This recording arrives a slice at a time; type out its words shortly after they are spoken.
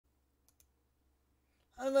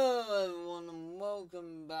Hello everyone and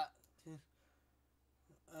welcome back to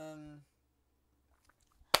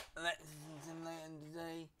Alexis Simulator, and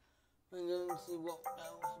today we're going to see what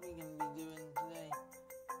else we can be doing today.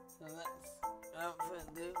 So without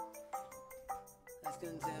further ado, let's go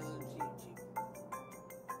and say hello to YouTube.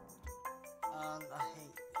 And I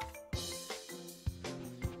hate this.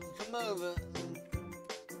 Come over and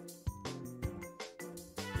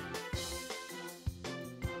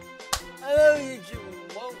hello YouTube and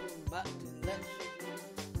welcome back to Let's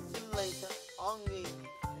Simulator on YouTube.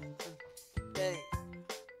 Today,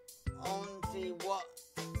 I want to see what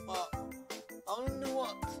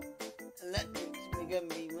electrics we're going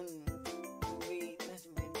to be running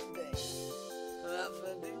messing with today. So without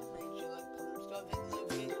further ado, make sure you like, comment, subscribe, hit the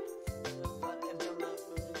notification. So that every time I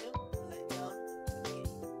upload a video, let's get on to the game.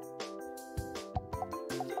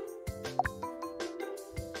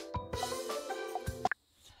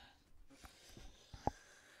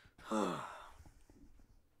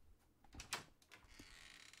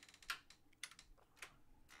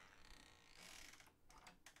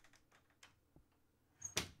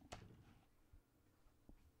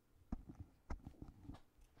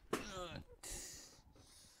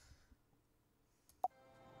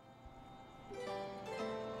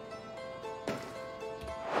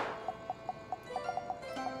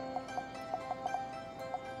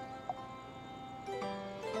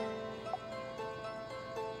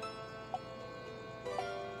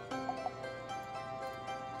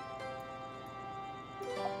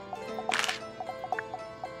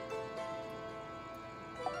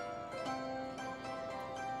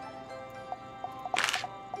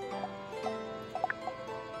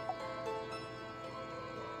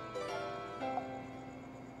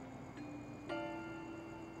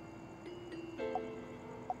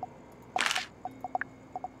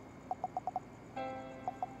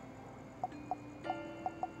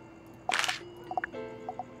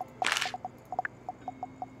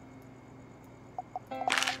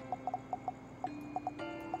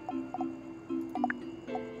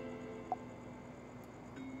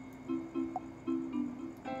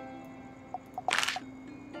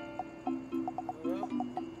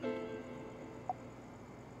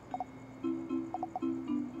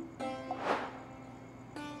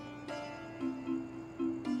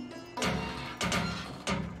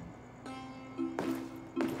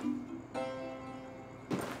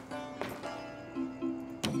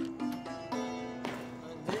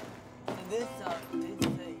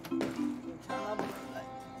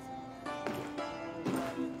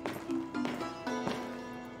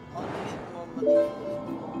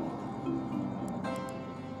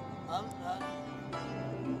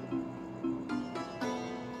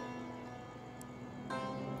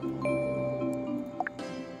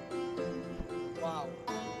 Wow.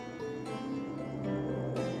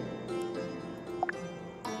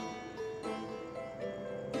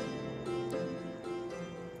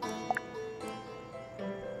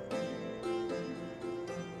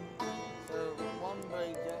 So one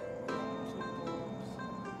breaker, two bulbs.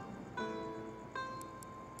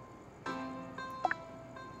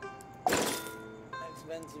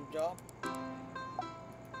 Expensive job.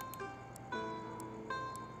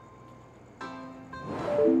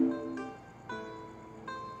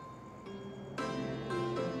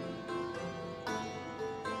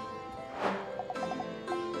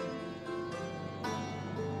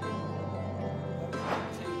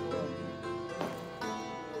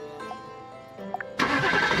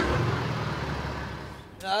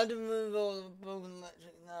 I had to remove all the broken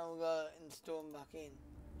electric, now we've got to install them back in.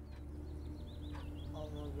 Oh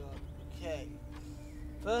my god. Okay.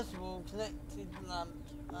 First of all, connected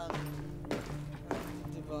lamps and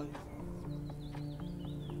connected device.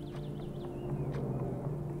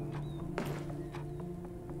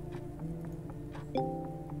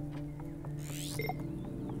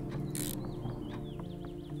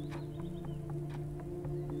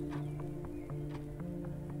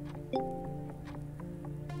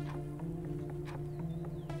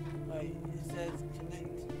 Wait, it says connect.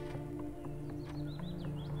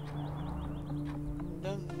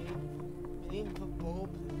 We need to put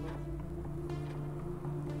bulbs in them.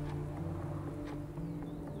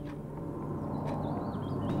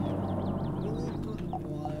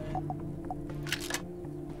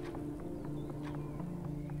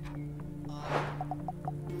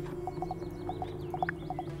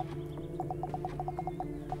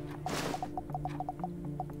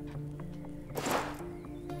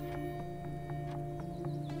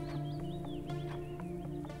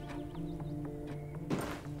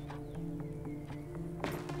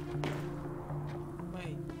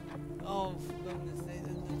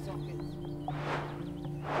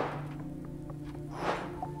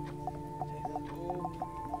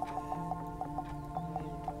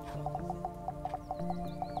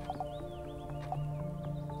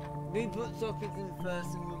 put sockets in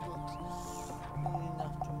first and we put in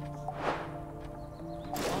afterwards.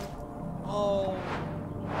 Oh,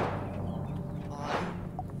 I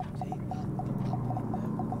take that, put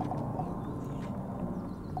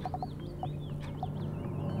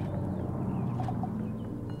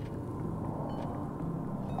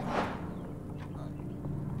that in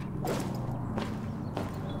there.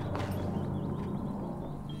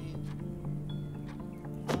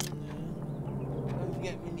 Don't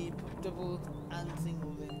forget we need to put doubles and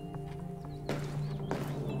singles in.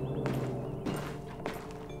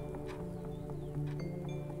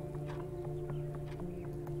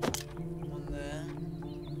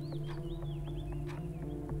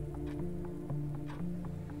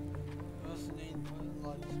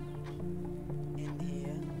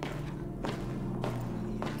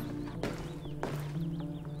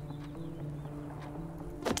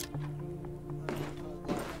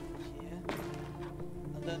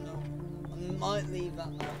 Might leave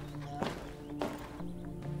that light for now.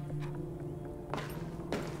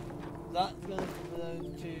 That's going to cover those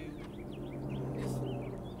two. This,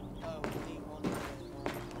 oh, we need one more.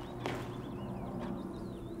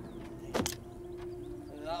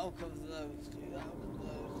 So that'll cover those two. That'll cover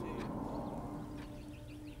those two.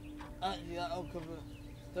 Actually, that'll cover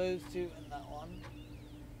those two and that one.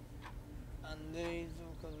 And these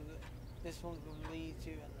will cover this one will cover these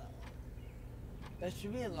two and that one. There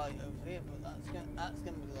should be a light over here, but that's gonna be the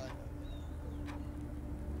light over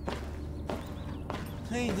there.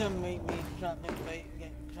 Please don't make me get trapped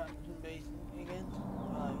in basement again.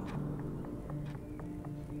 Right.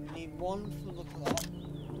 Need one for the clock.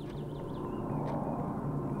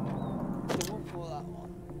 Double for that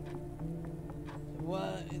one. So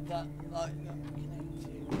where is that light going to connect to?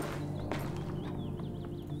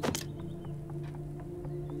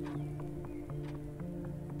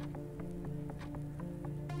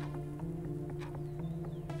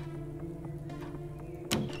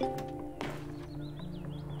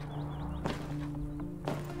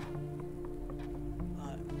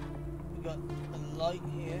 Light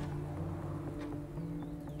here,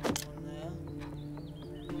 one there,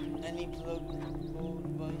 any pluggable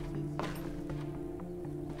devices.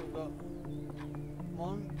 We've got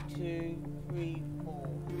 1, 2, 3, 4.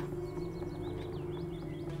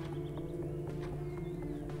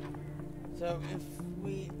 So if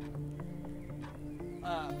we,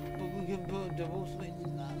 but we can put a double switch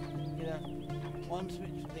in that. You know, one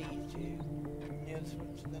switch for these two, and the other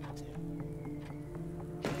switch for them two.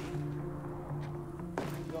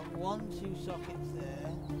 1, 2 sockets there.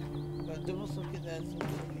 We've got a double socket there, single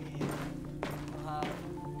socket here. We'll have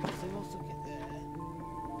a single socket there.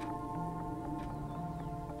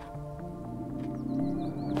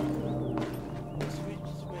 Switch.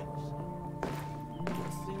 A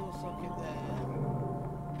single socket there.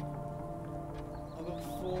 I've got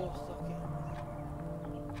 4 sockets.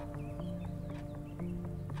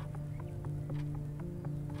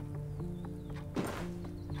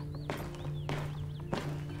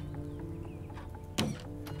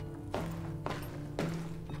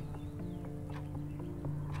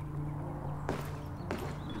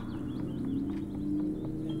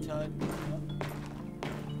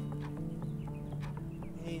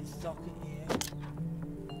 We need a socket here.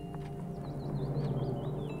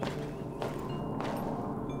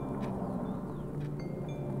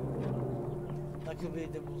 That could be a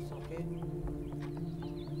double socket.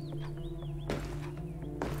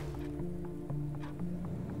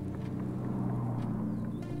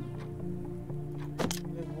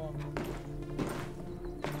 With one.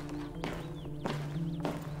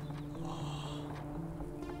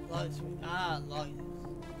 Lights. Lights.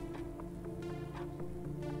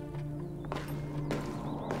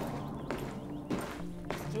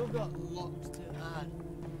 Still got lots to add.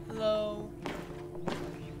 Hello.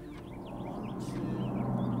 1,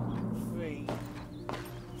 2, 3,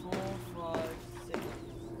 4, 5, 6.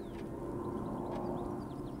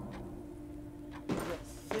 We've got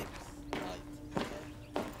 6 lights in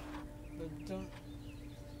here. But don't.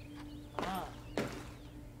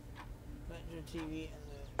 Metro TV and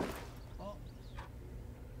the. Oh.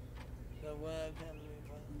 So where can we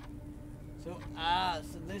find? So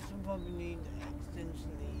so this will probably need an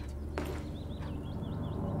extension lead.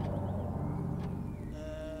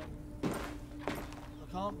 I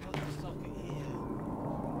can't put the socket here.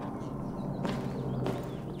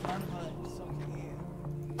 I can put the socket here.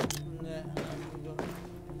 And then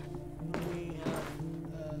we have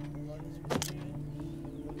lights here.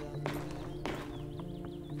 Go down there.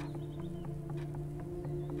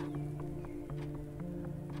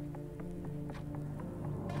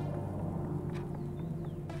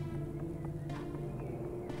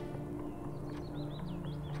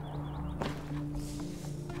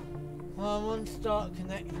 I want to start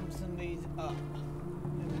connecting some of these up.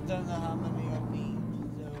 I don't know how many I need,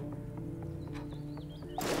 so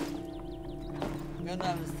I'm gonna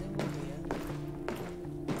have a single here.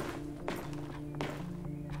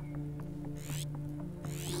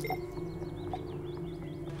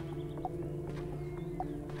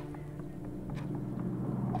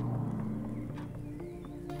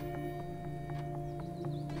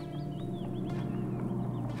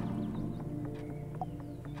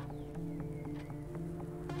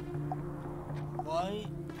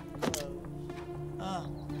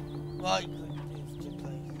 Right click this to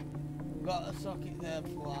place. We've got a socket there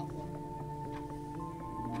for that one.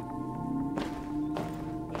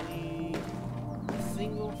 We need a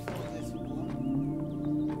single for this one.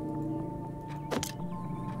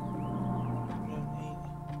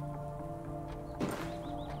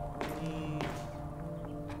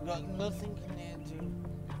 We've got nothing in here to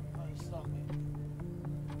put a socket.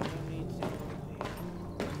 We need single here.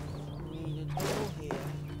 We need a double here.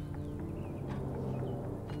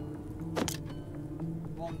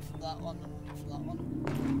 One for that one and one for that one.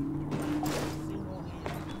 Single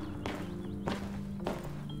here.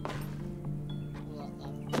 Like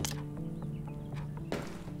that.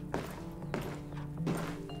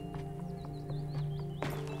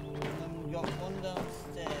 Then we've got one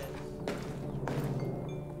downstairs.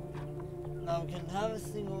 Now we can have a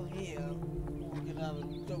single here, or we can have a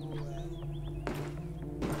double there.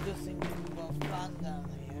 I'm just thinking we've got a fan down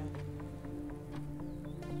here.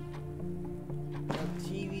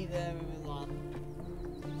 TV there with a lamp.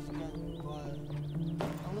 It's going to be quiet.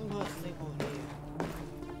 I'm going to put a single here.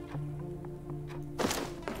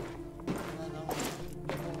 And then I'm going to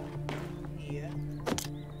put a double here.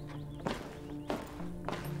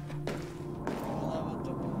 I'll have a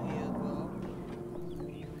double here as well.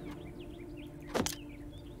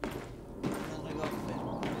 And then I got a fit.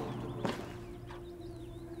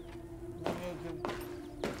 Maybe I could...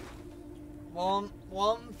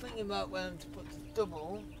 One thing about where to put the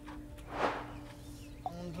double,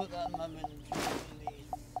 I'm going to put that in my inventory.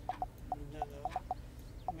 I don't know.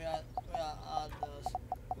 We add those.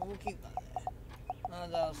 We'll keep that there.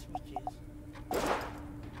 Add our switches.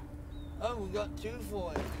 Oh, we got 2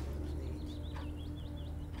 for it.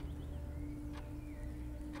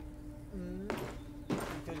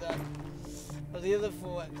 Because that, but the other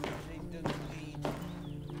 4 actually doesn't need.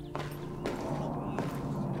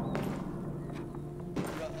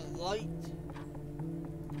 Light.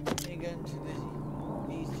 They go into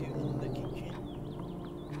these 2 in the kitchen.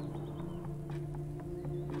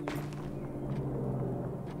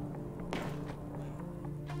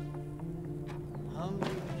 How do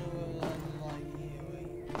you know there's a light here?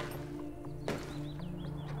 Wait.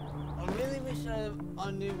 I really wish I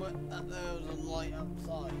knew that there was a light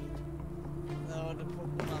outside. Then I would have put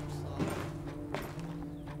them outside.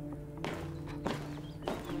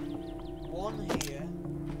 One here.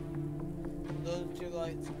 Those 2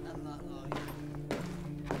 lights and that light.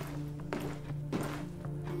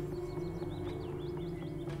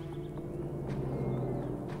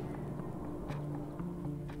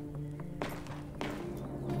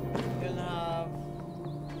 We're gonna have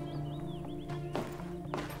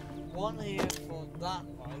 1 here for that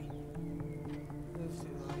light. Those 2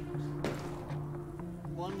 lights.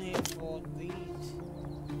 1 here for these.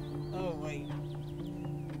 Oh wait.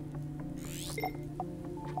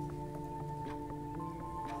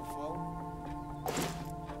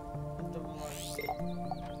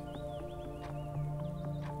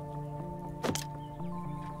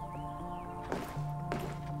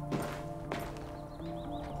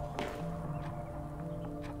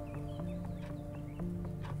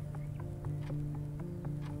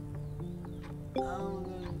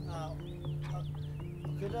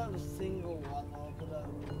 I could have a single one, or I could have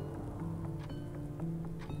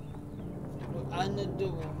and a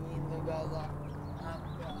double, means I got that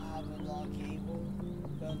have a dark cable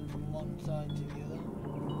going from one side to the other.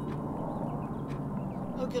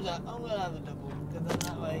 I'm gonna have a double, because then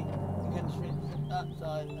that way you can switch that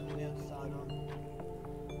side and the other side on.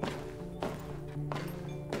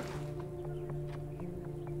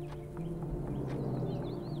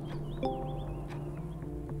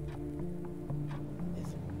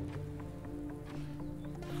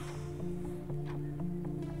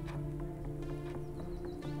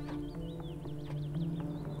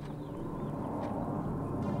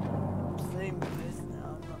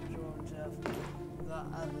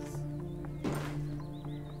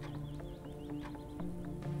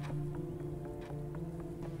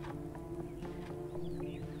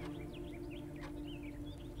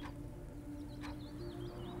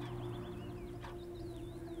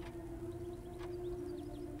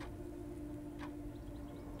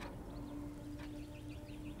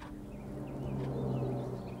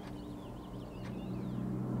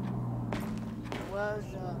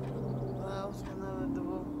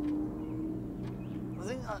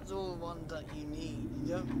 think that's all the ones that you need. You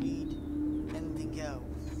don't need anything else.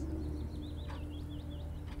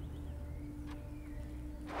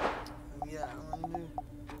 So yeah, I'm going to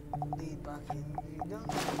lead back in. You don't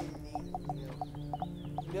really need anything else.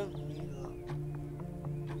 You don't need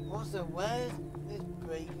that. Also, where's this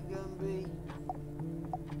breaker going to be?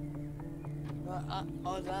 I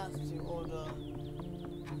was asked to order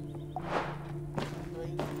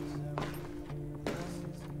breakers, so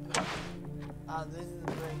this is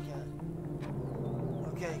the breaker.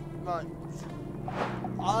 Okay, right.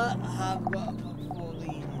 I have got a put 4 lead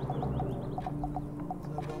in. So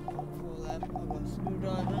I've got a put 4 left. I've got a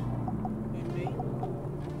screwdriver with me.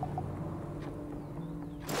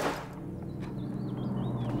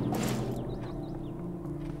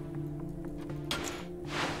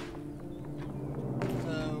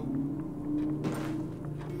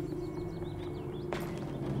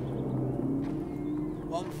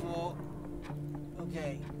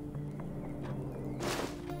 Okay.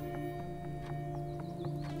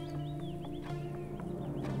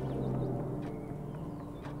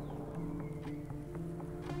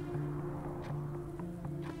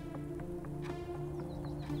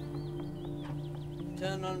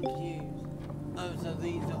 Turn on fuse. Oh, so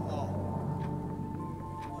these are off.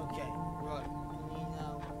 Okay, right. We need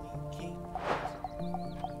now key.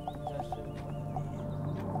 That's what we need.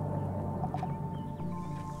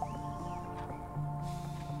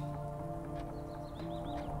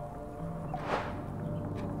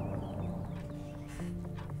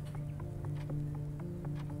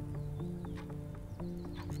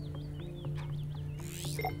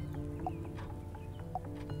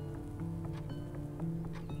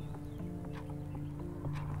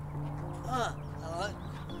 Alright.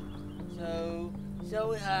 So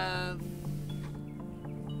we have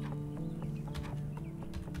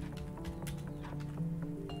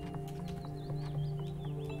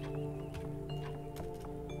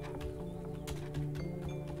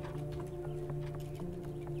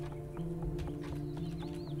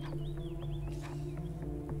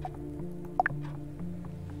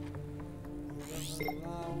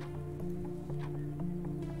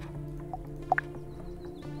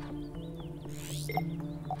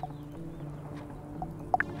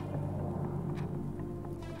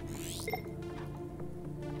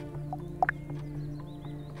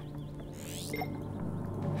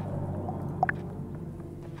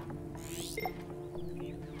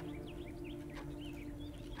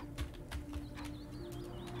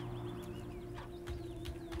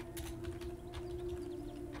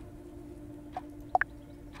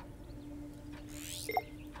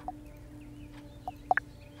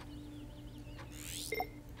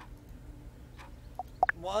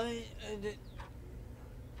why is it?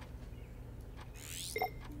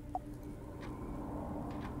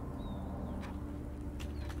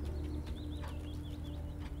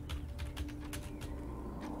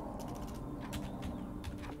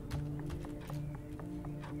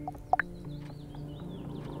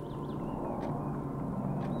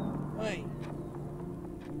 Wait.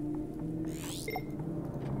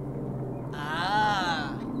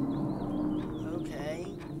 Ah. Okay.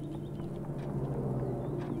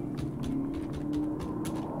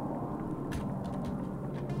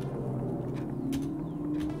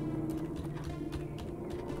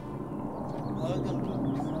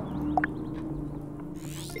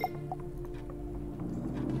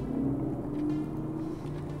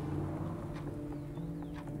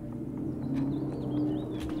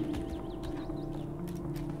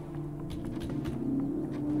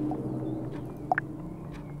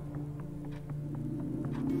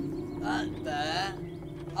 That there.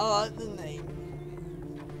 I like the name.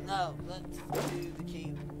 Now let's do the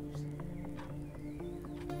cables.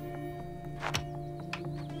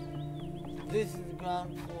 This is the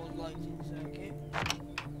ground floor lighting circuit.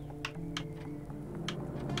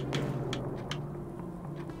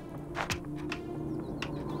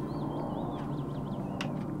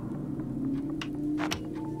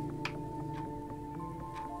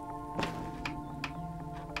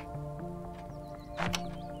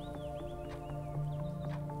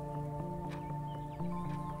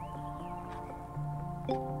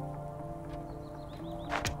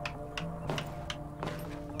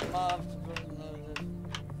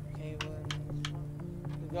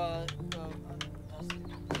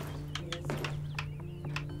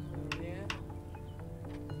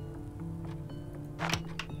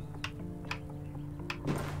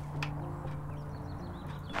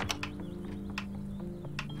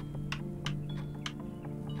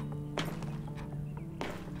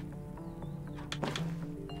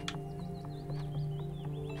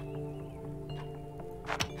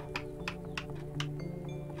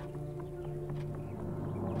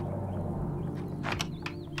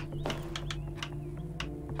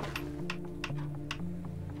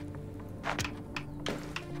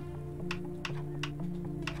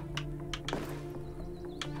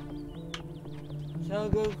 So I'll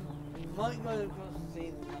go, might go across the sea,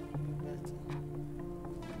 and that would be better.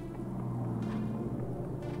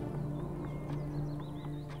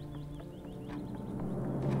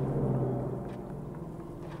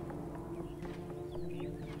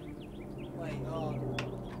 Wait, oh.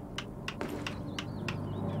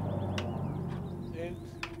 Oops.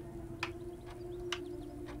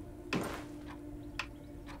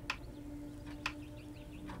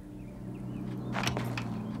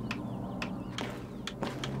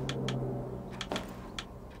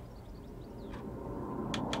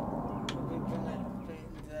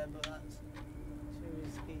 But that's too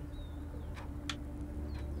risky.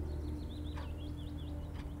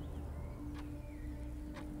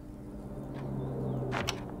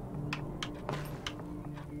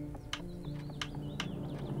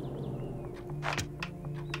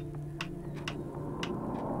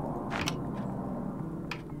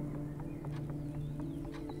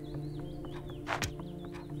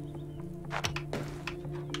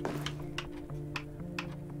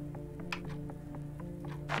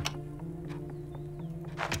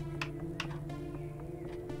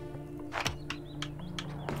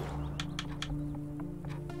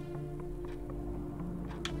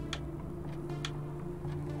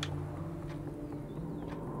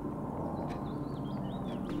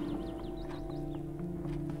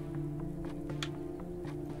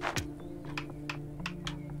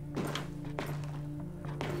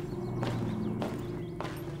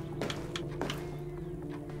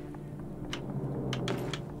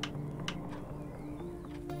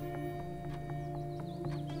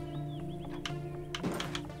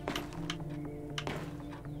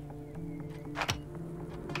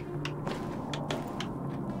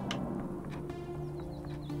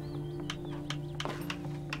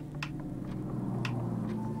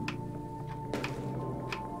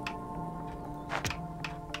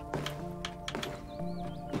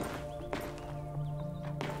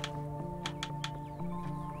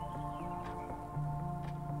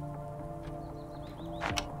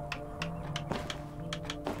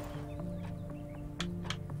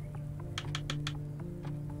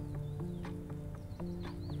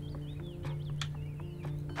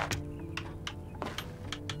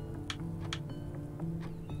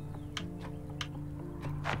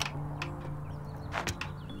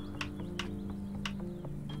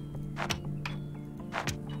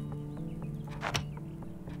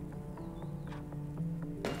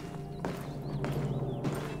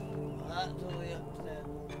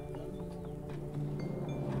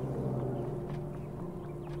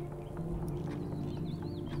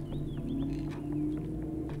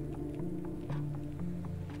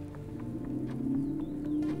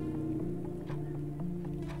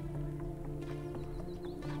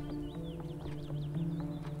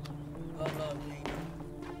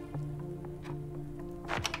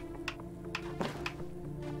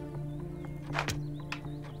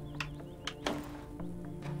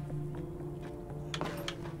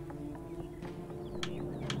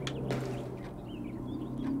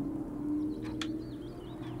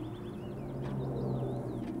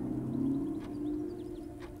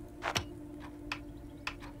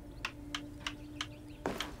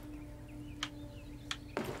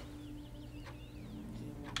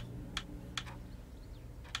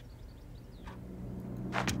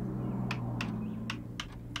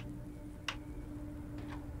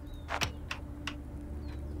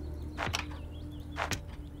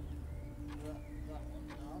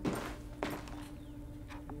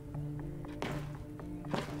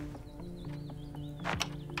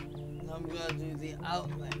 I'm gonna do the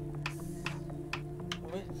outlets.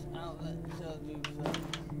 Which outlet shall I do first?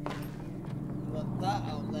 I've got that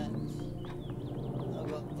outlet. I've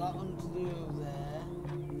got that one to do there.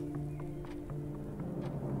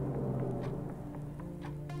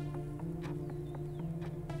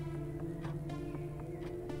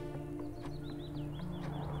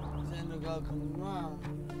 Then I've got to come round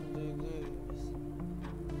and do this.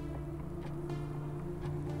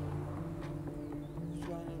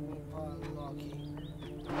 Trying to be part of the locky.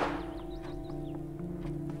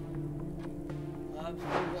 I've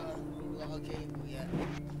still got a lot of cable yet.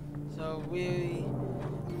 So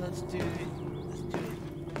let's do it.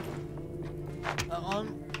 That one.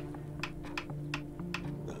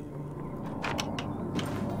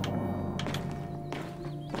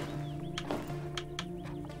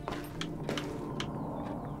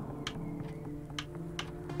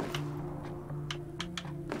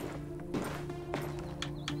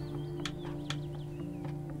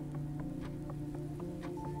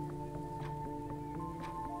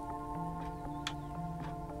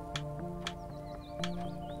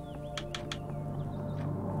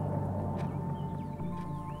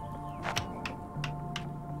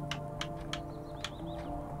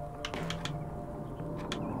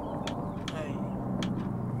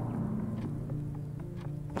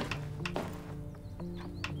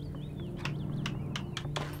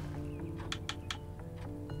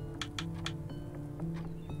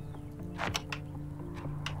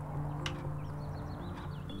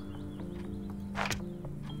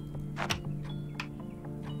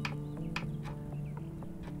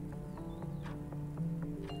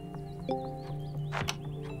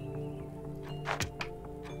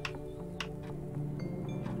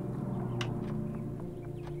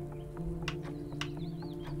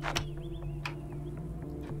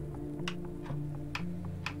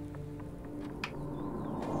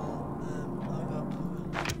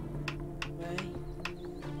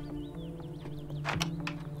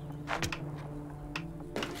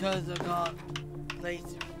 because I got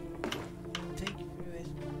places to take you through this.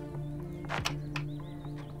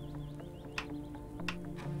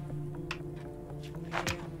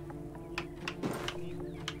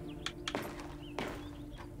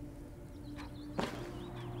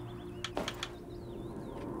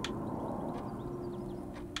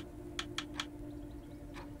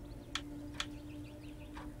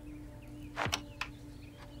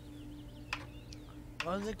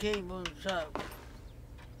 What's the cable shut?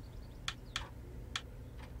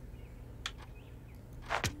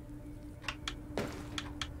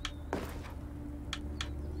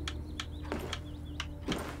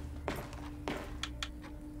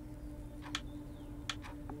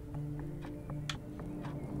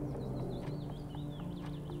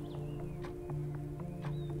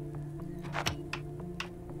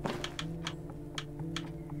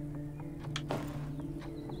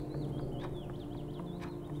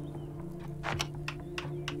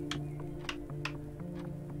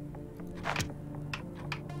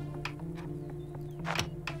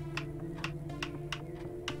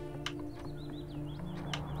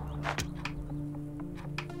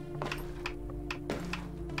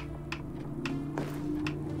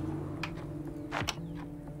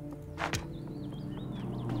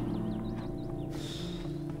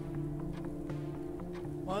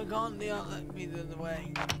 Why can't they let me the other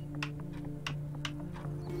way?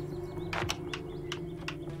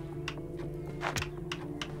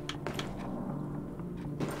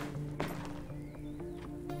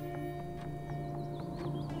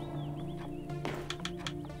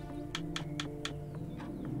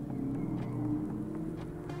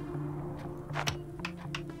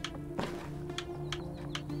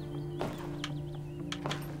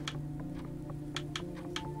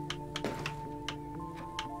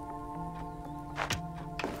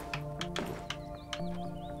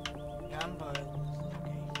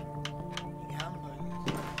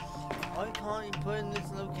 Why can't you put in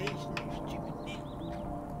this location, you stupid thing?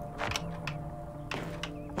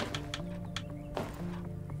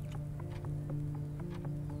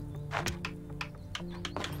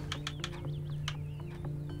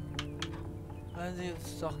 Where's the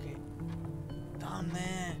socket? Down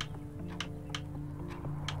there.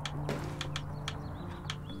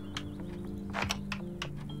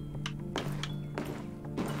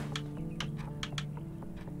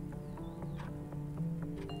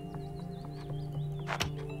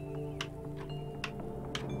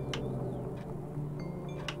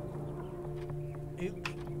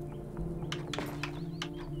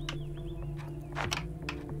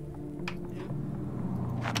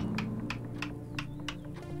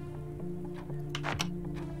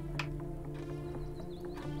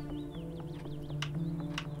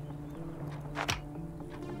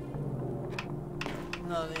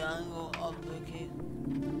 No, the angle of the key.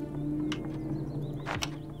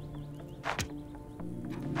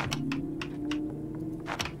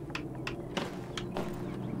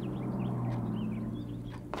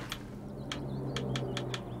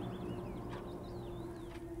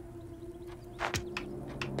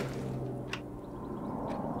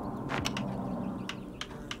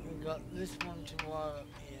 We got this one to wire up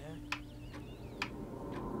here.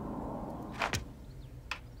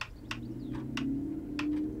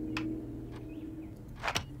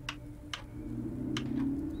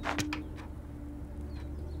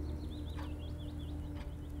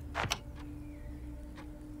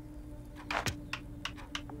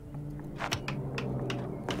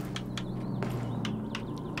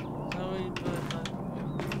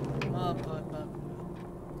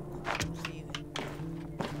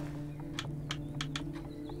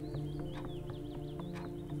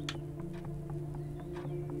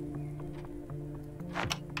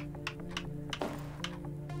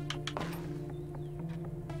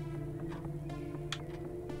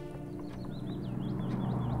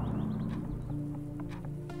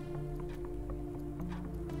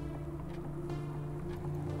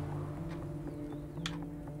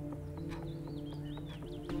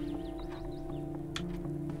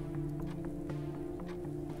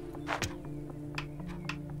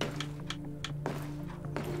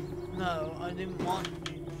 No, I didn't want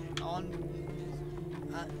it on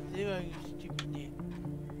at 0, you stupid idiot.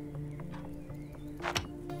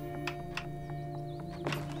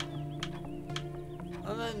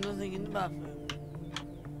 Oh, there's nothing in the bathroom.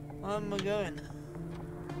 Where am I going?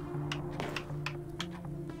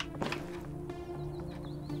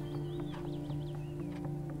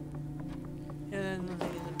 Yeah, there's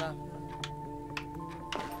nothing in the bathroom.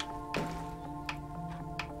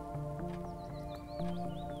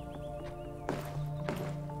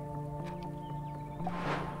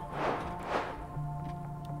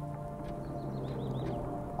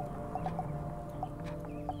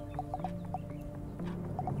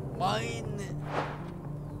 Fine.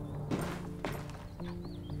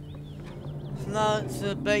 So now it's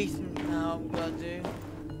the basement now I'm gonna do.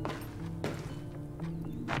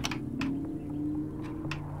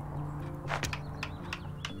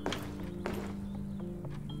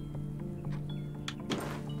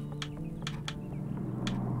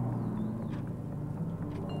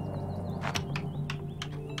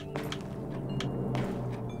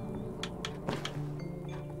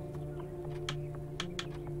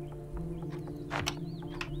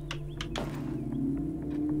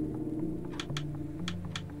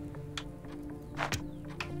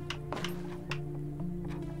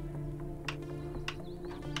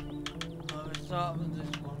 Start with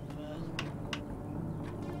this one first.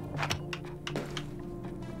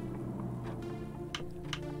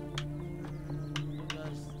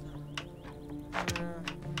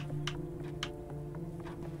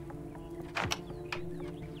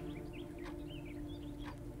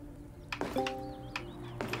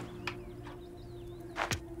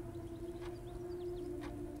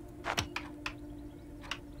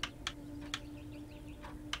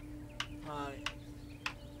 Right.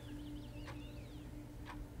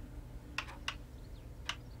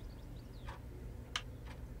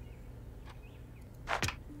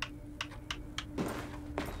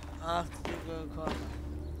 I have to go across.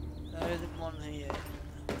 There isn't one here.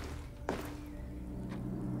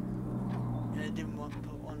 I didn't want to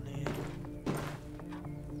put one here.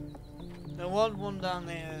 There was one down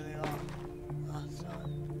there earlier on. That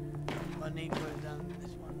side. I need to go down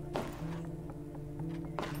this one.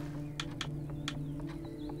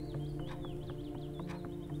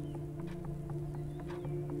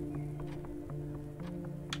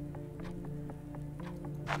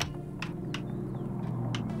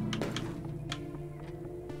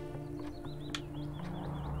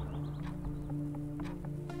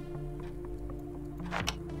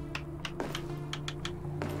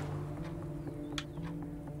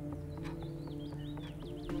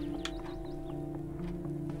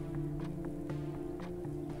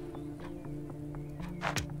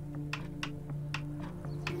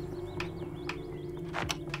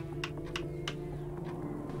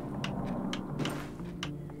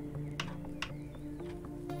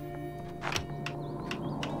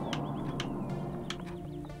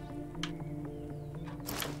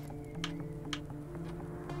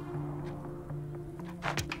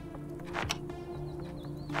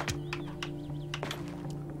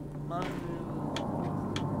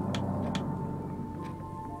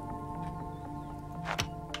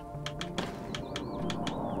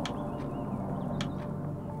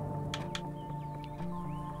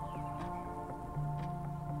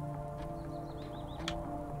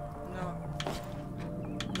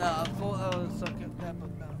 No, I thought I was stuck up there, but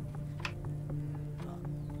no.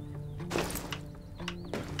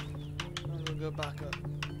 I'm gonna go back up.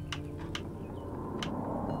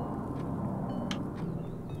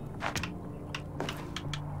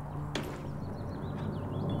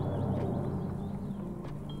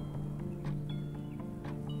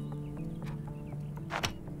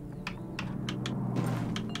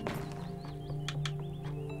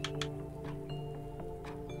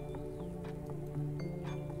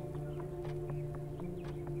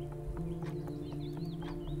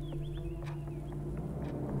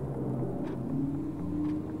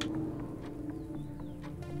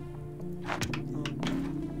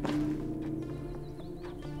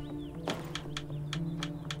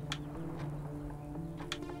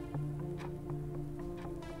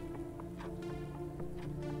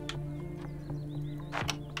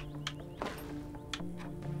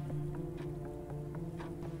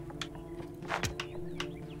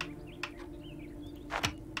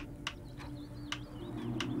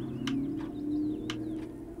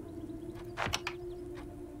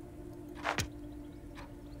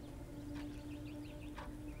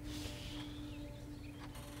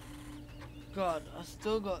 God, I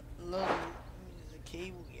still got loads of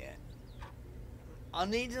cable yet. I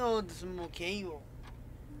need to order some more cable.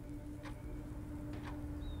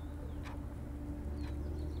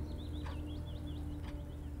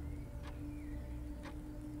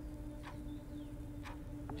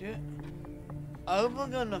 I hope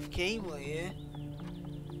I've got enough cable here.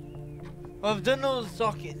 Well, I've done all the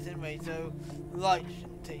sockets anyway, so light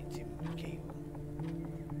shouldn't take too much cable.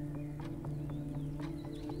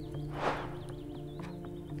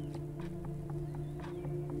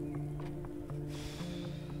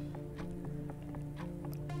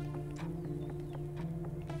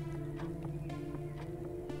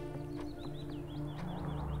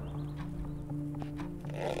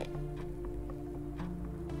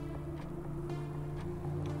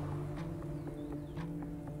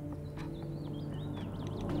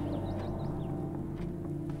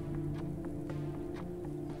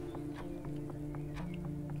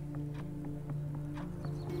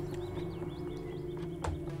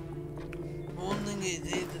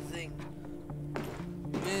 here's the thing.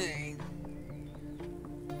 Really,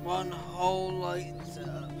 one whole lighting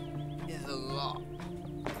setup is a lot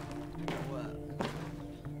of work.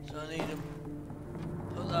 So I need to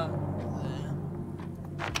put that there.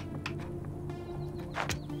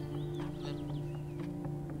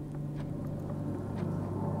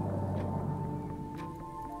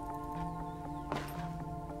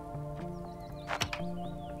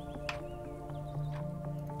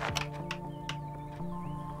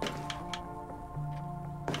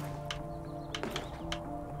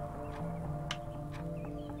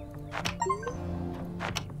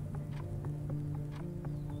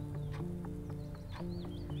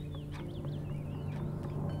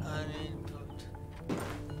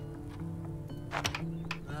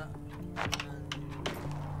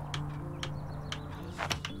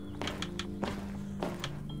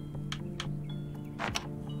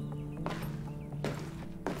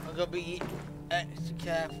 I've got to be extra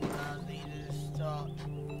careful now. I need to start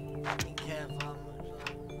being careful how much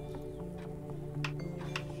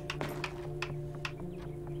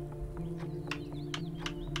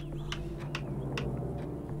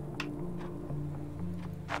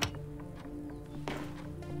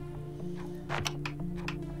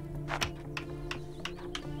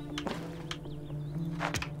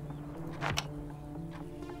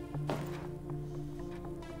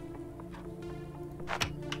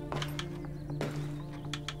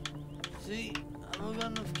see, I've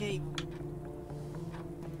got enough cable.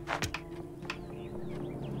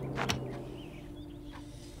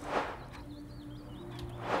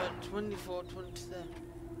 Got 24, 27.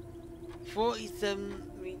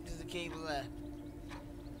 47 meters of cable left.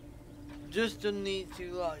 Just done these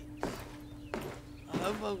two lights. I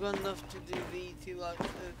hope I've got enough to do these two lights,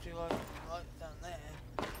 lights down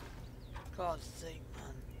there. God's sake,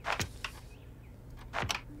 man.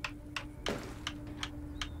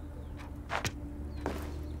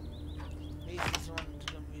 This one's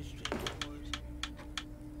gonna be straightforward.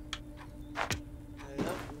 There we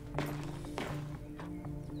go.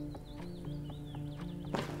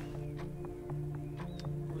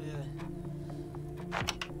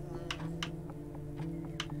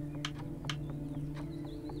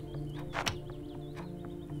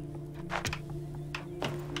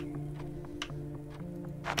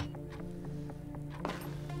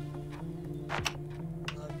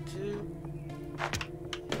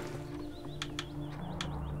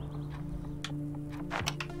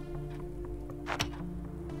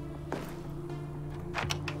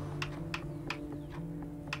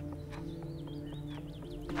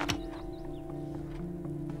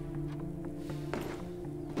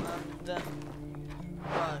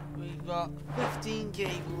 Right, we've got 15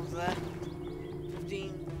 cables left.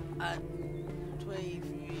 15 at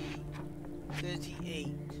 23, 38.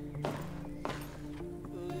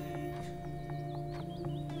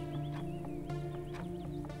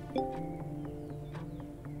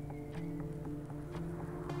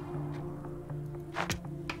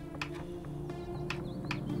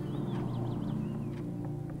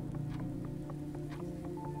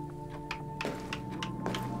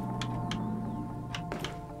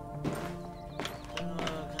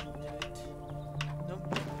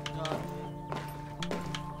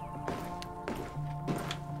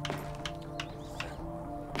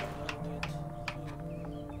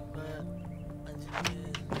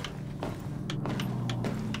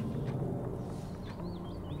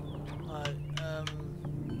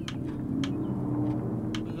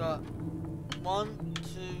 One,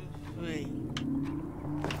 two, three.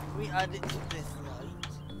 We add it to this light.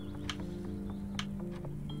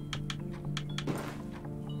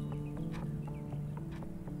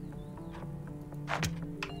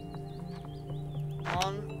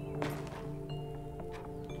 One.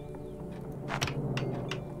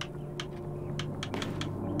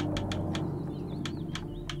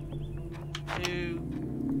 Two.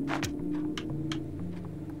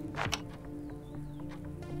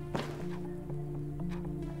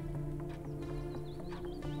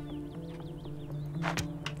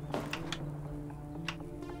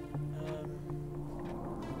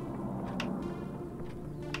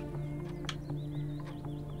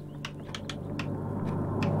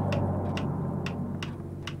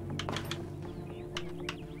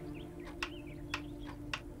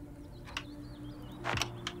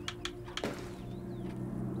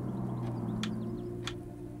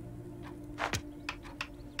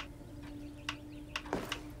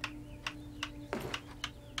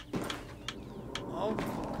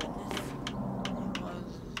 Oh.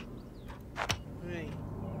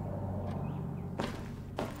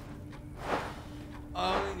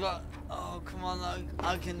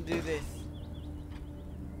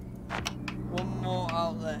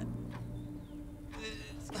 outlet.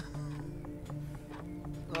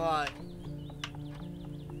 Right.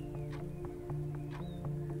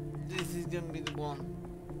 This is gonna be the one.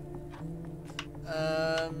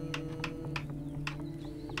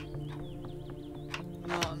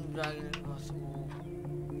 Not I'm dragging it across the wall.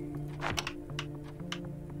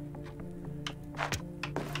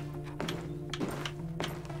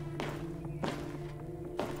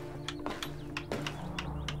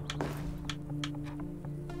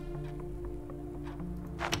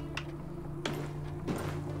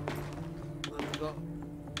 We've got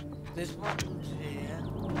this one's here.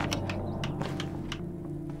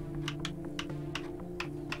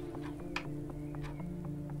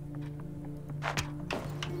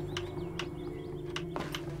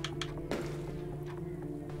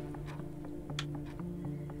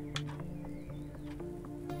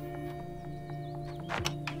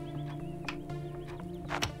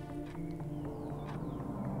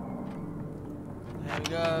 There we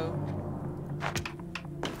go.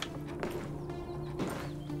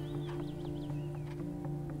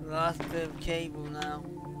 Last bit of cable now.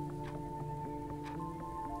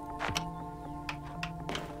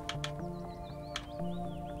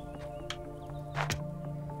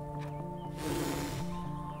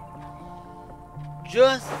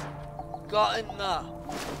 Just got enough.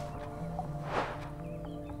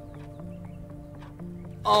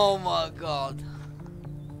 Oh my god.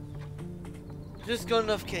 Just got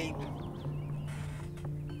enough cable.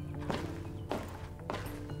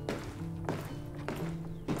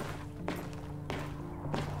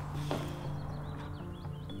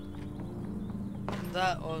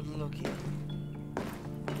 That was lucky.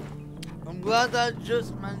 I'm glad I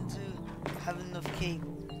just managed to have enough cable.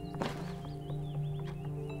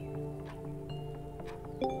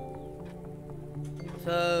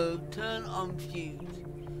 So turn on fuse.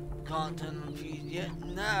 Can't turn on fuse yet.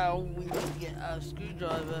 Now we need to get our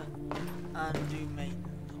screwdriver and do maintenance.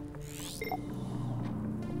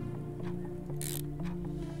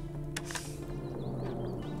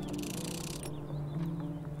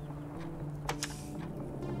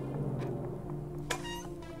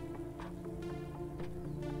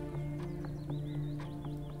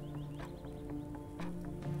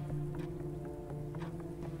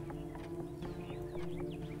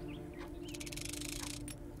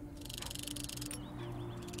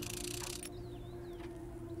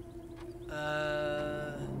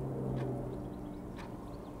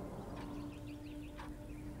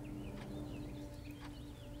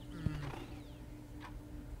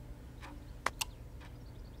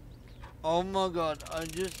 Oh my god, I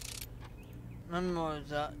just memorized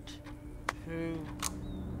that. Who?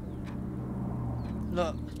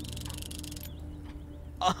 Look.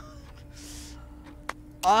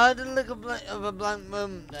 I had a little bit of a blank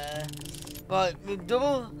moment there. But with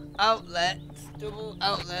double outlets,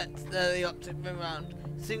 they're the opposite way around.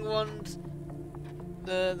 Single ones,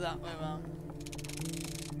 they're that way around.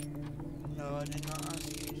 No, I did not ask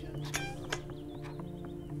you.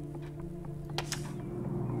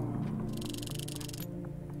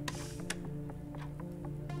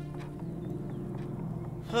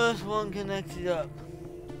 First one connected up.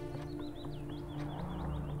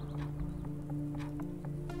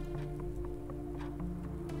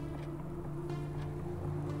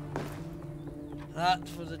 That's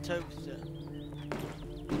for the toaster.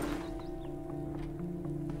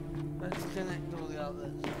 Let's connect all the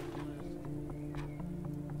outlets.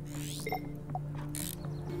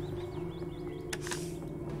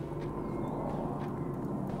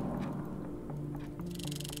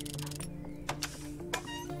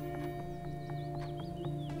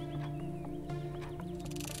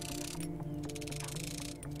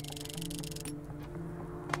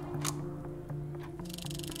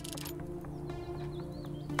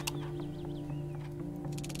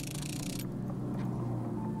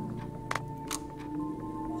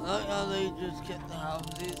 I like how they just kept the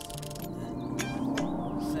houses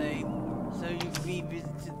same, so you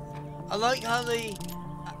revisited. I like how they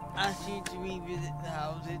asked you to revisit the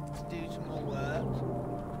houses to do some more work.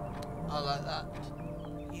 I like that.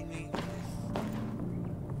 Uniqueness.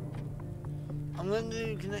 I'm going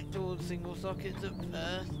to connect all the single sockets up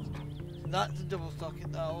first. So that's a double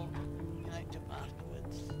socket that I'll connect up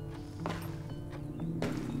afterwards.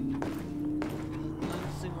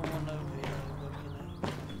 Another single one over here.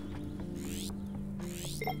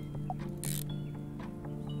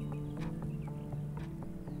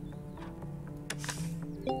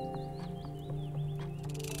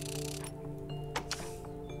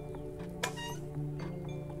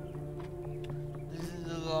 This is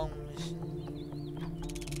a long mission.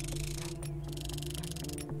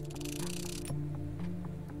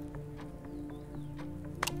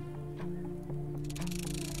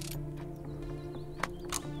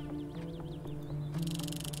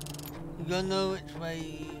 gotta know which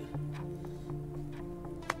way.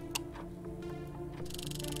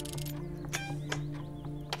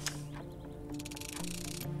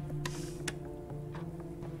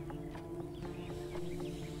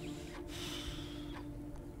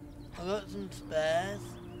 I got some spares.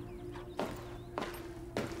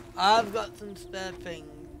 I've got some spare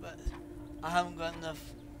things, but I haven't got enough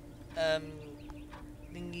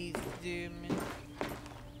thingies to do.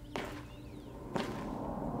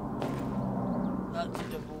 That's a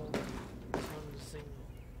double. This one's a single.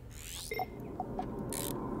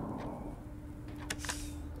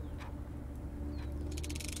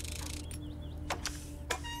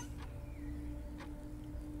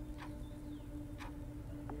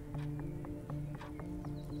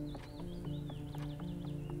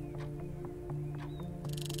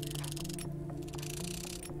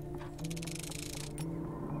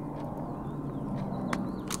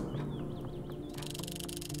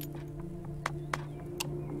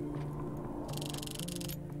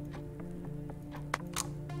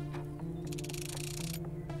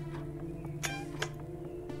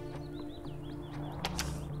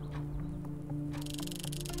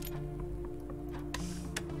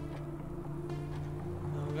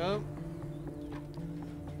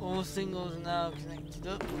 All singles are now connected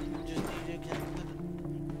up, we just need to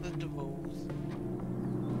connect the doubles.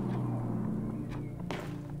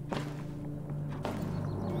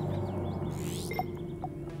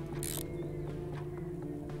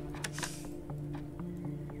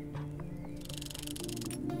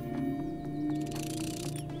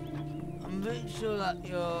 I'm pretty sure that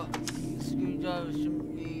your screwdriver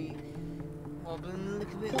shouldn't be wobbling a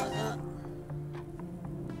little bit like that.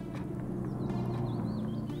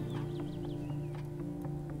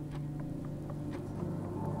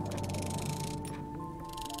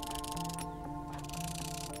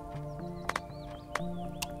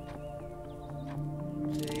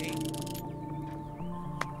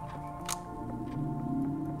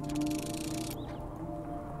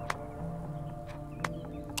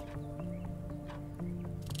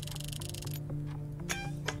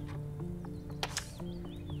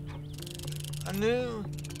 I knew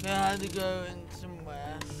I had to go in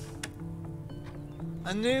somewhere.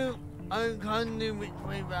 I kind of knew which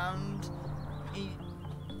way round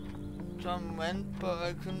each one went, but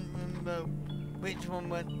I couldn't remember which one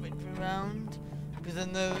went which way round, because I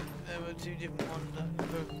know there were two different ones that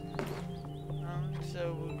could go round.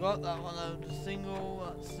 So we got that one out of single,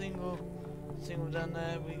 that's single down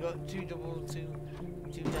there, we got two doubles,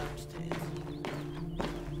 two downstairs.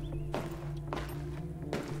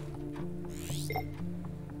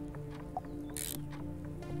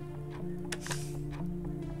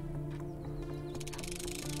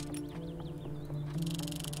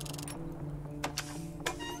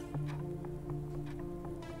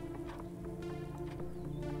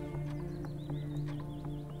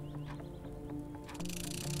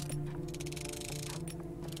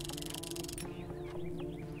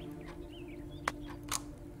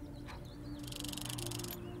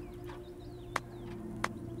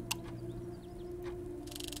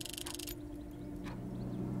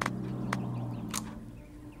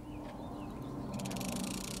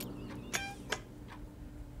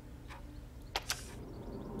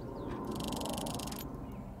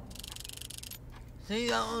 See,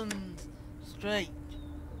 that one's straight.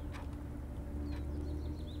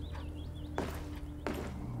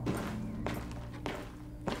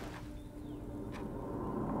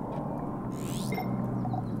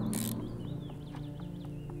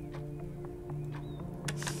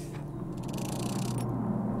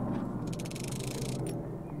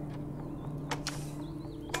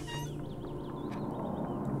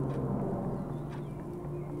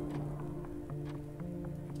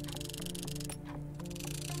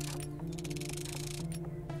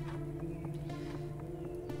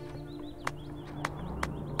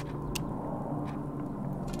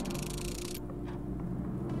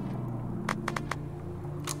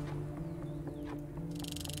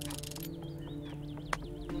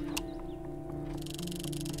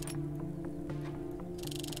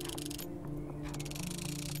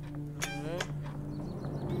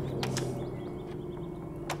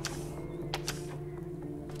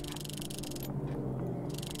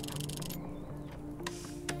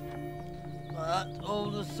 That's all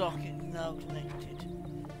the sockets now connected.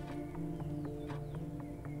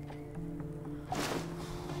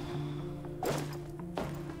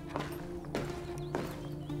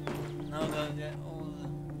 Now I'm gonna get all the...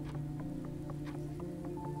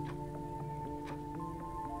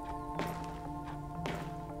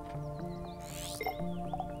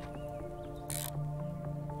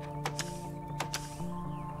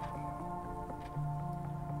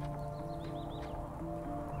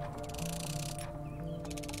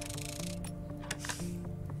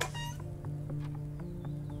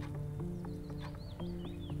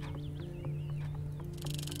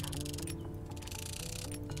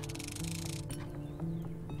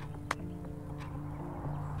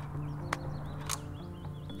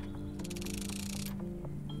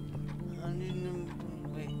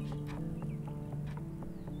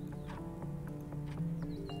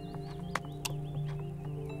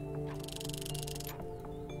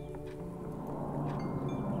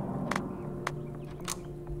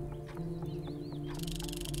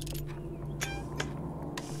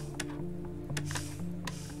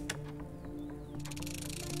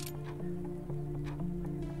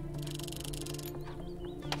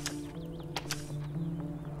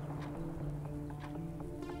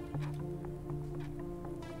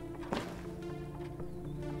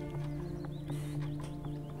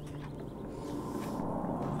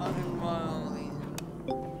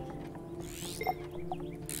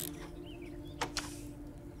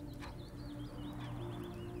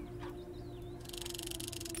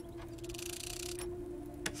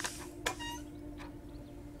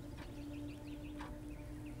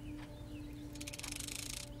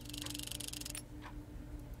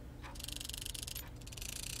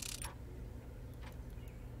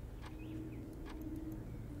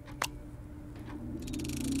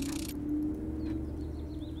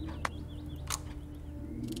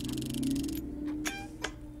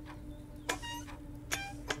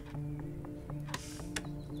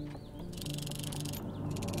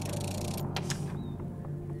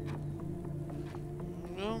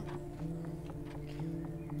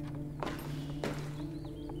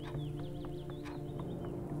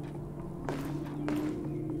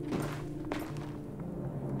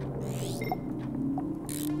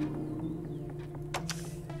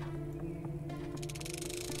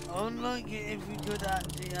 if you could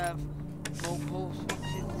actually have multiple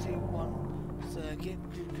switches to one circuit,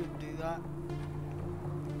 you could do that.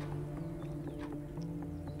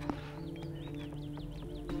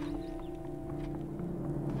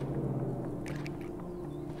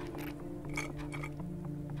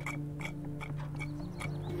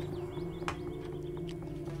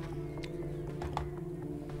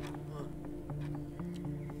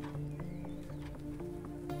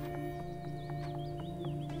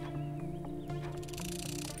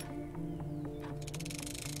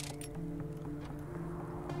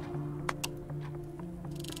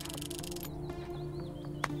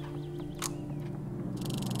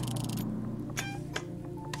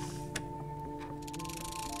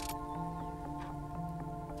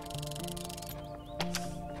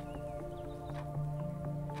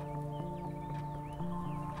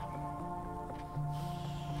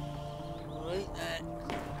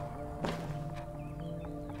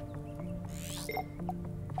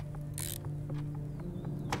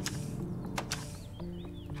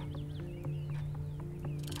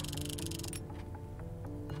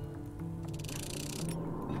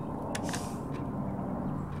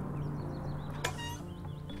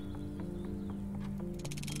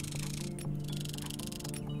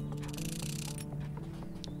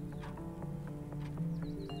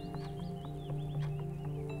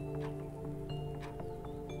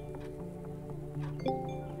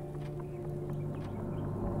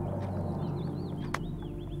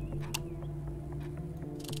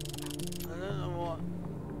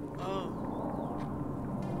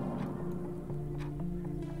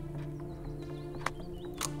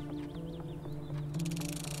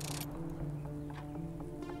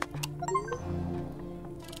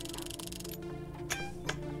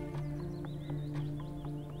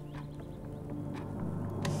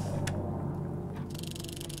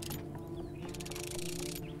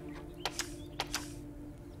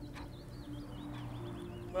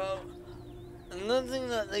 Well, another thing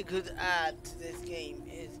that they could add to this game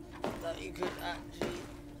is that you could actually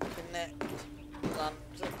connect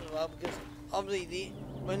lamps as well, because obviously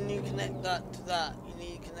when you connect that to that, you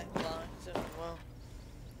need to connect lights as well.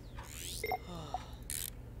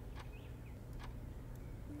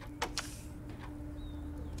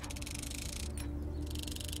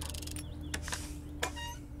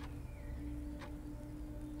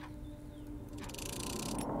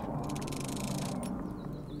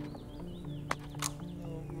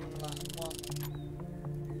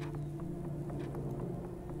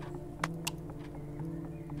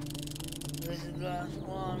 This is the last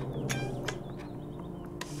one.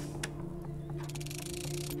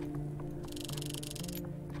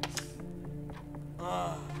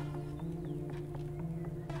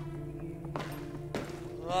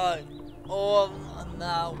 Right, all of them are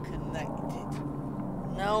now connected.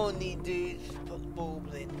 Now all we need to do is put the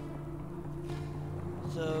bulbs in.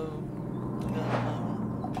 So, we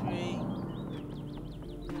got 3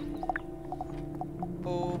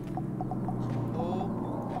 bulb, bulb.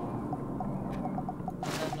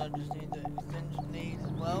 And then I just need the extension lead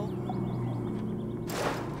as well.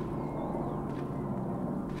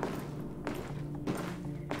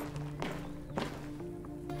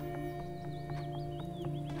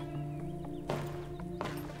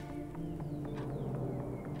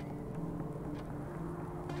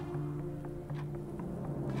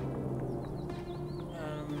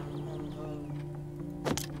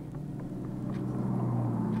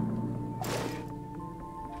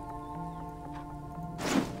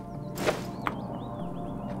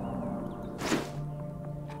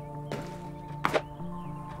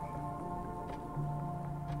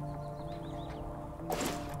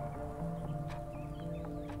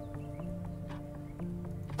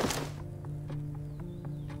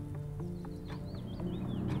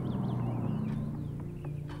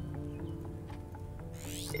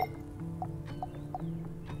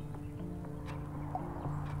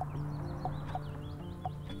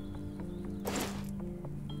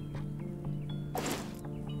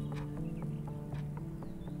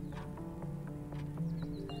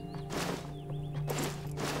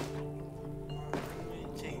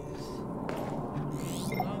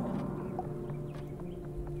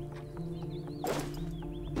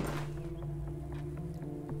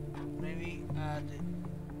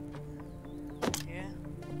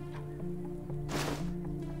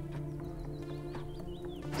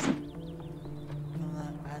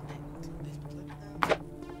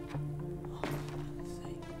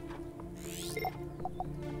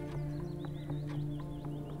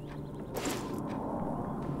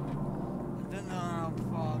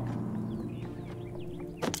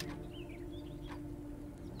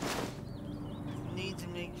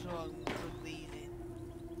 Make sure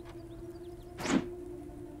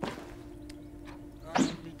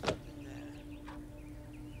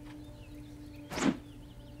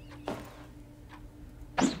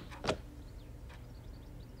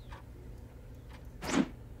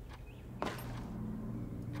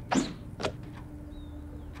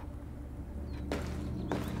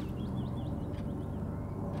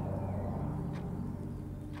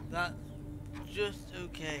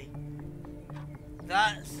Okay.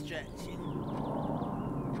 That's stretching.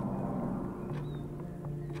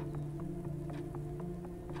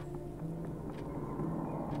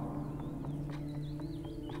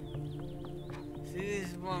 See,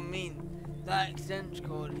 this is what I mean. That extension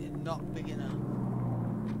cord is not big enough.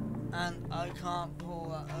 And I can't pull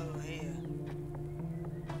that over here.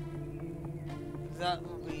 That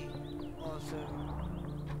will be also.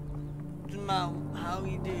 Doesn't matter how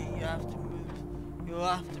you do it, you have to move. You'll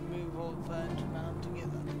have to move all the furniture around to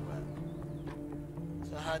get that to work.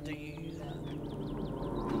 So how do you use that?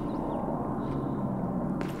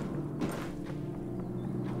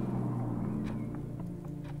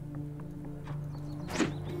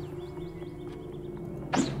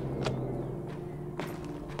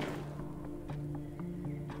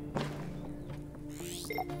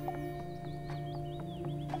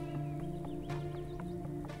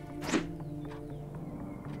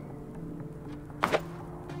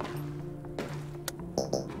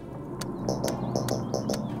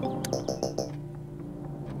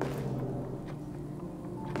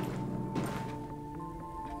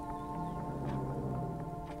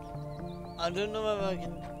 I don't know if I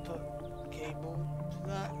can put cable to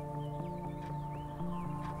that.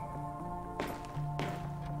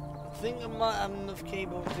 I think I might have enough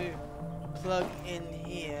cable to plug in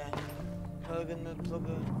here. Plug in the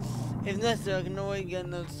plugger. If necessary, I can always get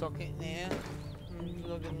another socket in here and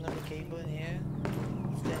plug another cable in here.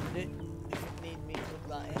 Extend it if it needs me to put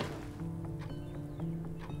that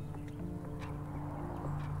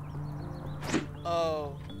in.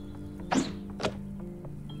 Oh.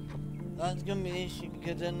 That's gonna be an issue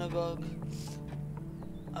because then I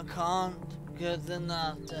can't, because then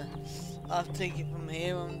I have to take it from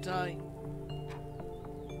here on tight.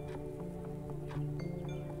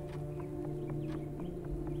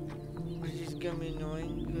 Which is gonna be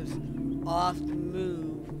annoying because I have to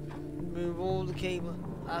move all the cable.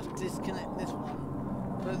 I have to disconnect this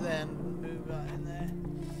one, put them, move that in there.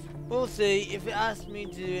 We'll see. If it asks me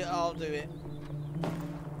to do it, I'll do it.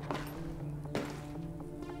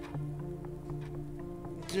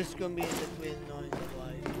 Just gonna be a little bit annoying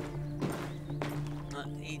otherwise. At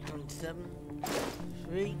 8:27,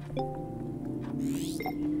 3.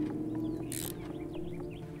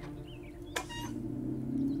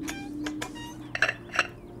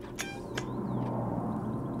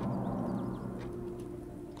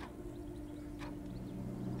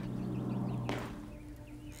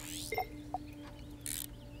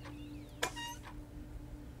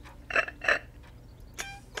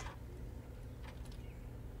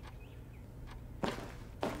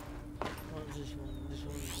 This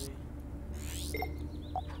one's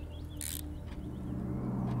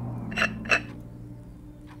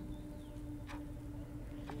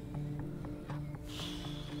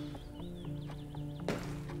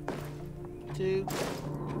 2.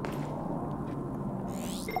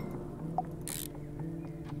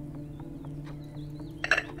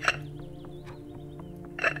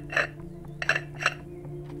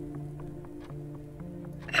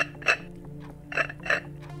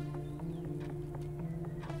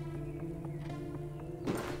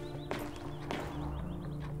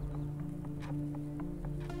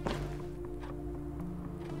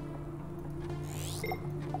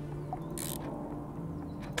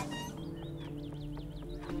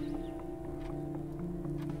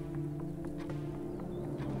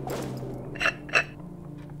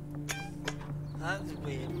 That's a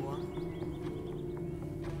weird one.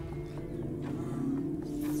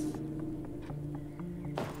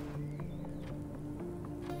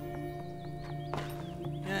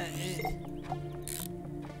 Yeah, it is.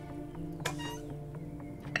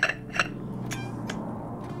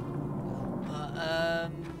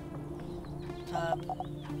 Tab.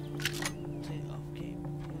 Take off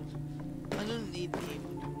cable. I don't need cable.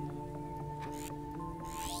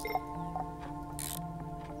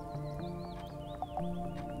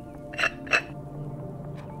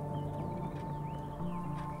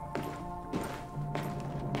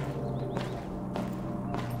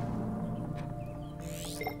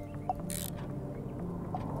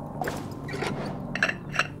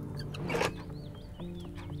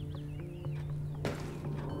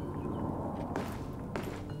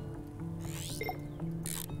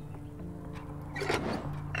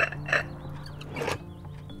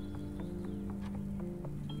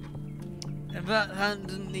 If that hand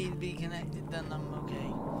doesn't need to be connected, then I'm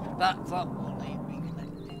okay. That clock will need to be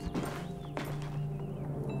connected.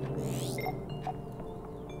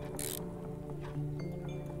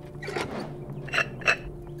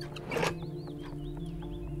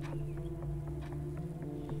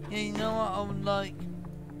 Yeah, you know what I would like?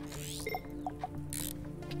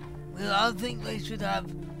 I think they should have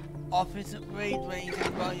office upgrade where you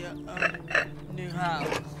can buy your own new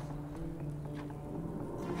house.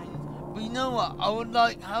 But you know what? I would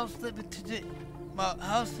like House Flipper to do, well,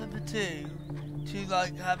 House Flipper 2 to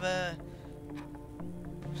like have a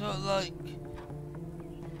sort of like,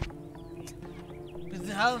 because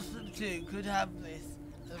the House Flipper 2 could have this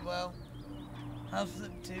as well. House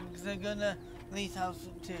Flipper 2, because they're gonna release House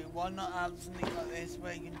Flipper 2. Why not have something like this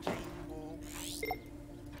where you can change the bulbs?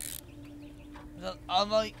 I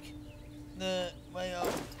like the way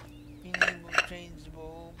of being able to change the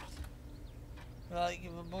bulbs. Like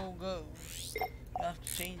if a bulb goes, you have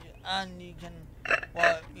to change it, and you can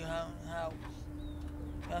wipe your house.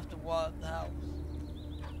 You have to wipe the house.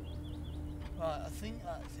 Right, I think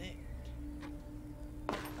that's it.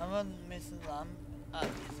 I haven't missed a lamp. Ah,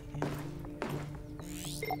 yes I did.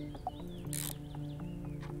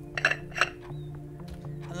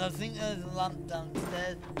 And I think there's a lamp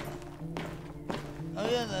downstairs. Oh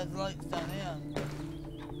yeah, there's lights down here.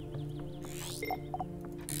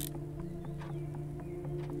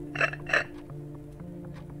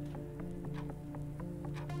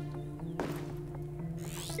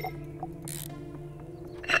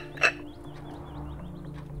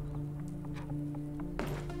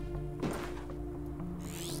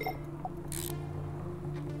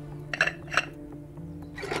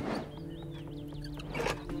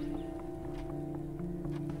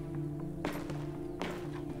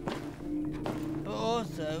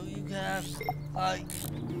 Also, you can have, like,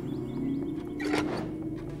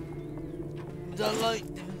 I like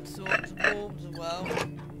different sorts of bulbs as well.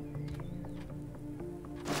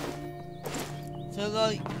 So,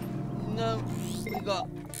 like, you know,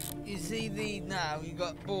 you see these now, you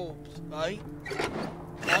got bulbs, right?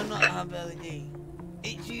 Why not have LED?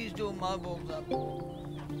 It's used all my bulbs up.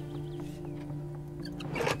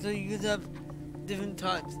 So you could have different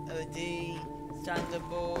types, LED, standard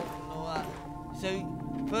bulb, and all that. So,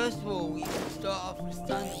 first of all, you can start off with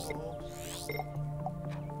standard bulbs.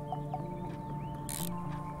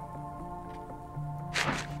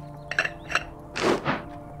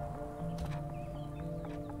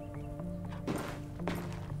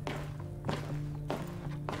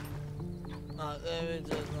 Right, there is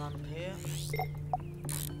a lamp here.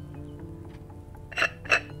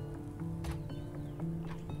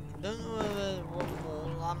 Don't know whether there's one more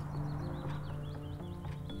lamp.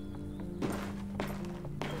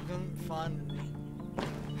 I couldn't find any.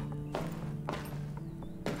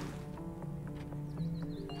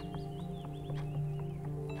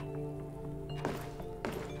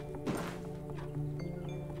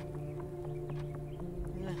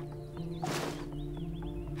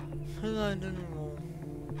 I don't know.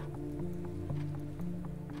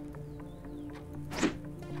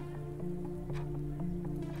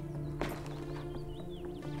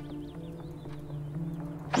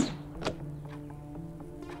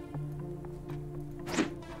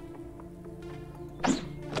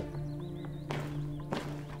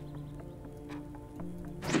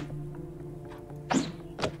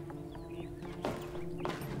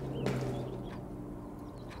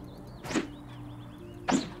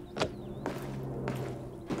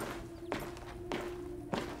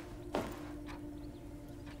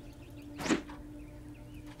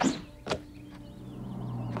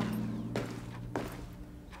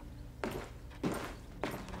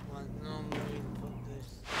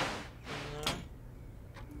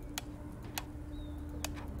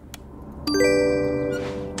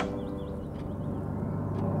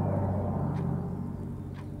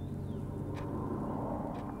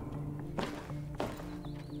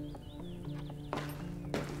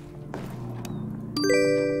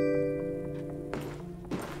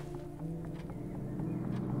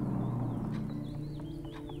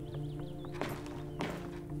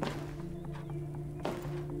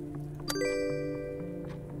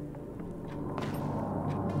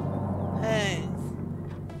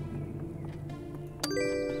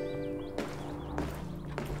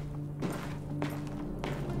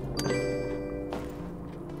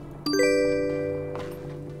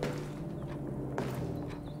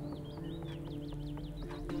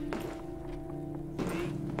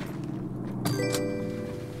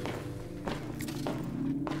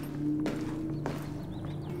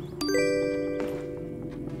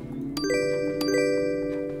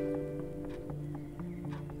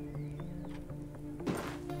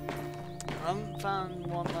 I haven't found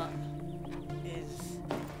one that is.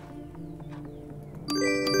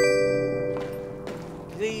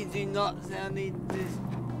 Please do not say I need to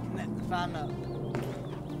disconnect the fan up.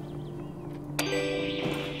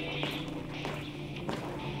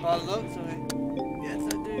 By the looks of it, yes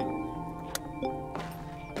I do.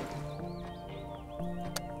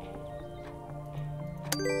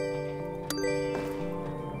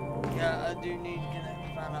 do need to connect the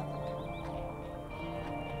fan up.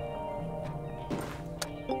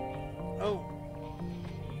 Oh.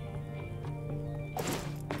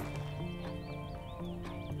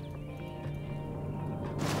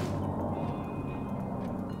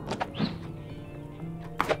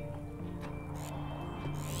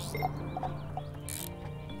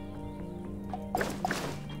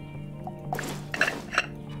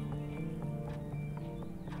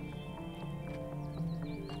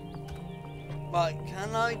 Right,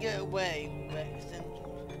 can I get away with extensions?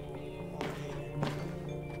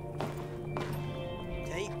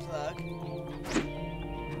 Gate plug. I'm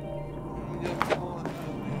gonna go forward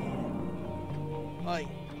over here. Right.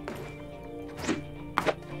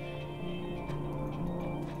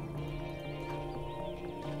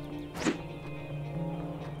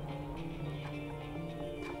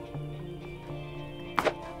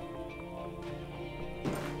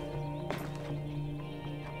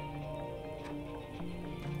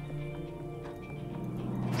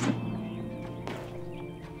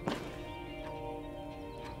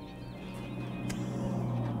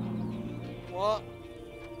 What?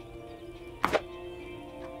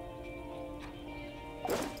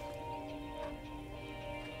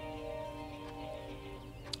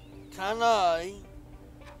 Can I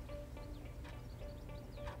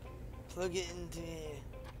plug it into here?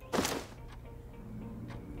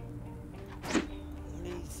 Let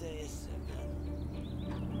me say a second.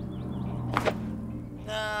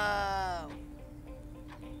 No!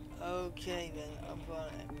 Okay then, I've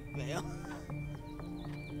got an epic fail.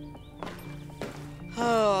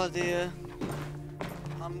 Oh dear.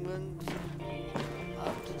 I'm going to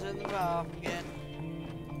have to turn the power off again.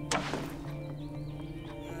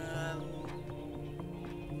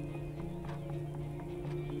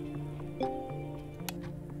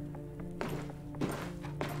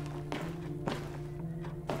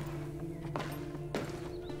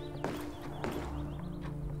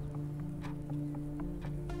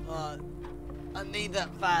 I need that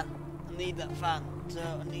fan. I need that fan. So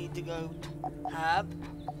I need to go to tab,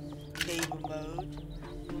 cable mode.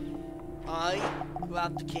 I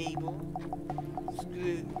grab the cable,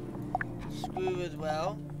 screw as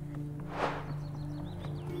well,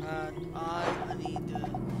 and I need to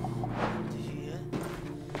put here.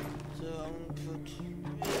 So I'm gonna put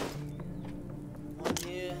one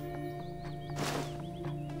here.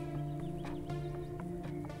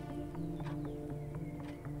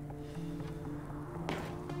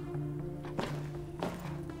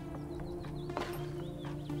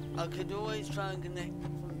 I could always try and connect it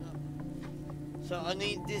from that. So I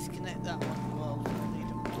need to disconnect that one as well. So I need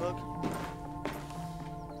a plug.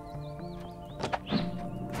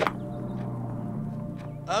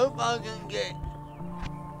 I hope I can get.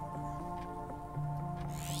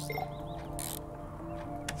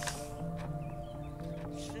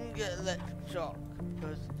 Shouldn't get electric shock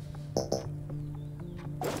because.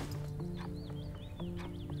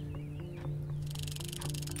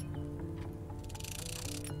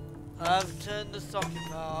 I've turned the socket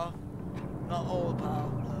power, not all power.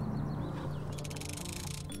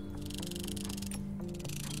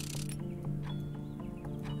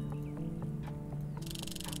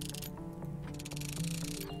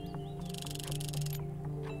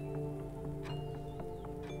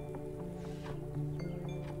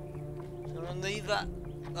 So I'm gonna leave that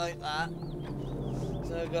like that.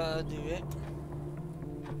 So I gotta do it.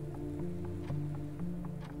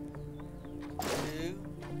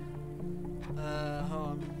 Hold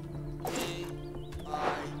on. I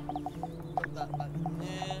put that back in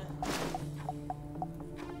there.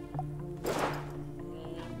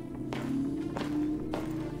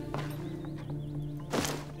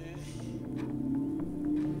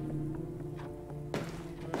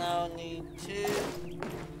 Now I need two.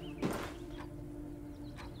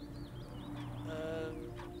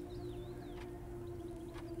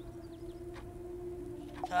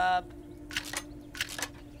 Tab.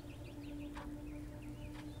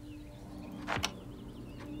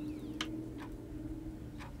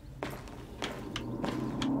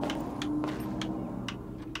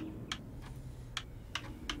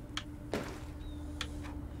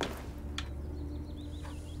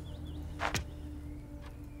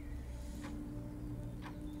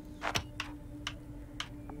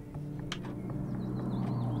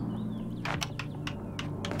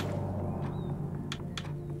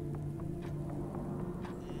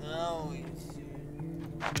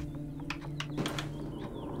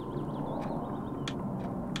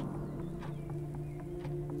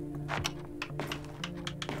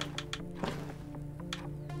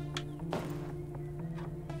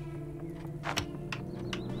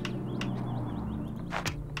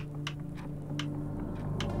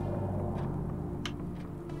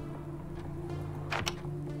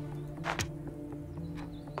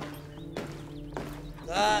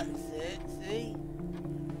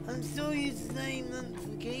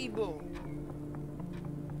 label.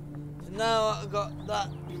 So now I've got that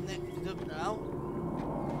connected up now.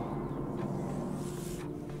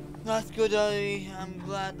 That's good, I'm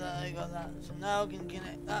glad that I got that. So now I can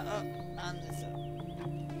connect that up and this up.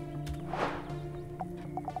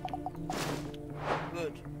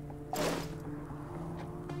 Good.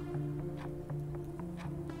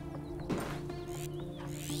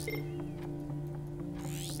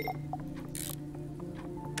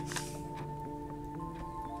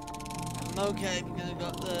 I'm okay because I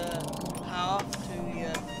got the power to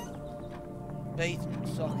basement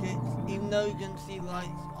sockets. Even though you can see lights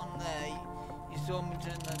on there, you saw me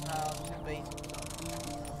turn the power to basement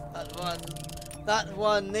sockets. That's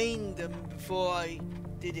why I named them before I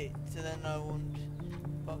did it, so then I won't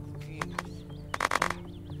got confused.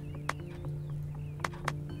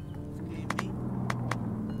 Excuse me.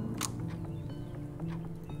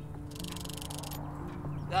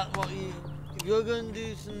 That's what if you're going to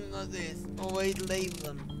do something like this, always label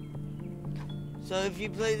them. So if you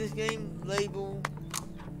play this game, label.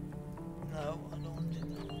 No, I don't want it.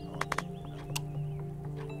 I want it.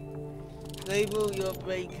 No. Label your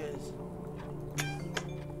breakers.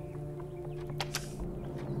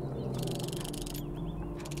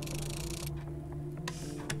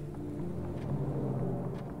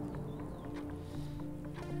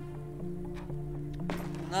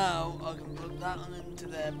 Now I can plug that one into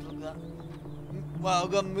there. Plug that. Well,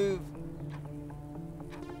 I'm gonna move.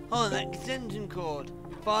 Oh, an extension cord.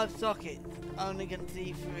 5 sockets. I only can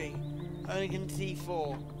see 3. I only can see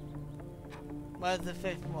 4. Where's the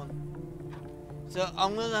 5th one? So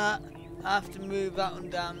I'm gonna have to move that one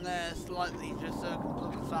down there slightly just so I can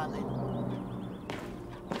plug a fan in.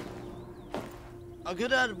 I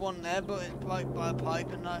could add one there, but it's right by a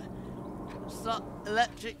pipe, and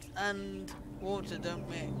electric and water don't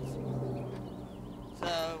mix.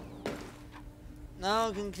 So now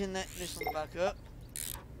I can connect this one back up.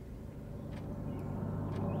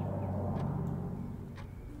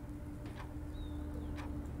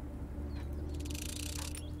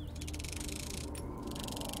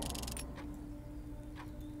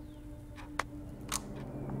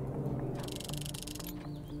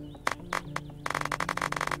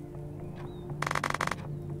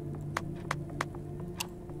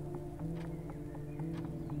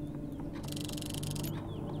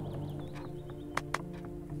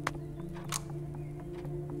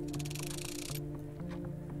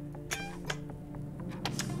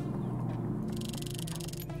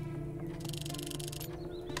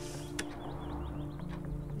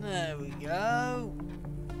 There we go.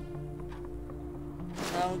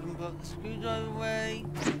 Now we can put the screwdriver away.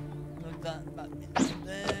 Plug that back into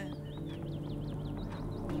there.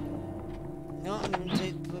 Now I'm going to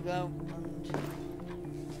take the plug out and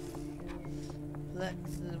flex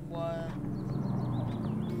the wire.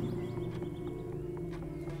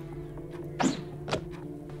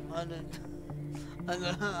 I don't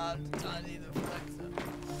know how to tidy the flexor.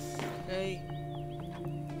 Okay.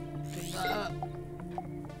 Pick that up.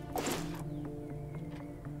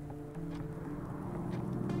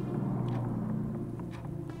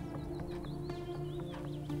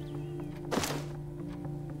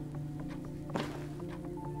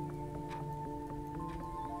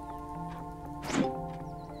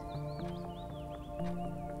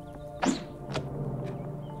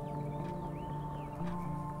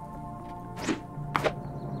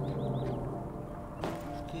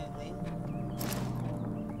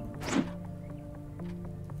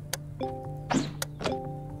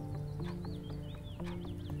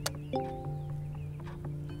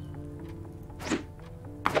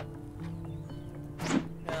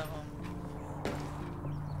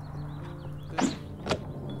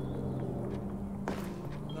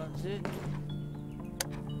 It.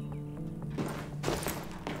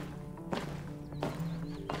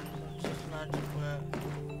 Just magic work.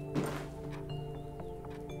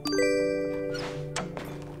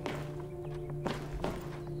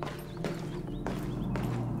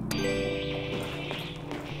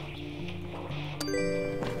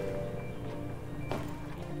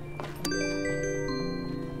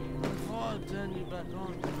 Before I turn you back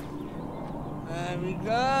on. There we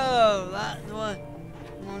go. That's what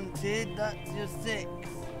wanted. That's your 6.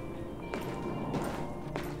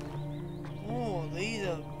 Oh, these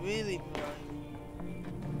are really bright.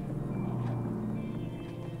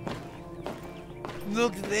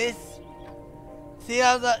 Look at this. See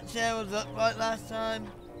how that chair was upright last time?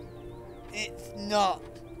 It's not.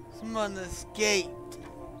 Someone escaped.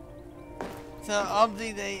 So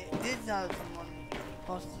obviously they did have someone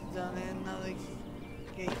hostage down here and now they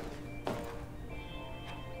escaped.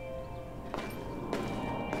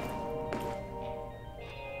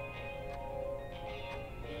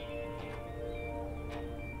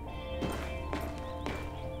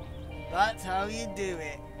 That's how you do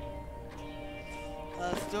it.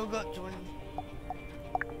 I've still got 20.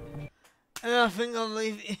 And I think I'll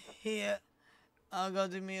leave it here. I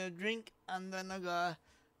gotta do me a drink and then I gotta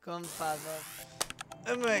go on further.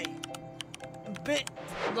 Anyway, a bit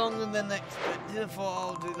longer than expected. I thought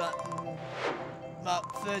I'll do that in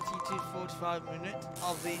about 30 to 45 minutes.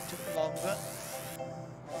 Obviously it took longer.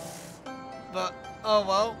 But, oh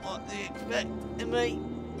well, what do you expect? Anyway,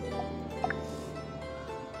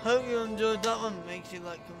 hope you enjoyed that one. Make sure you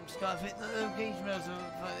like, comment, subscribe, hit that notification bell so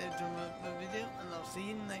you don't miss my video. And I'll see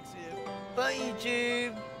you in the next video. Bye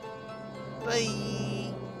YouTube!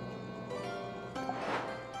 Bye!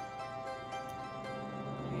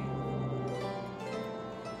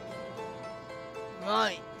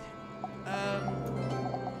 Right.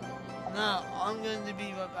 Now I'm going to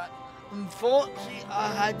be right back. Unfortunately,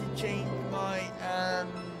 I had to change my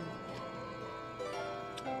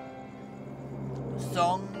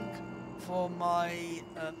song for my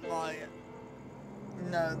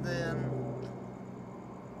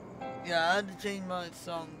I had to change my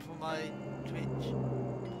song for my Twitch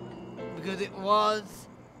because it was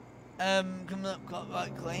coming up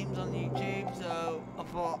copyright claims on YouTube. So I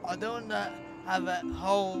thought I don't want to have a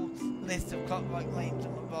whole list of copyright claims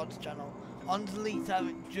on my VODs channel. On the least have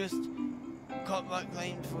it just copyright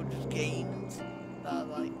claims for just games that are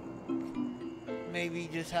like maybe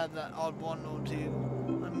just have that odd one or two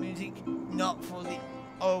on music, not for the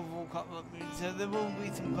overall copyright music. So there will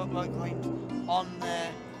be some copyright claims on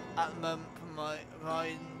there at the moment for my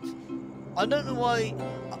Horizons. I don't know why.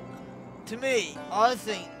 To me, I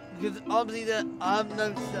think because obviously that I have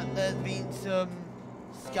noticed that there's been some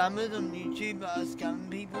scammers on YouTube that are scamming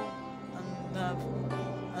people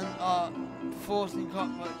and are forcing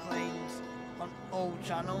copyright claims on all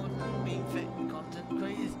channels and being fake content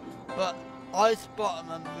creators. But I spot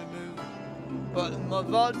them and remove them. But in my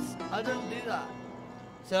VODs, I don't do that.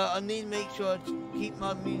 So I need to make sure to keep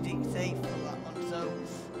my music safe for that one. So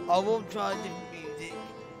I will try different music.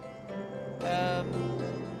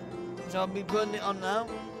 So I'll be putting it on now.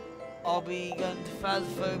 I'll be going to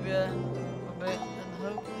Phasmophobia a bit and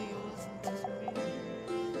hopefully you'll listen to some music.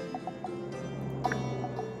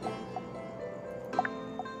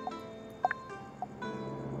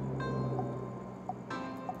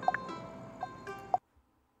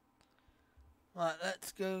 Right,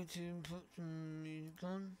 let's go to put some music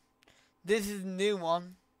on. This is a new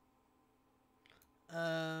one.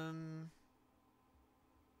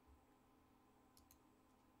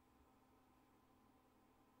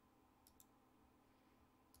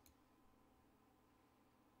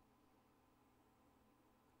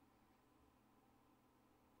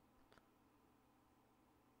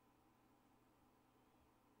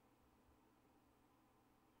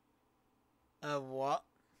 What?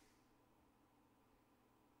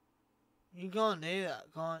 You can't do that,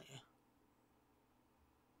 can't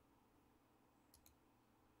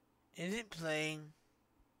you? Is it playing?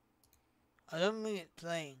 I don't think it's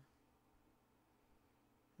playing.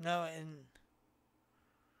 No, it isn't.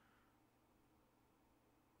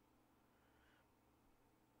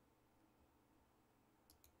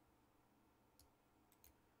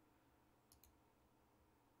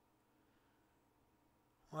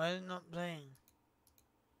 Why is it not playing?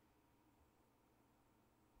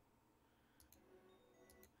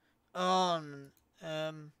 On,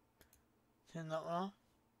 turn that one off.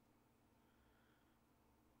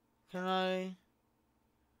 Can I,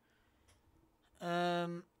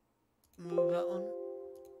 move that one?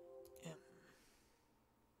 Yep.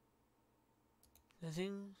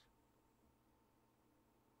 Settings.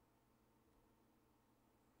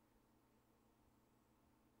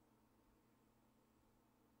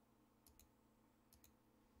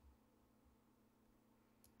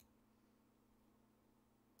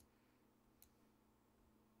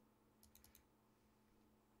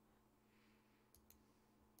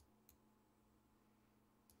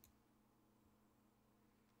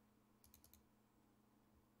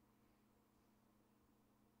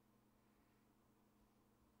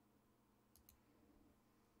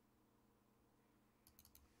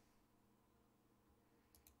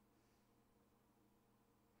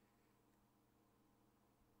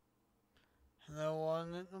 No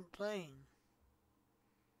one is not playing.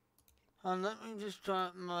 And let me just try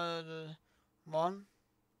my other one.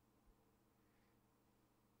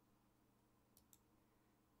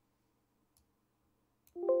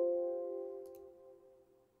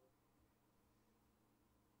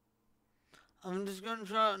 I'm just going to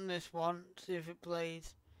try it on this one, see if it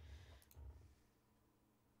plays.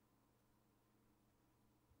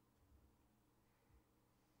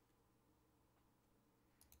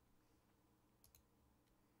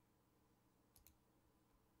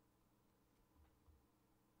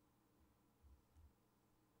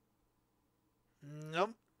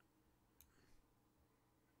 Nope.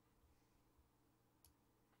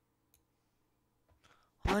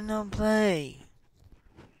 Why not play?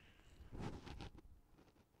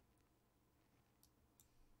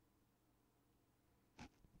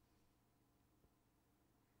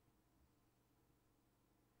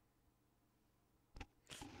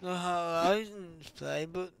 The Horizons play,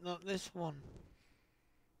 but not this one.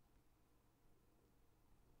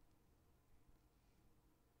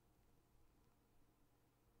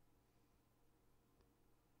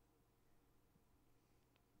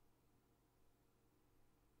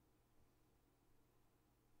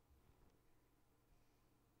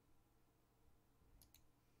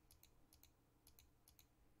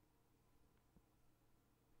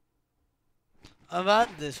 I've had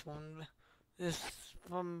this from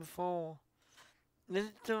before. This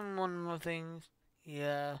is doing one of my things.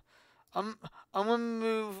 Yeah. I'm I'm gonna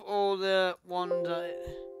move all the ones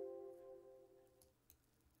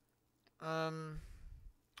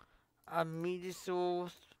I media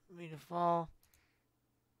source, media file.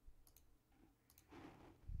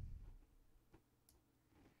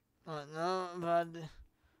 Right now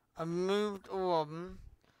I've moved all of them.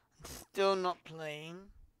 Still not playing.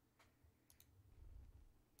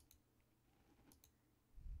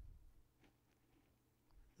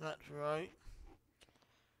 That's right.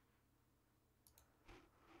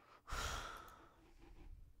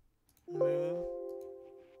 Move.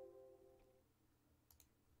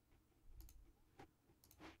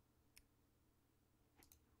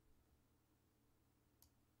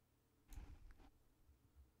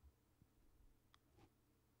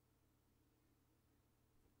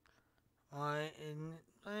 Why isn't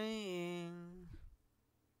it playing?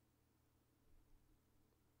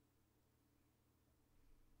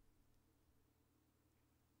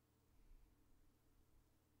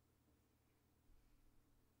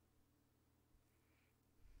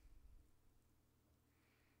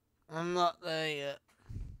 I'm not there yet.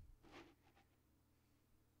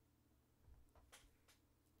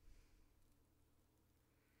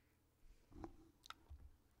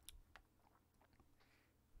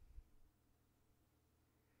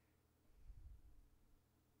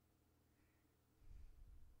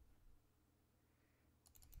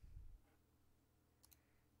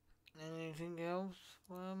 Anything else?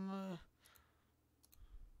 Where am I?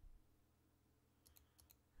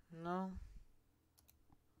 No?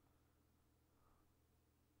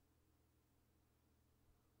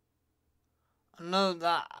 I know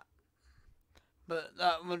that, but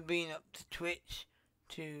that would be up to Twitch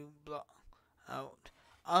to block out.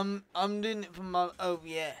 I'm doing it from my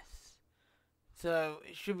OBS, so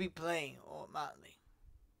it should be playing automatically.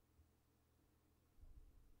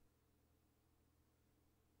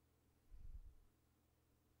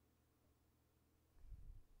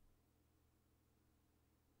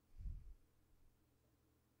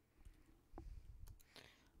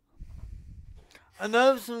 I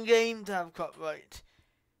know some games have copyrighted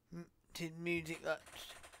music that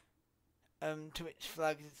Twitch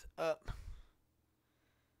flags up.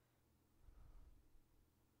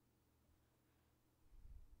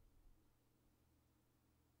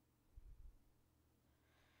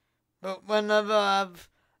 But whenever I have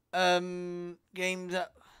games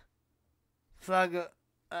that flag up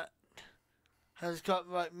has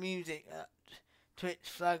copyright music that Twitch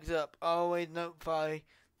flags up, I always notify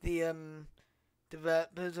the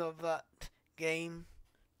developers of that game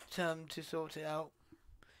to sort it out,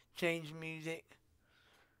 change music.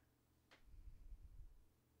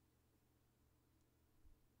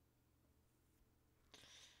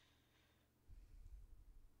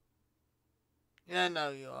 Yeah, I know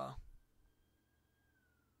you are.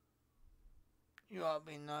 You are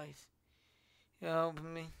being nice. You're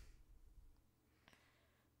helping me.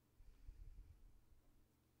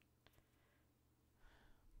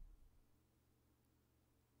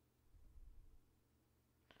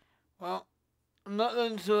 Well, I'm not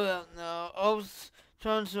going to sort it out now. I'll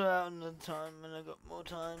try and sort it out another time when I got more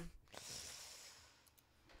time.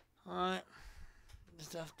 Alright.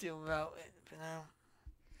 Just have to deal without it for now.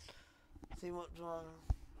 See what's wrong.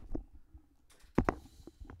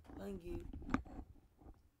 Thank you.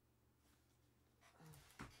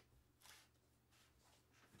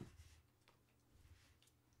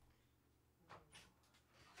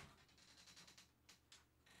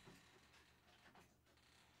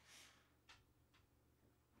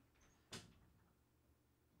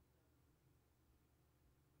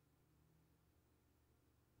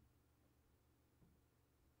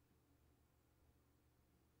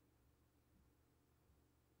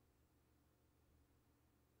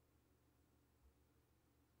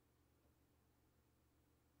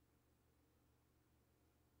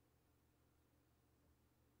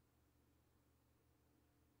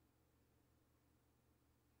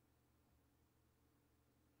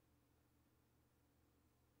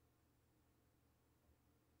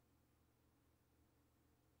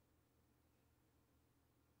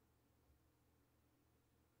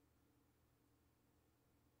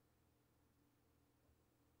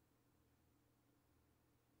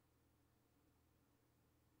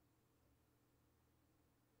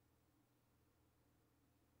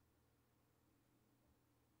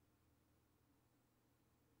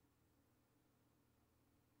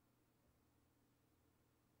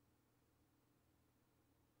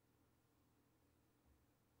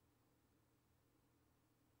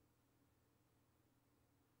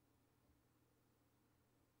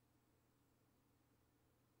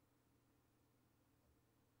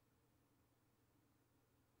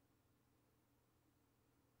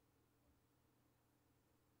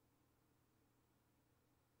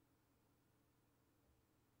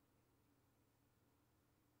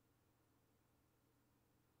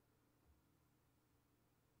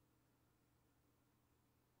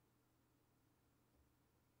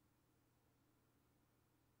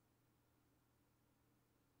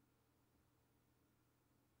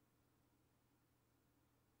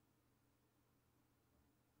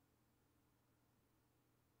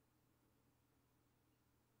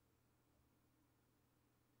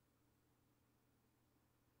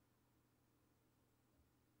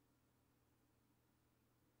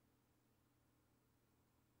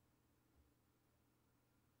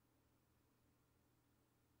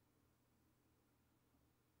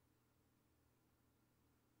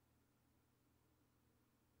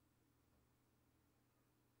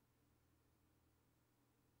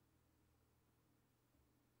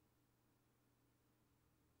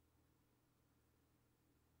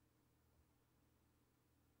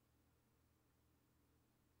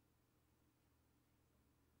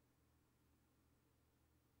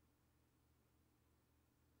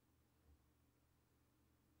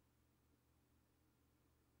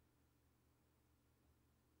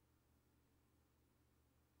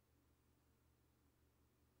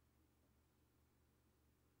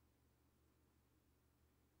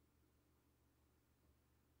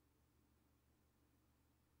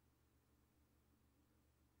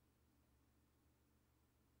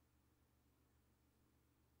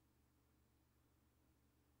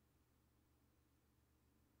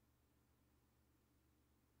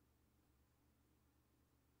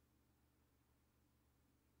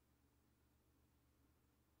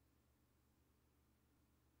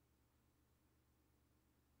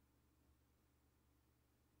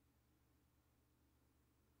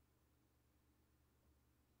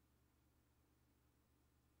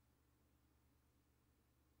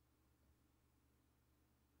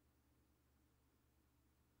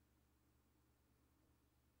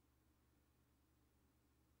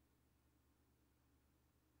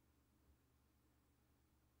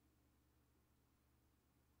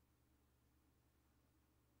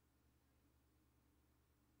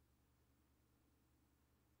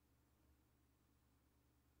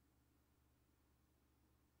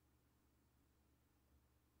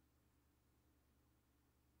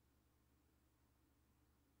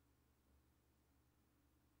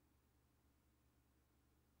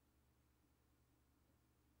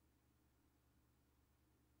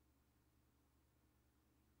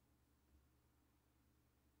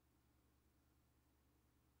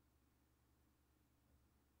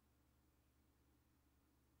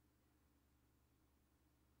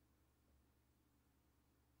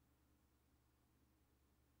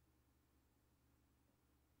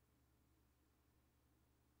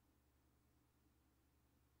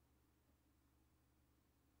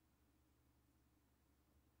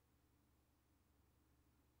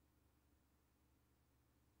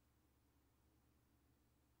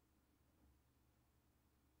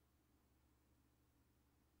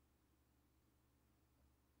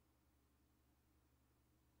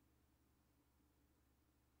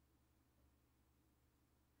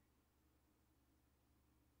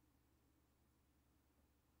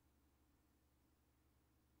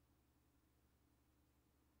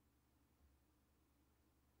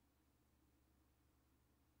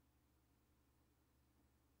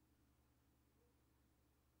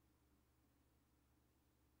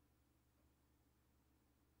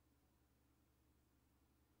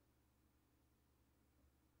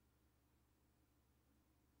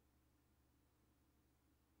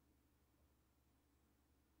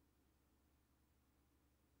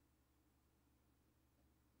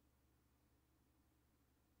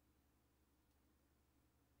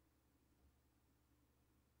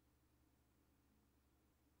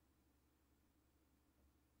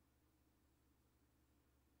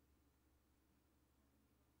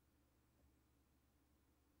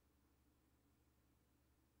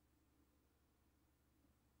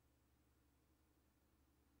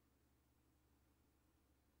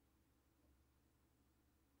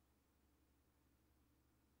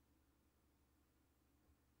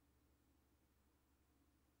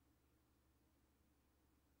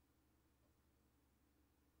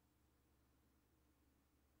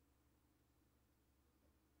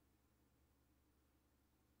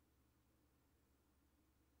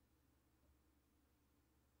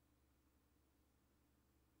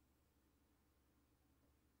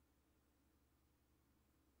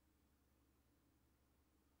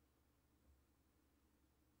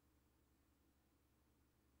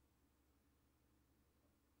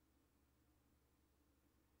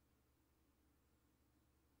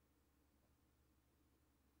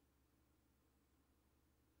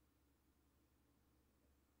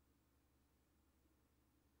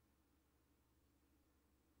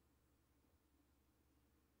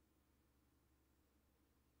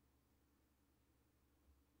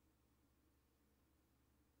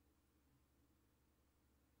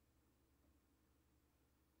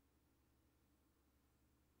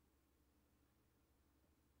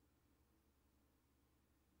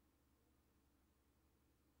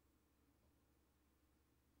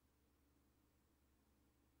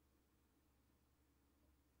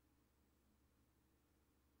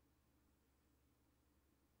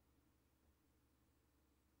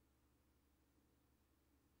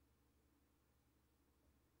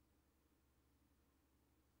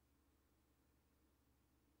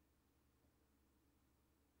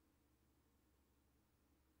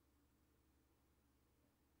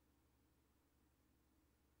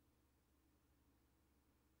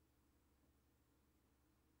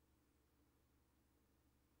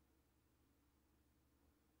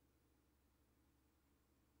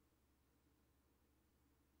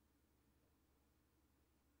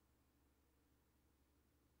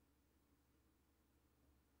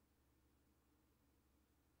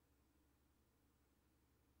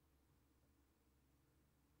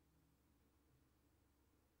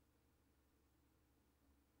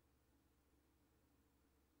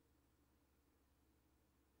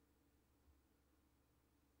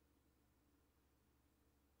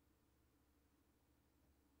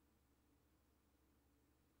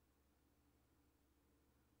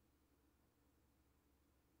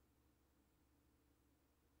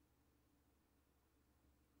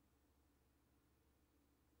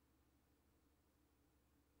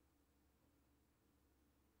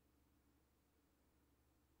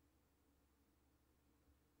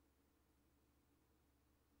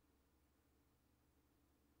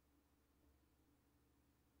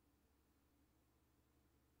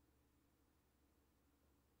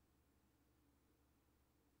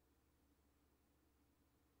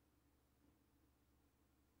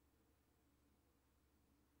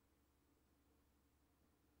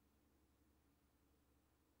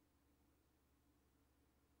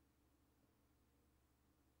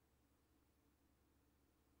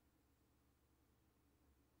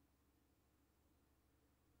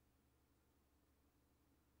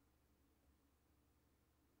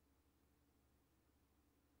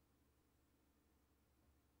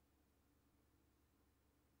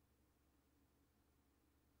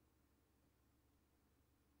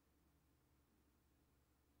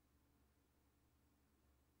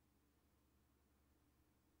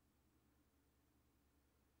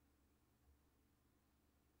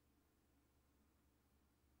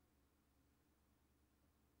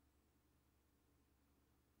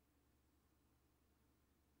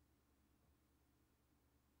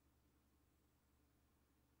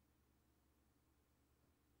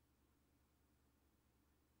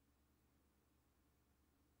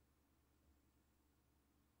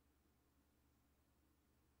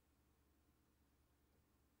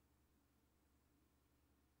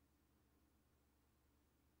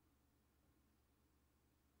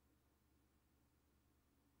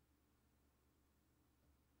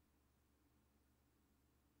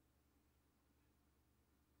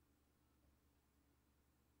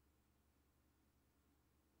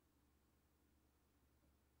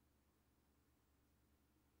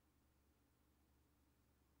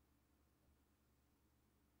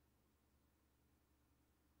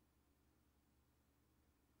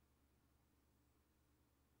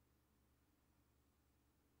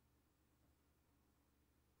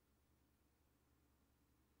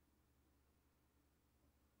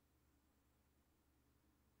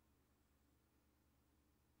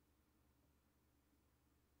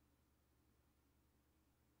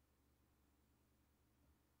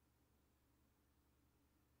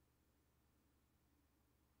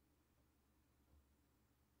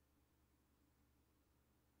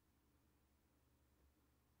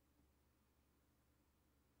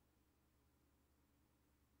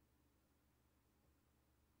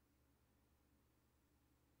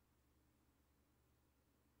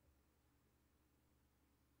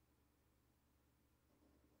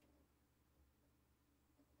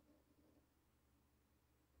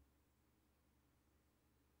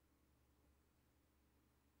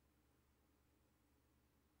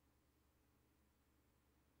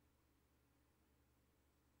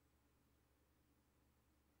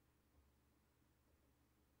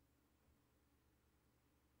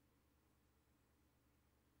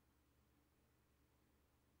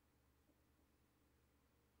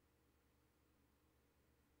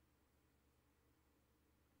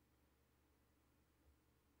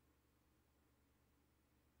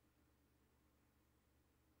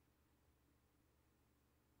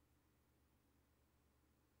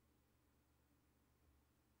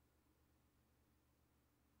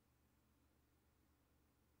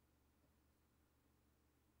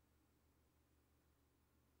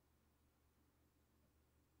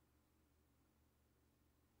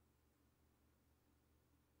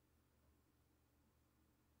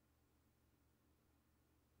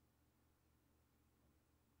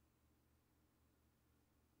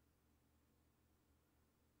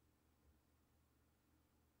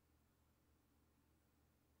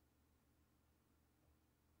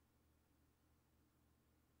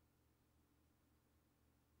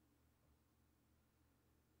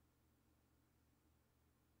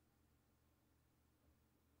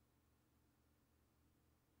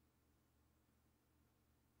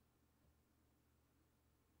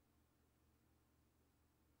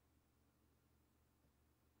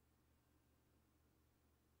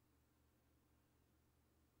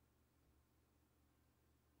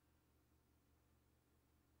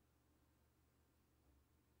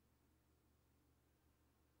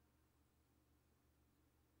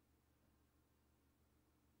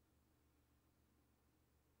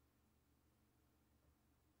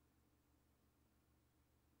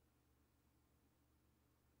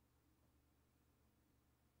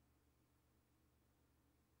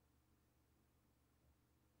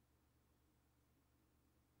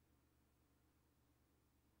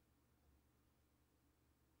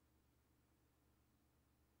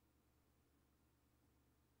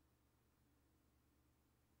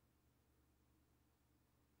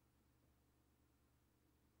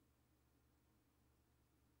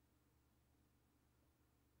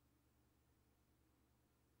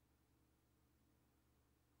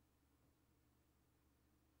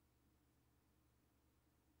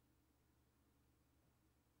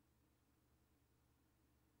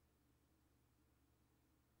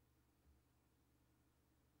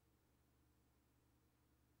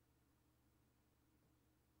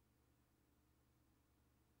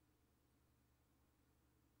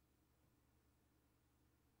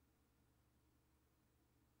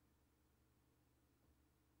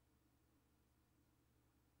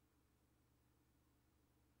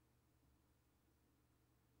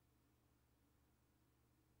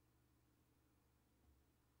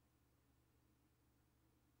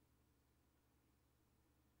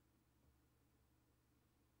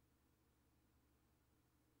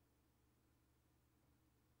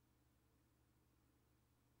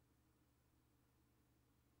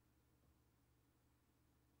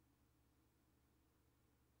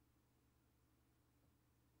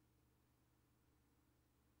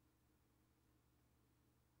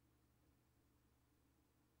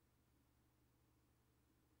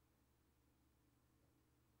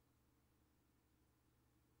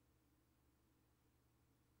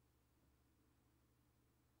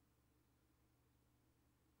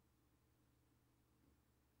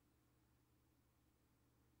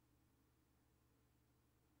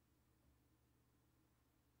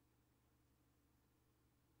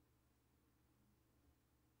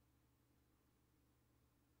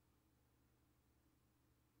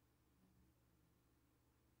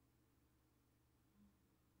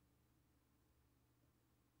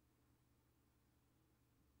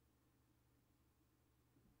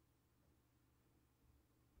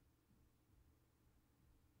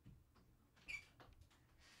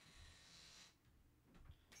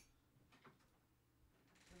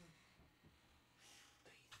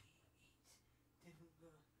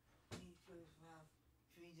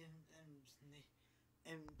 different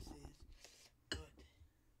emphases, but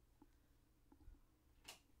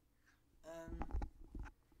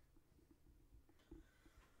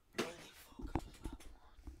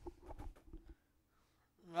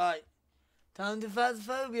right, time to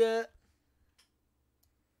Phasmophobia.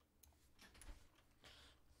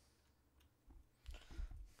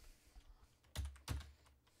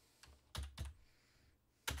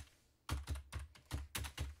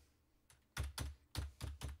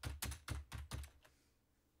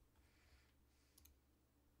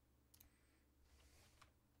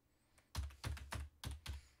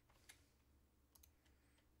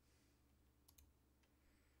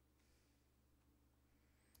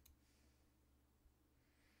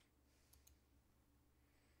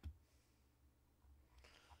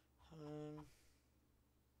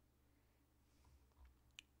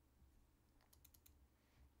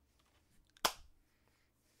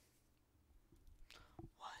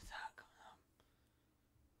 Why is that coming up?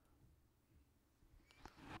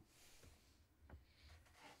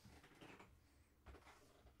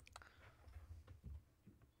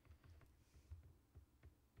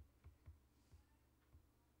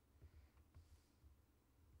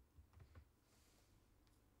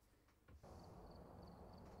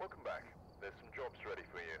 Welcome back. There's some jobs ready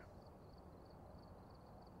for you.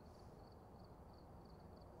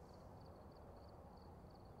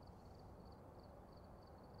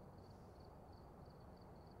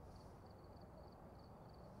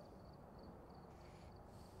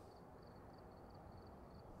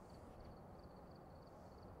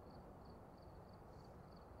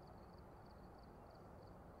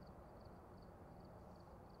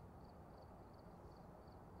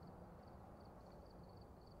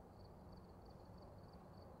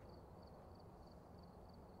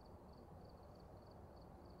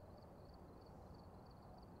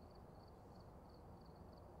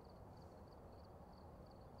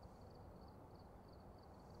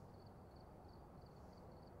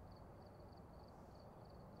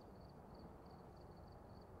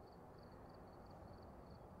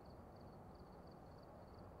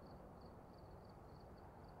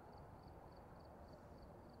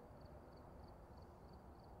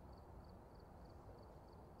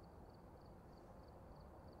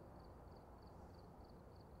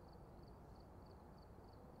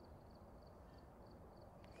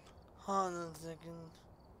 Hold on a second.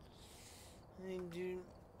 I need to do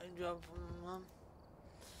a job for my mum.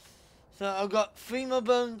 So I've got 3 more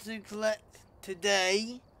bones to collect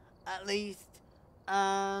today, at least,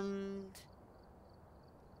 and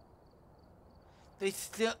they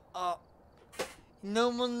still are. No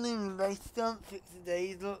one knew they still haven't fixed the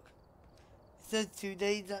days. Look, it says 2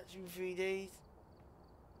 days, actually 3 days.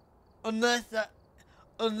 Unless they're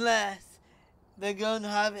going to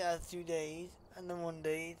have it as 2 days and then 1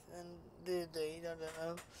 day and the days. I don't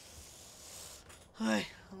know. Hi.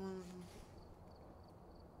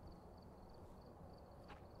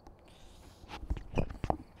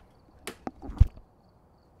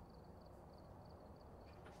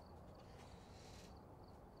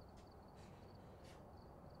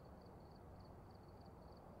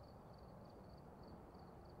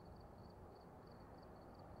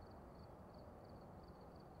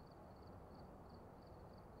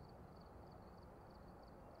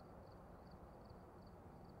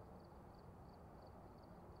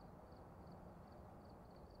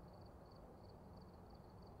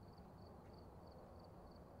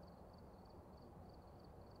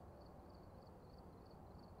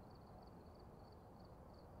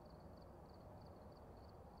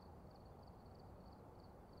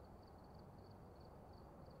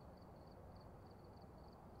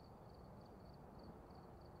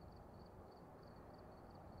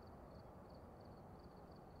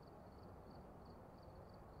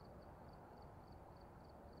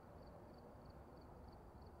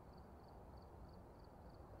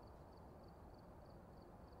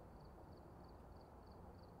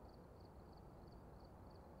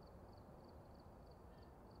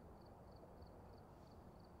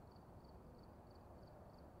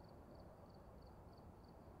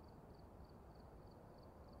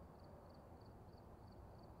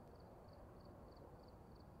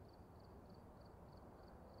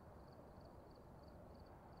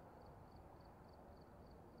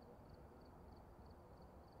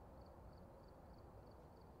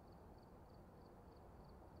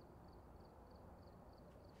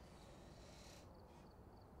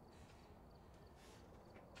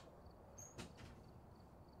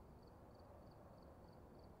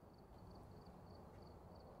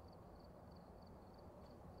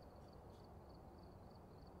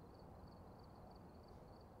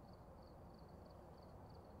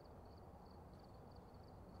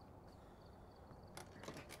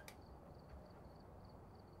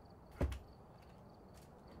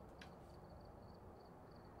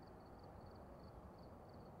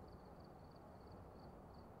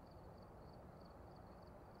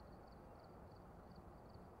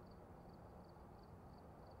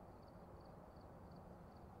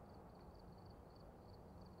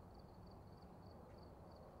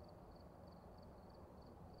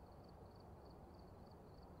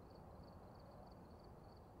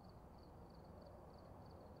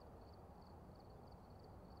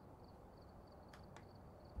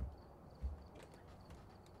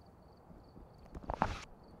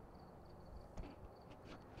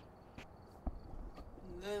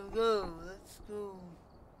 There we go. Let's go.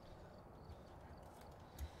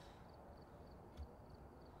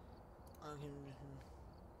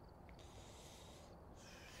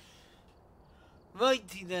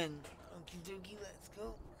 Righty then. Okie dokie, let's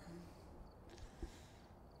go.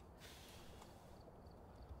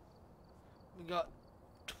 We got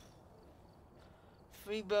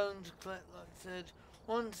 3 bones to collect, like I said,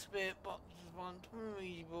 1 spirit box response, 1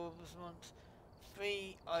 readable response,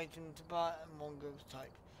 3 items to buy, and 1 ghost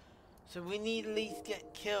type. So we need at least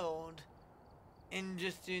get killed in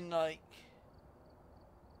just doing like...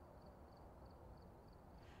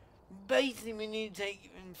 Basically we need to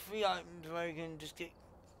take in 3 items where we can just get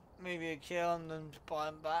maybe a kill and then just buy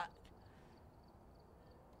them back.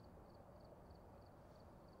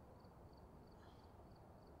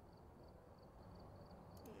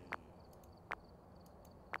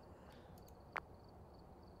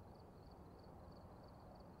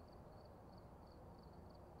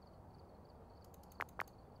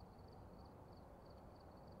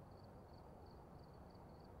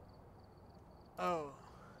 Oh.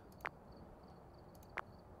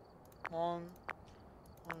 1,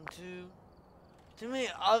 2. To me,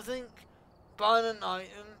 I think buying an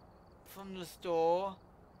item from the store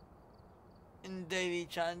in daily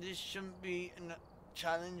challenges shouldn't be a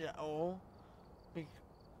challenge at all.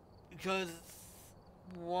 Because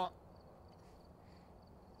what?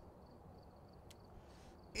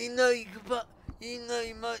 You know you could put, you know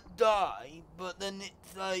you might die, but then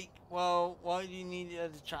it's like, well, why do you need it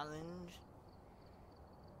as a challenge?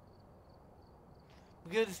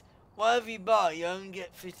 Because whatever you buy, you only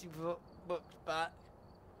get 50 bucks back,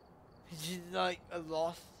 which is like a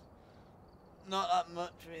loss. Not that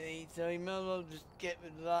much really, so you might as well just get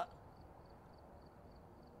rid of that.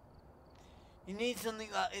 You need something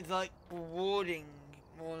that is like rewarding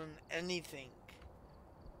more than anything,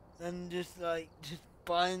 than just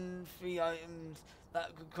buying 3 items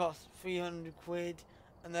that could cost 300 quid,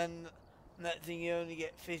 and then next thing you only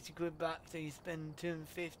get 50 quid back, so you spend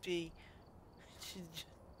 250. Which is just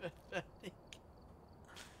pathetic.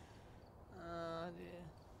 Oh dear.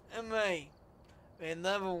 Anyway, we're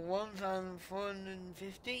level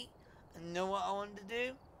 1450, and you know what I want to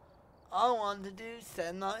do? I want to do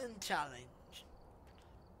 7 item challenge.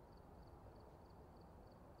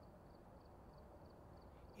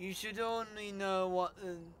 You should only know what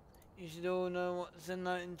the 7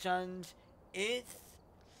 item challenge is.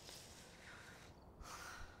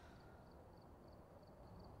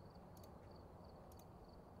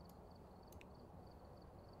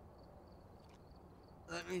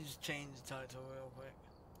 Let me just change the title real quick.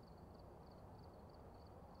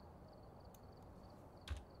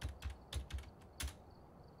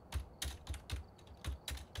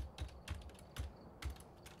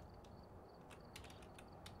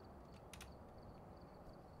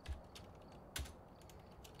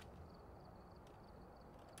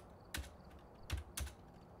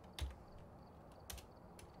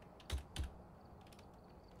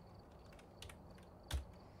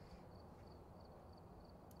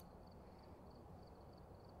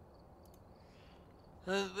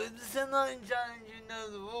 With the 7 item challenge, you know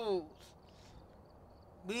the rules.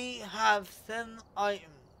 We have 7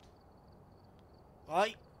 items,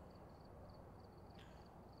 right?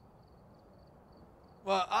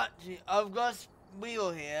 Well, actually, I've got a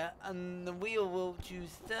wheel here, and the wheel will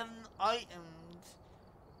choose 7 items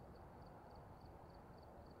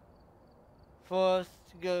for us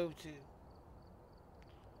to go to.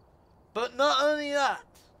 But not only that,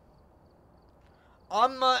 I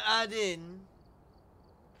might add in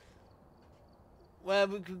where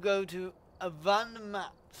we could go to a random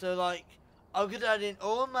map. So like, I could add in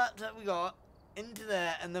all the maps that we got into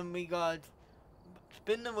there, and then we got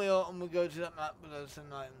spin the wheel and we go to that map with those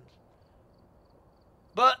 7 items.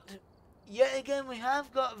 But yet again, we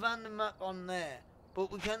have got a random map on there,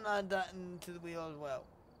 but we can add that into the wheel as well.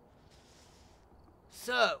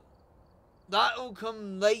 So that will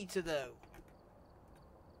come later though.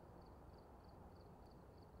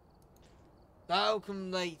 That'll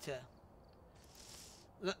come later.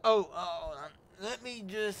 Oh, let me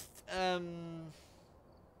just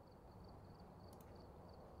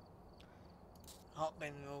hop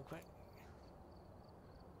in real quick.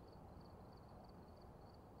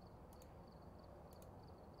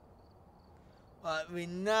 Right, we're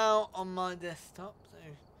now on my desktop, so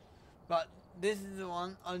but this is the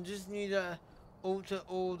one. I just need to alter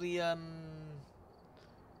all the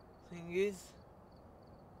thingies.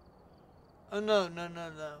 Oh no.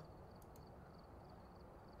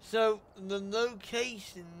 So the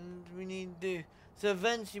locations we need to do. So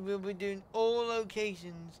eventually we'll be doing all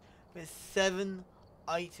locations with 7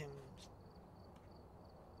 items.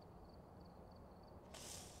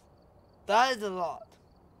 That is a lot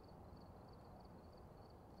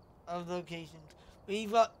of locations. We've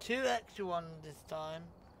got 2 extra ones this time.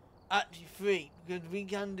 Actually 3, because we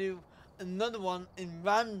can do another one in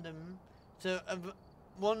random. So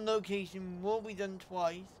one location will be done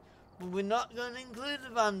twice, but we're not going to include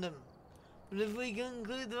the random. But if we can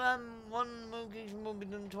include the random, one location will be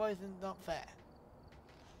done twice, it's not fair.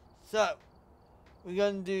 So we're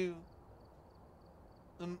going to do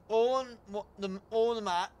them all the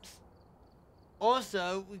maps.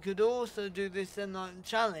 Also, we could also do this Send Item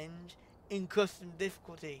challenge in custom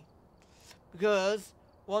difficulty, because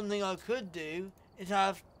one thing I could do is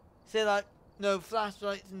have, say, like, no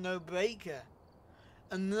flashlights and no breaker.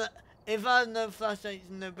 And if I have no flashlights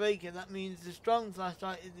and no breaker, that means the strong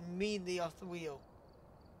flashlight is immediately off the wheel.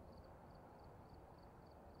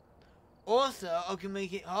 Also, I can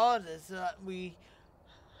make it harder so that we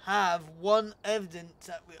have one evidence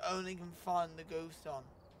that we only can find the ghost on.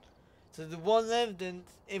 So the one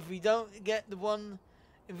evidence, if we don't get the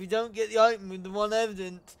item with the one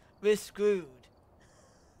evidence, we're screwed.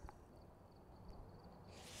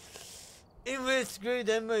 If we're screwed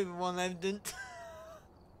anyway with one evidence,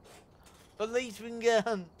 but at least we can get a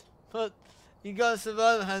hunt. But you gotta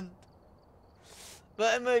survive a hunt.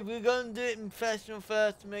 But anyway, we're gonna do it in professional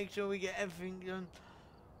first to make sure we get everything done.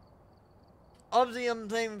 Obviously, I'm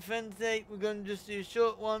playing with friends today. We're gonna just do a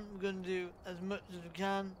short one. We're gonna do as much as we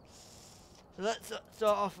can. So let's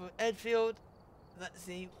start off with Edfield. Let's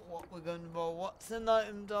see what we're going to roll. What Send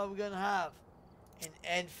Items are we going to have in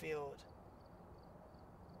Edfield?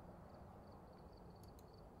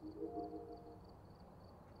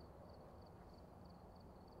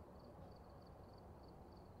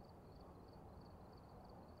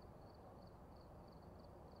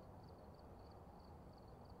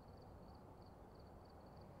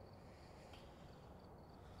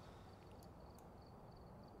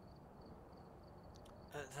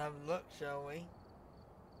 Let's have a look, shall we?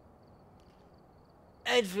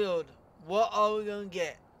 Edfield, what are we going to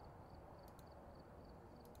get?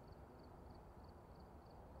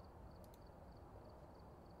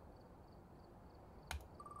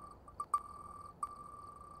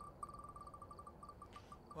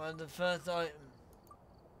 Well, the first item.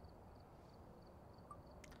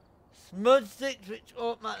 Smudge sticks, which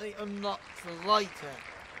automatically unlocks the lighter.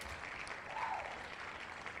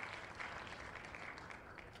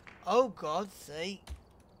 Oh, God's sake.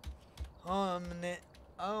 Hold on a minute.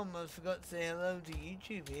 I almost forgot to say hello to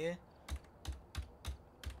YouTube here.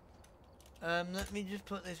 Let me just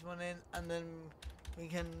put this one in and then we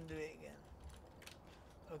can do it again.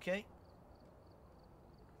 Okay.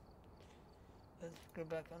 Let's go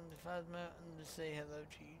back on the Phasmo and just say hello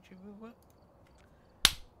to YouTube real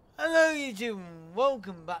quick. Hello YouTube, and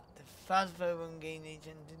welcome back to Phasmo Run Game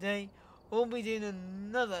Nation. Today we'll be doing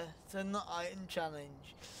another Send Item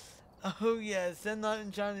challenge. Oh yeah, Send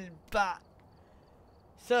Item challenge back.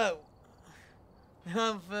 So,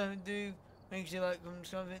 without further ado, make sure you like, comment,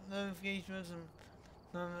 subscribe, hit notifications,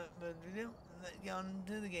 and video. Let's get on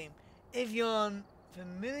to the game. If you're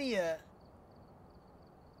unfamiliar,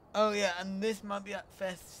 oh yeah, and this might be at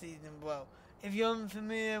Fest season as well. If you're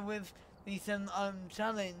unfamiliar with the Send Item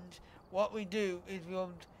challenge, what we do is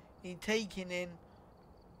we'll be taking in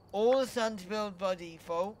all the Santa Bills by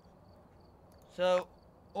default. So,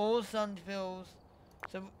 all Santa Bills.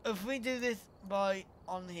 So, if we do this by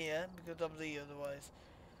on here, because obviously otherwise,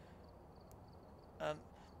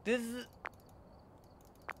 this is.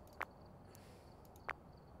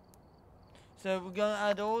 So we're gonna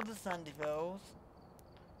add all the Santa Bills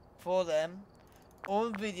for them. All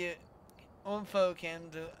the video, all the photo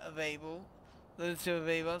cams are available. Those two are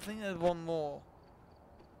available. I think there's one more.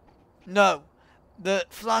 No, the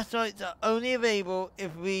flashlights are only available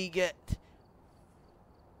if we get.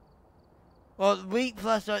 Well, the weak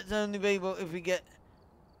flashlight's only available if we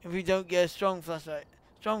don't get a strong flashlight.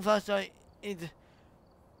 Strong flashlight is.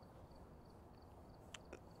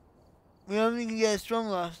 We only can get a strong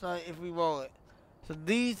flashlight if we roll it. So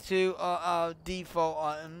these two are our default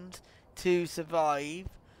items to survive.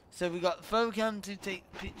 So we got the photo cam to take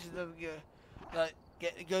pictures of your, like,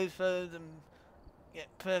 get the ghost photos and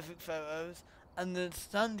get perfect photos. And the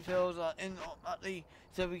Santa Bills are in automatically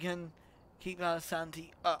so we can keep our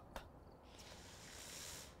sanity up.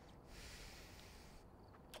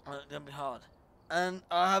 Oh, it's gonna be hard. And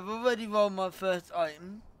I have already rolled my first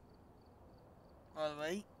item. By the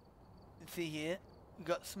way, you see here, we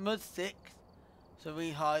got smudge sticks, so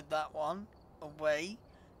we hide that one away.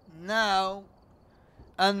 Now,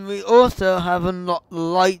 and we also have unlocked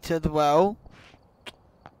light as well.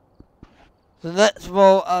 So let's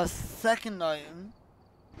roll our second item.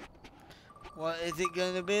 What is it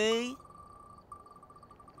going to be?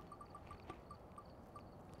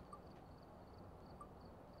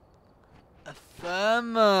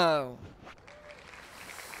 Thermo.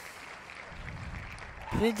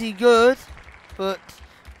 Pretty good, but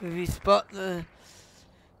if you spot the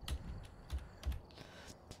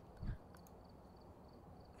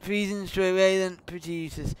freezing straight away, then pretty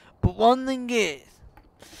useless. But one thing is,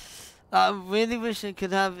 that I really wish I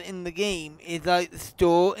could have in the game is like the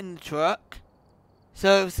store in the truck.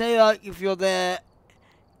 So say like if you're there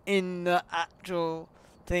in the actual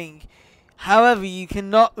thing. However, you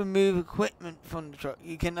cannot remove equipment from the truck.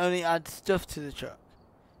 You can only add stuff to the truck.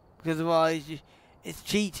 Because otherwise it's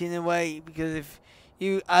cheating in a way, because if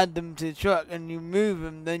you add them to the truck and you move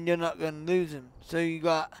them, then you're not going to lose them.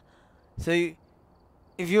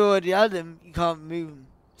 If you already add them, you can't move them.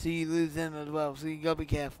 So you lose them as well. So you got to be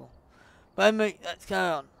careful. But anyway, let's carry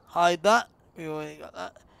on. Hide that. We already got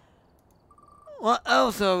that. What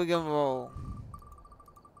else are we going to roll?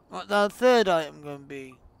 What's our third item going to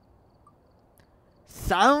be?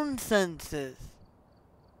 Sound sensors.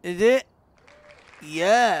 Is it?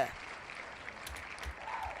 Yeah.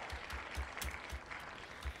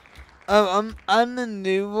 Oh, I'm adding a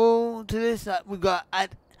new rule to this that we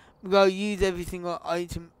gotta use every single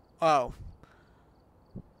item. Oh,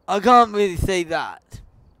 I can't really say that.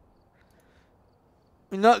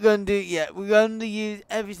 We're not going to do it yet. We're going to use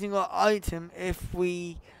every single item if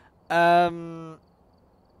we, I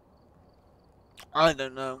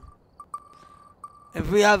don't know. If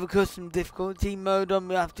we have a custom difficulty mode on,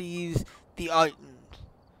 we have to use the items.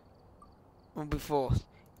 Will be forced.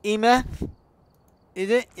 EMF? Is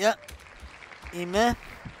it? Yep. EMF.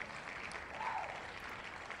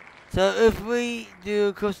 So if we do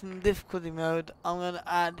a custom difficulty mode, I'm going to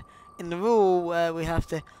add in the rule where we have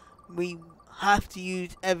to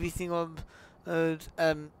use every single of those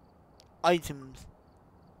items.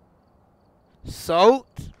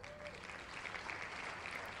 Salt.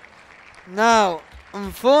 Now,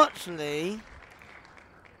 unfortunately,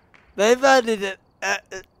 they've added a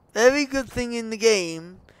very good thing in the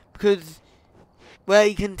game, because where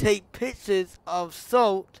you can take pictures of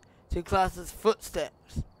salt to class as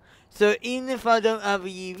footsteps. So even if I don't have a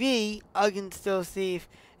UV, I can still see if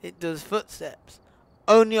it does footsteps.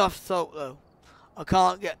 Only off salt though. I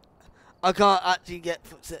can't actually get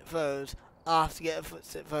footstep photos. I have to get a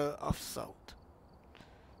footstep photo off salt.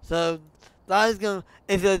 So that is going.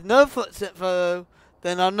 If there's no footstep photo,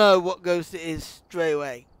 then I know what ghost it is straight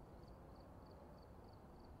away.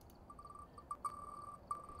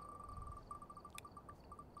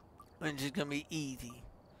 Which is going to be easy.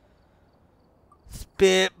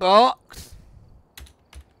 Spirit box.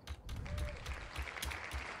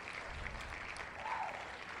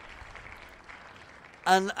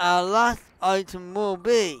 And our last item will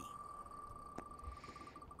be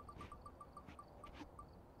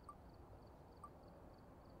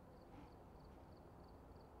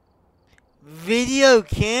video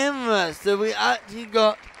camera. So we actually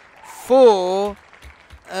got 4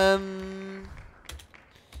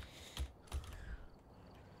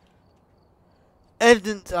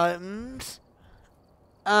 evidence items,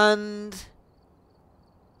 and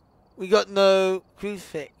we got no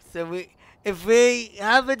crucifix. So if we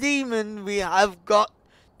have a demon, we have got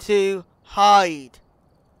to hide.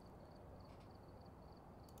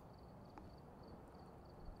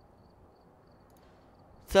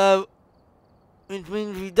 So, which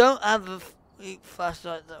means we don't have a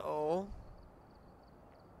flashlight at all.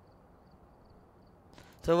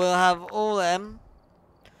 So we'll have all them.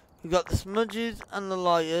 We got the smudges and the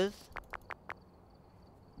lighters.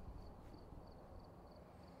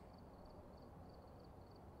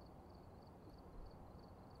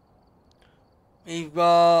 We've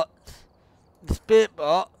got the spirit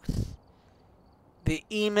box, the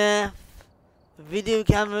EMF, the video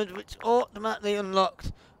cameras, which automatically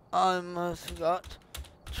unlocked. I almost forgot.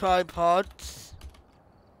 Tripods.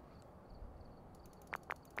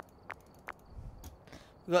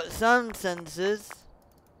 We've got sound sensors.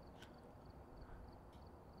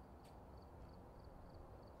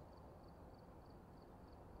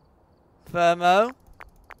 Thermo.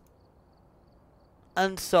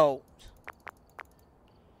 And salt.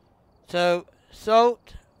 So,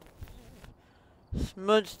 salt,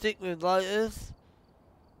 smudge stick with lighters,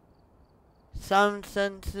 sound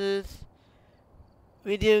sensors,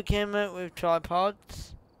 video camera with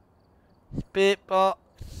tripods, spirit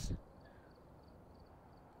box,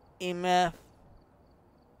 EMF,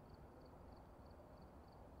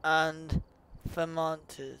 and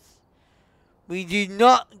thermometers. We do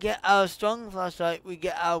not get our strong flashlight, we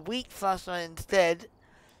get our weak flashlight instead,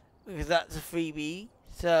 because that's a freebie.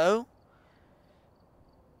 So,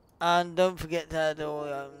 and don't forget to add all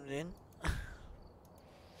the items in.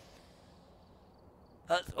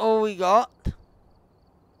 That's all we got.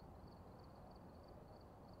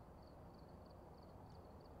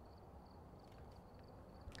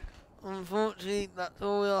 unfortunately, that's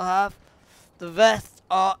all we'll have. The vests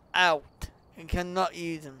are out. You cannot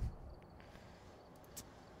use them.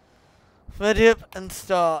 Ready up and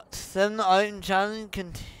start. 7 item challenge.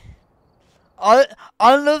 I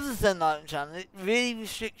love the 7 item challenge. It really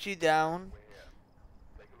restricts you down. We're here.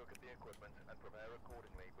 Take a look at the equipment and prepare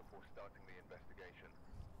accordingly before starting the investigation.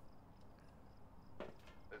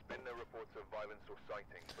 There's been no reports of violence or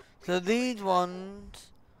sightings. So these ones,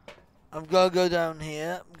 I've got to go down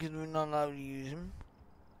here because we're not allowed to use them.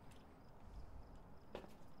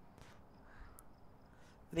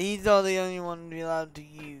 These are the only ones we're allowed to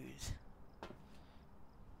use.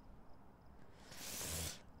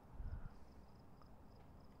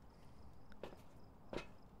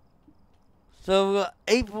 So we've got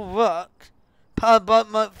April Rock, powered by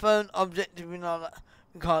microphone, objective. We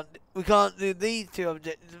can't do these two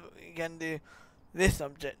objectives. But we can do this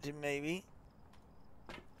objective maybe.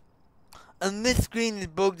 And this screen is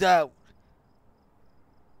bugged out.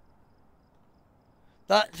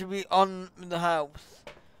 That should be on the house.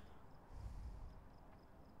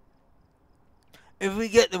 If we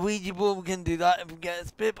get the Ouija board, we can do that. If we get a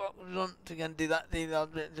spirit box launch, we can do that. The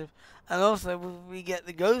objective. And also, if we get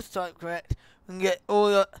the ghost type correct, we can get all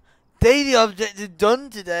the daily objectives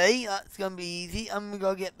done today. That's gonna be easy. And we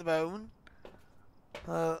gotta get the bone.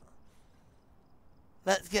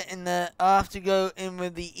 Let's get in there. I have to go in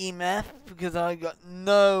with the EMF because I got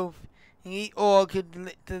no thingy, or I could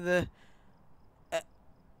lit to the.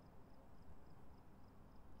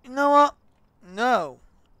 You know what? No.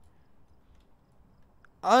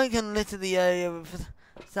 I can litter the area with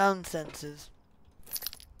sound sensors.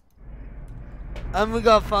 And we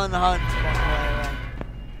gotta find the hiding spot right away.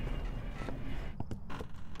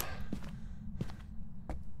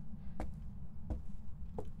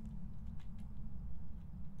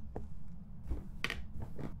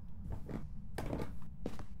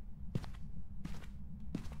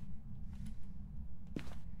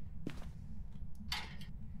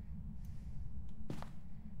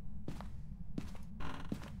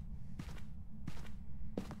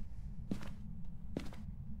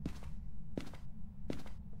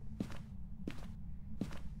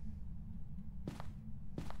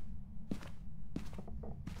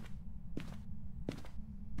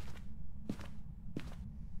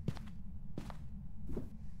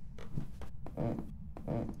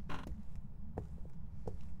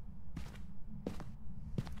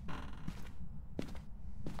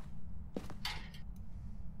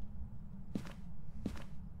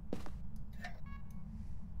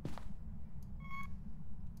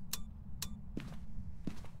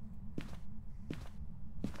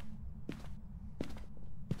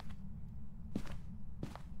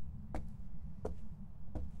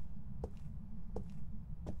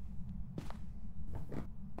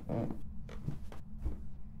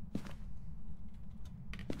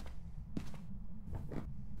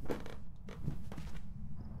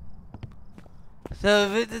 So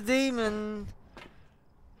if it's a demon,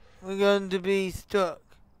 we're going to be stuck.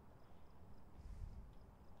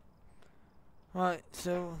 Right,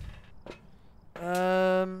 so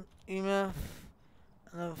EMF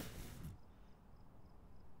and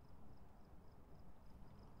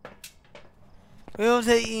we'll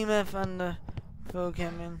take EMF and the full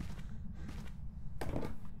cam in.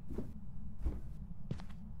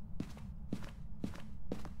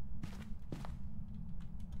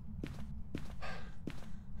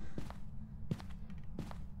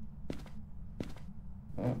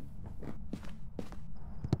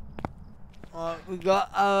 Alright, we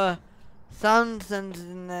got our sound sensors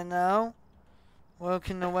in there now,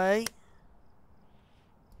 working away.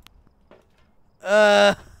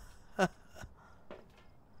 There's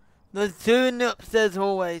 2 in the upstairs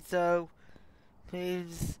hallway, so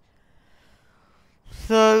please.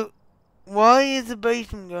 So why is the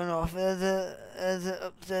basement going off? There's an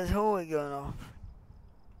upstairs hallway going off.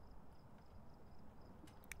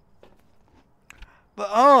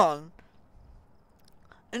 But on.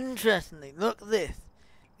 Interestingly, look at this.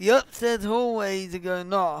 The upstairs hallways are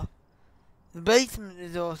going off. The basement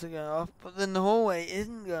is also going off, but then the hallway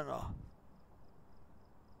isn't going off.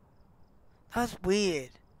 That's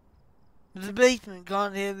weird. But the basement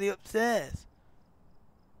can't hear the upstairs.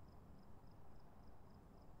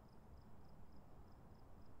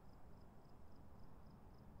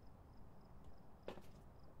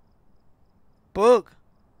 Bug.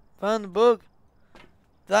 Found the bug.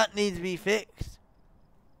 That needs to be fixed.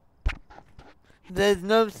 There's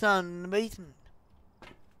no sound in the basement.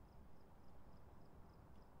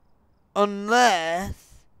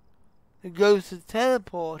 Unless the ghost has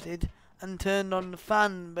teleported and turned on the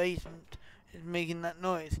fan in the basement is making that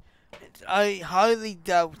noise. I highly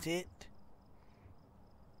doubt it.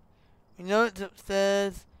 We know it's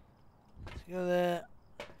upstairs. Let's go there.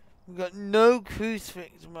 We've got no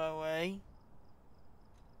crucifix in my way.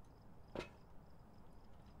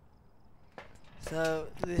 So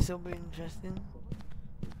this will be interesting.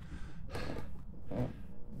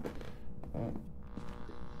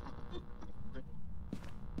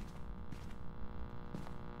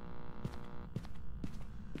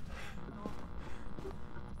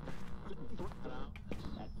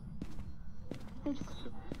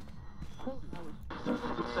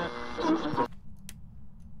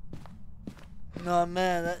 No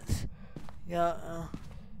man, that's yeah.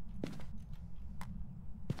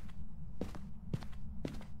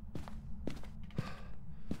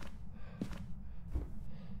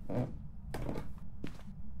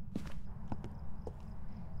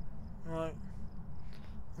 Right,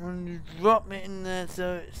 I'm gonna drop it in there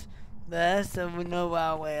so it's there, so we know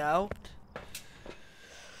our way out.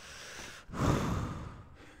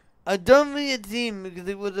 I don't think it's him because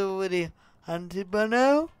it was already hunted by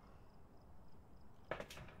now.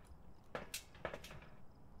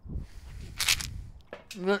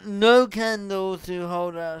 Got no candle to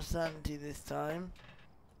hold our sanity this time.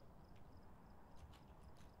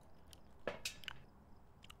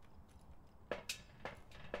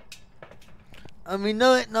 And we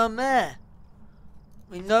know it's not there.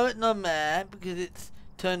 We know it's not there because it's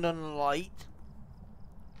turned on the light.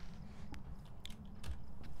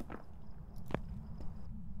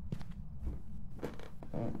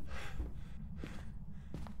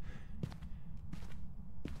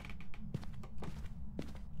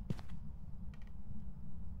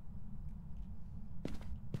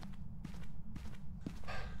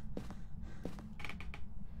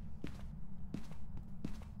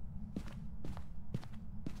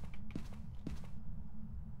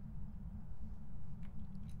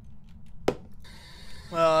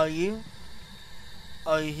 Where are you?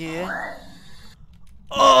 Are you here?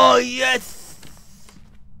 Oh, yes!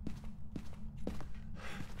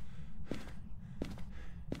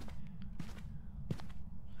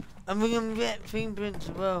 And we're gonna get fingerprints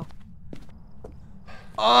as well.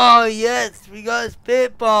 Oh, yes! We got a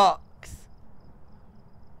spirit box!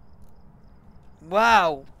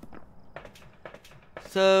 Wow!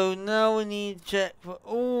 So now we need to check for.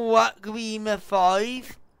 Oh, what could be EMF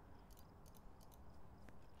 5?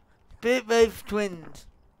 Spirit Wave Twins.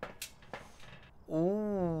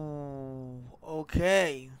 Ooh,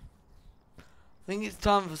 okay. I think it's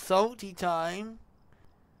time for salty time.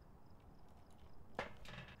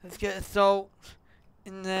 Let's get a salt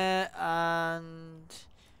in there and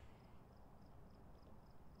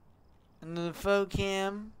another faux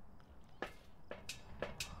cam.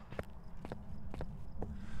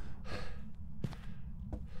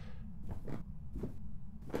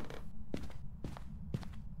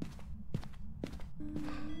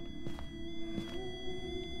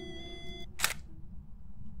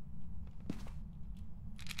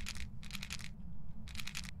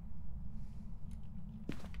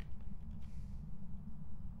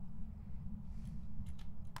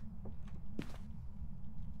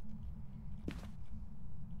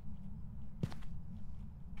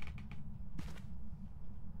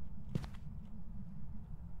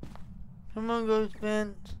 Come on, Ghost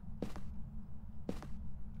Bent.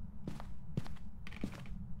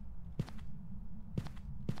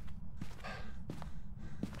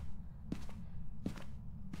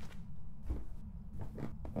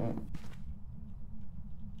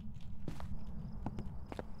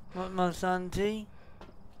 What my sanity?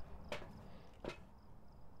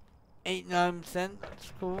 89%,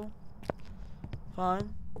 that's cool.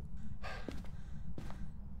 Fine.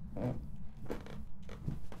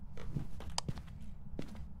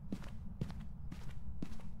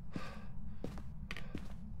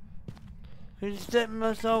 Could you step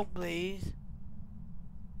my salt, please?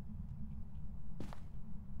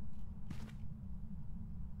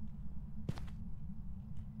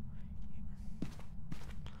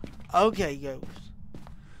 Okay, Ghost.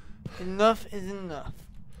 Enough is enough.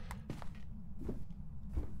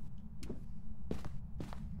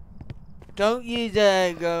 Don't you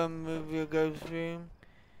dare go and move your ghost room.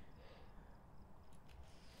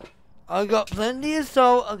 I got plenty of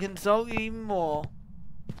salt, I can salt you even more.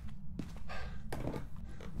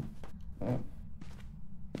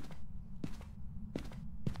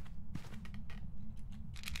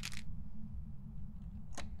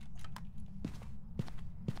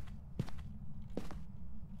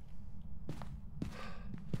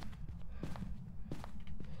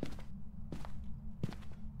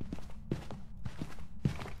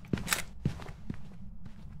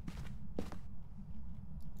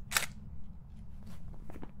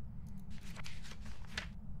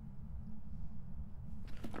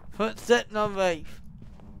 Footstep, not Wraith.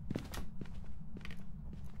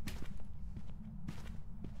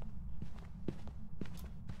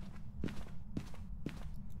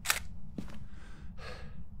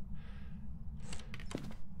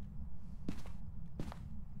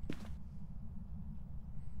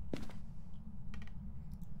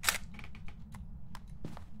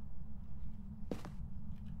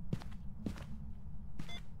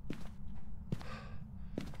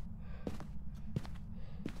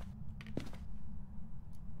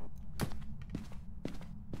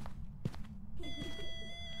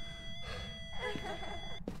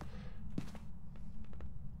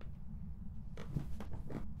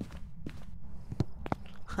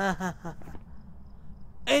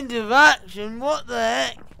 Interaction? What the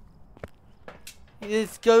heck?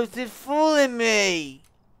 This ghost is fooling me.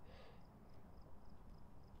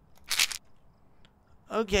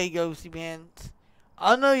 Okay, Ghosty Pants.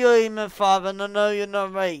 I know you're EMF5 and I know you're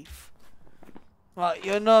not Wraith. Right,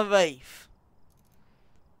 you're not Wraith.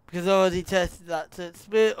 Because I already tested that. So it's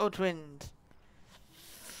Spirit or Twins.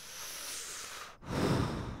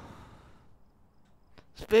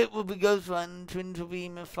 Spirit will be Ghost Rider and Twins will be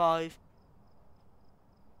EMF5.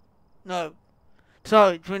 No.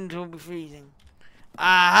 Sorry, Twins will be freezing.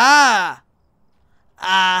 Aha!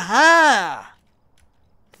 Aha!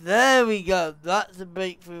 There we go. That's the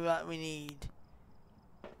breakthrough that we need.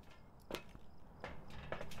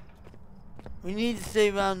 We need to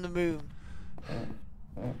stay around the room.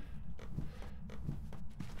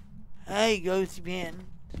 Hey, Ghosty Pants.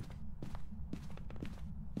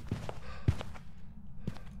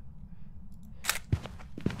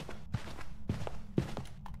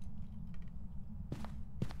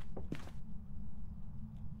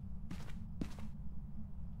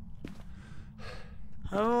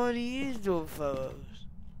 I've already used all photos.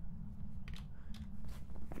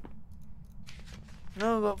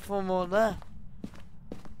 No, I've got 4 more left.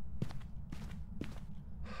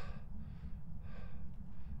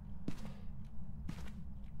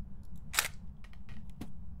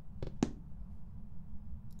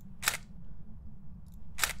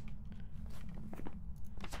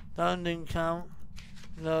 That didn't count.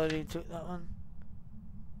 I already took that one.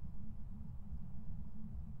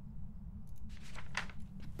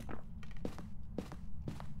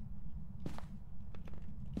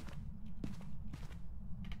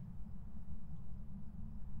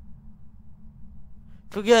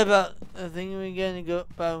 Forget about the thing, we're gonna go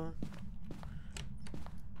bone.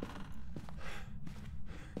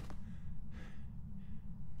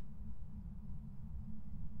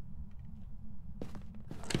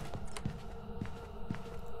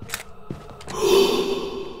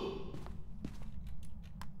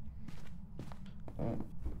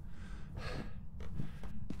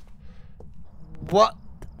 What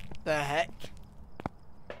the heck?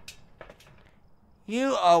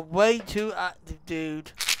 You are way too active,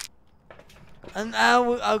 dude. And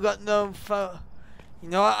now I've got no photo. You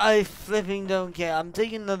know what? I flipping don't care. I'm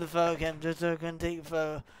taking another photo cam just so I can take a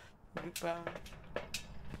photo.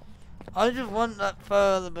 I just want that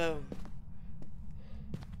photo of the moon.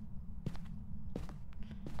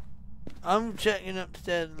 I'm checking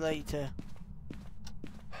upstairs later.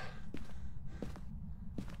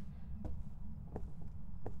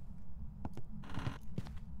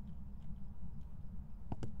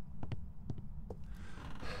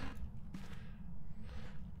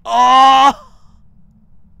 Oh!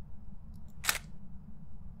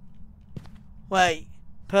 Wait,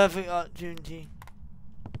 perfect opportunity.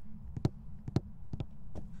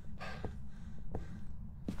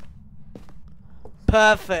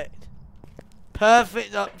 Perfect.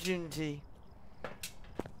 Perfect opportunity.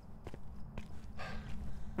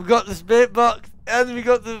 We got the spirit box and we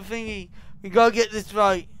got the thingy. We gotta get this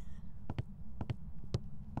right.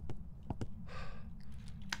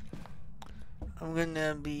 I'm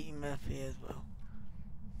gonna be EMF here as well.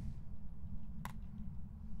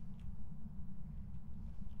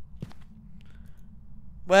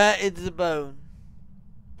 Where is the bone?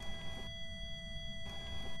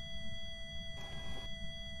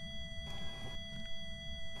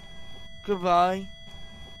 Goodbye.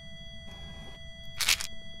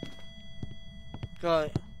 Got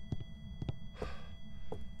it.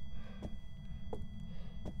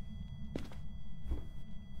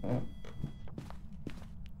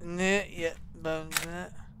 There, yeah, bones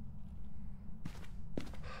there.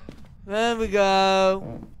 There we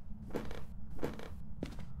go.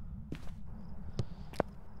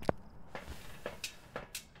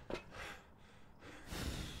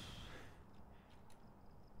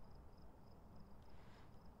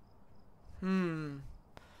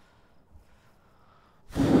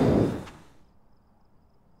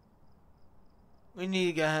 We need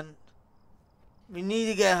to get hunt. We need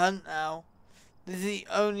to get hunt now. This is the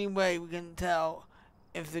only way we can tell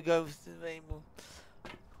if the ghost is available.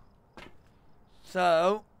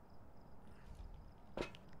 So,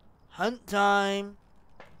 hunt time.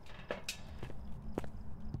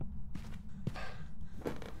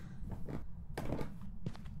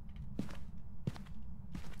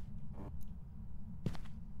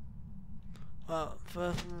 Well,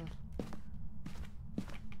 first one.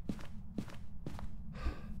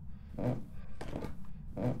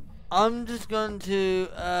 I'm just going to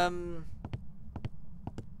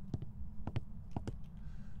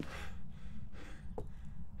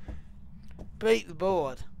break the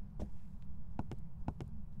board.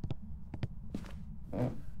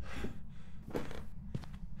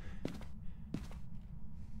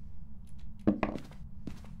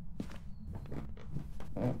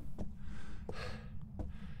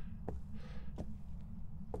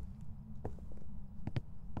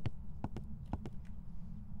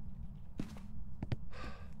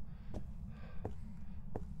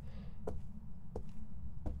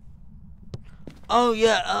 Oh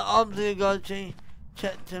yeah, obviously gotta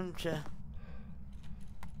check temperature.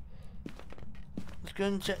 Let's go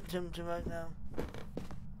and check temperature right now.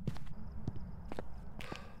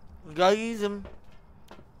 We gotta use them.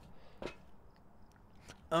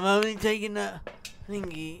 I'm only taking that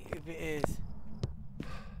thingy if it is.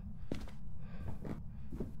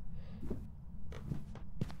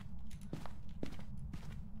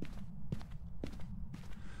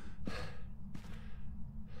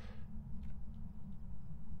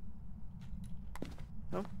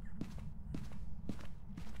 Nope.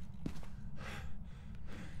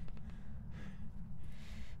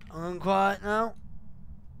 I'm going quiet now.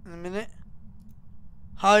 In a minute.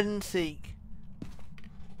 Hide and seek.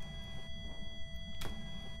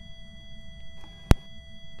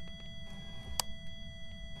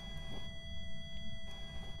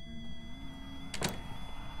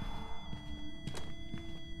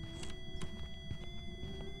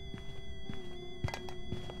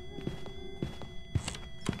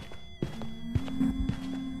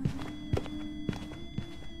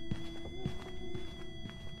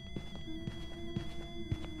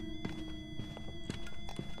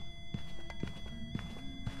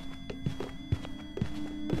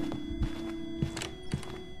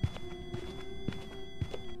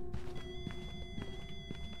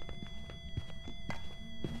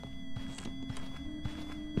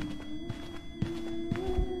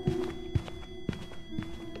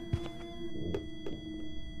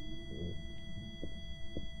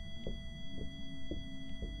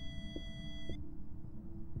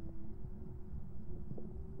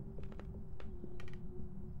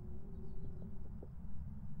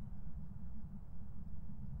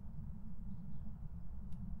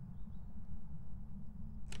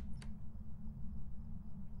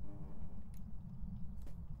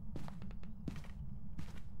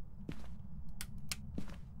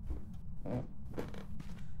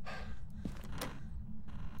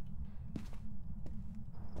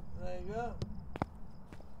 There you go.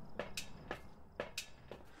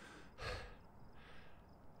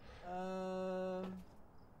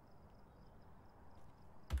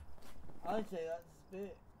 I'd say that's a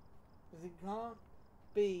spirit. Because it can't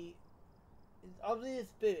be... It's obviously a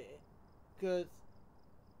spirit, because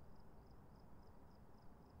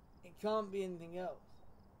it can't be anything else.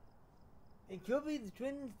 It could be the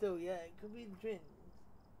twins though, yeah, it could be the twins.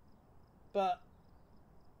 But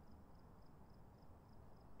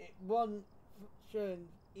it wasn't showing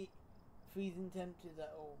freezing temperatures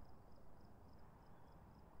at all.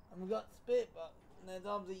 And we got spirit box, and there's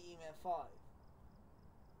obviously email 5.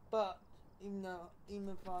 But even though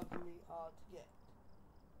email 5 can be hard to get.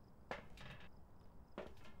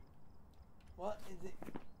 What is it?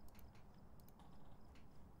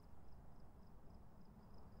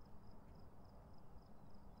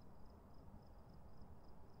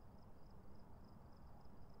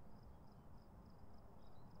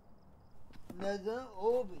 There's no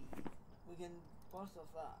Orbeez. We can cross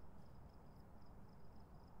off that.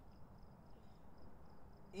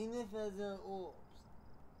 Even if there's no orbs.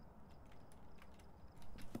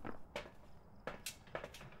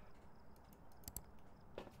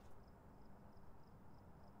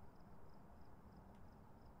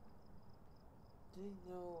 There's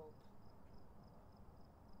no orbs.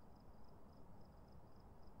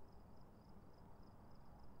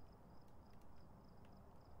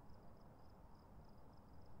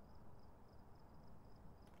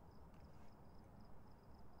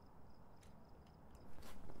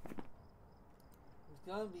 It's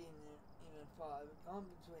gotta be in there, even 5. It can't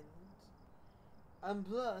be twins. And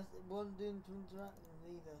plus, it wasn't doing two interactions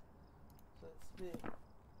either. So it's spirit.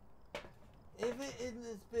 If it isn't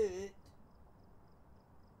a spirit,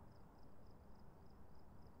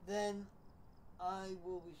 then I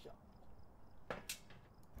will be shocked.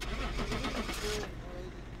 If it's a spirit or it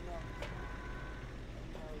is not,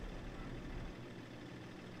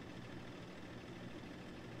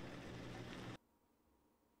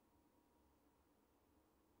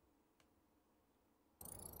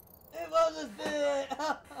 it was a spirit!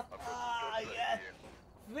 Ah, yes!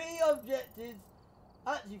 3 objectives,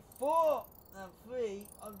 actually 4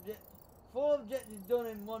 4 objectives done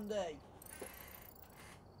in one day.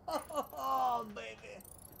 Oh, baby!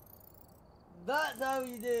 That's how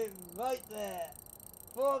you do it right there.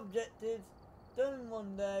 4 objectives done in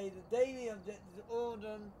one day. The daily objectives are all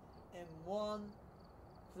done in one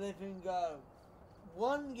flipping go.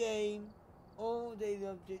 One game, all daily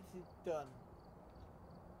objectives done.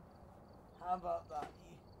 How about that?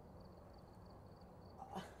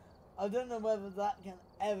 I don't know whether that can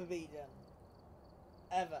ever be done.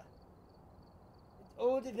 Ever. It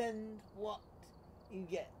all depends what you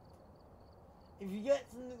get. If you get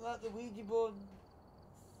something like the Ouija board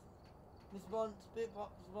response, Bitbox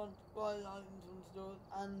response, buy items from stores,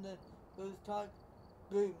 and those types,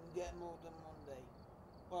 boom, you get them all done one day.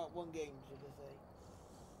 Well, one game, should I say.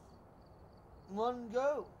 One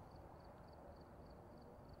go.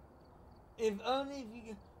 If only if you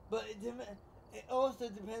get, but it also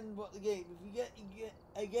depends what the game. If you get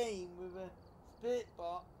a game with a spirit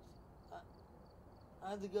box,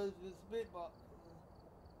 and it goes with a spirit box,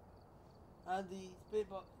 and the spirit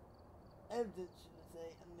box evidence, should I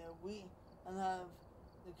say, and have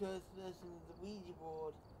the cursed version of the Ouija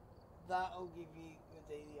board, that'll give you your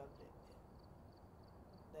daily objective.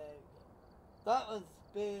 There we go. That was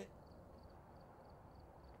spirit.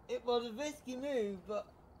 It was a risky move, but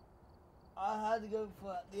I had to go for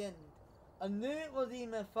it at the end. I knew it was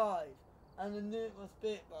EMF5, and I knew it was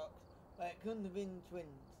Spirit Box, but it couldn't have been twins.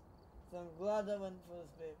 So I'm glad I went for the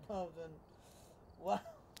Spirit Box, and wow.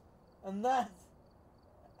 And that's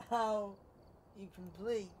how you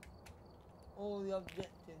complete all the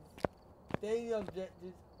objectives. Daily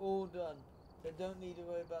objectives, all done. So don't need to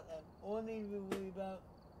worry about them. All you need to worry about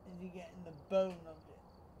is you getting the bone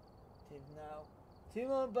objective now. 2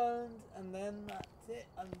 more bones, and then that's it.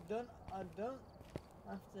 I'm done. I don't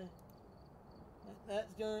have to.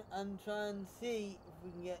 Let's go and try and see if we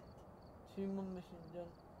can get 2 more missions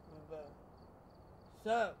done with a bow.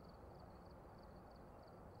 So,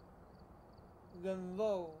 we're going to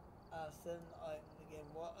roll our 7 items again.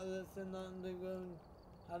 What other 7 items are we going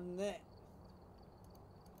to have next?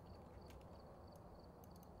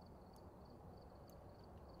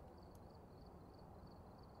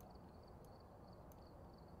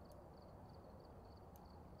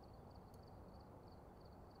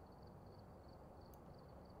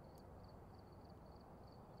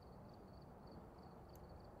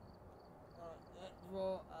 Let's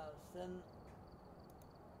roll our 7.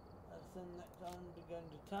 Next time we're going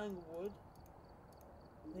to Tanglewood.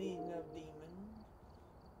 These no demons.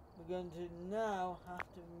 We're going to now have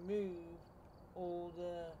to move all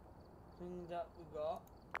the things that we got.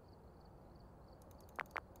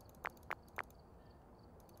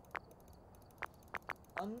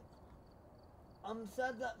 I'm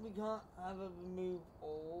sad that we can't have a remove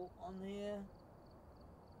all on here.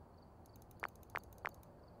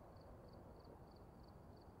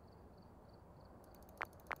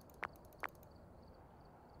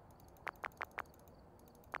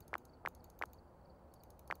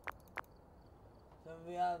 So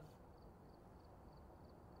we have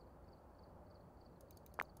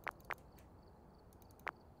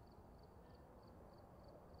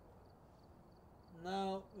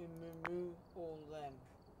now we remove all them.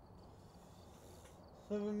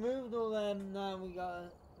 So we removed all them, now we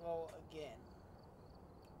gotta roll again.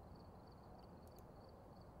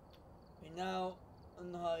 We now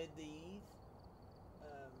unhide these.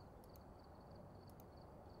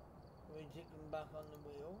 We stick them back on the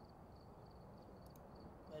wheel.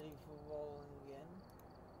 Ready for rolling again.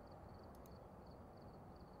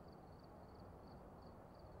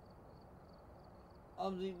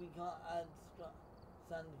 Obviously we can't add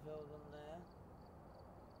Sandfield on there.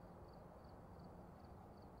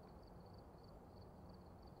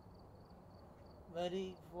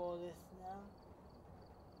 Ready for this now?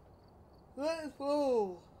 Let's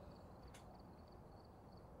roll!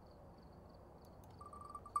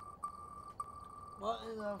 What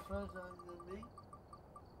is our first item going to be?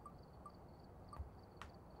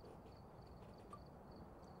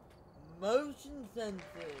 Motion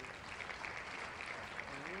sensors.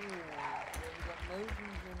 Ooh, so we got motion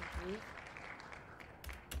sensors.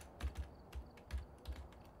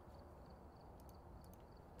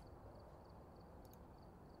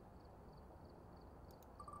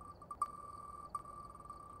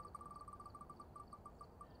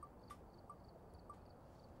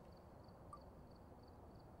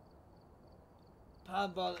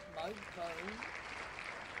 parabolic microphone.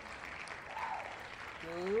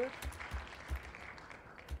 Good.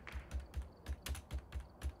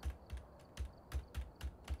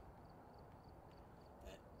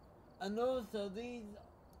 And also these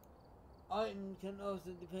items can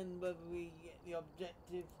also depend whether we get the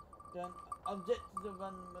objectives done. Objectives are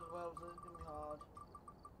random as well, so it's going to be hard.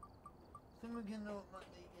 Some we can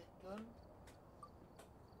automatically get done.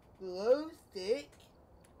 Glow stick.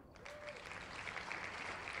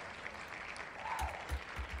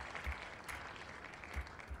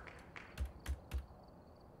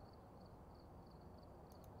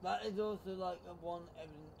 That is also like a one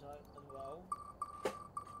evidence type as well.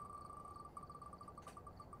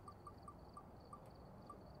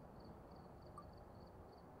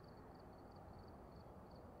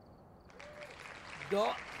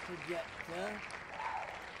 Dot projector.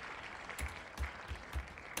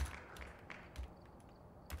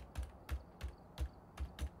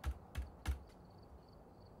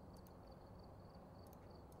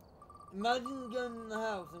 Imagine going in the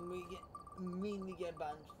house and we immediately get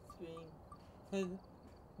banned screen.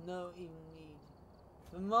 No even need.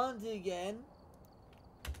 For Monty again.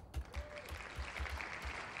 So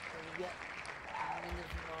we get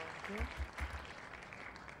Monty.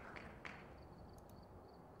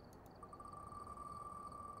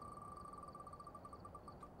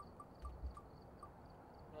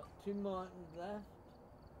 Got 2 Martins left.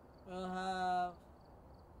 We'll have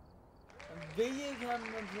a video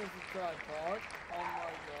camera plus a tripod. Oh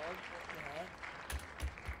my god, what the heck?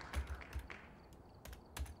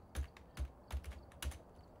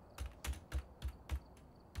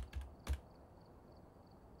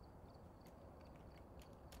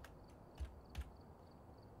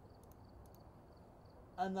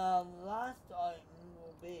 And our last item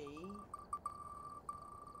will be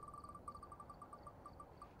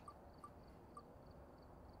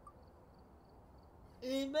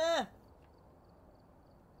EMF.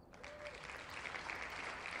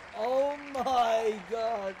 Oh my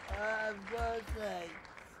god, I've got to say,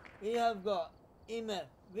 we have got EMF,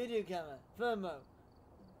 video camera, thermo,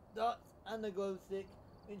 dots and a glow stick,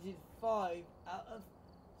 which is 5 out of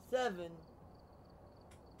 7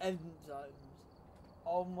 evidence items.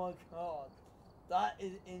 Oh my god, that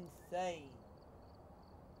is insane.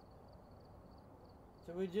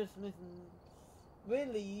 So we're just missing,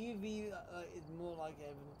 really UV is more like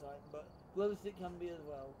evidence item, but glow stick can be as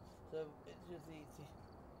well, so it's just easy.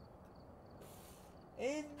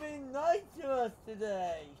 It's been nice to us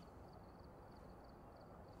today.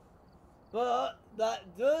 But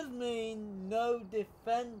that does mean no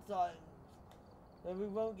defense items. So we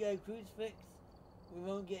won't get a crucifix, we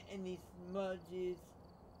won't get any smudges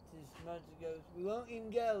to smudge the ghost, we won't even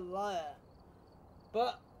get a liar.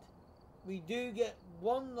 But we do get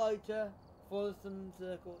 1 lighter for the sun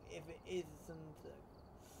circle if it is a sun circle.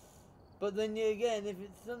 But then again, if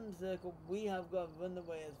it's sun circle, we have got to run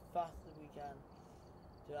away as fast as we can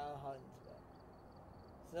to our hiding spot.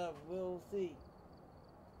 So we'll see.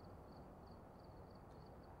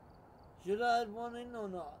 Should I add 1 in or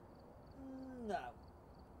not? No.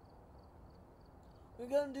 We're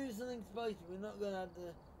going to do something spicy. We're not going to add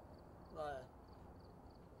the liar.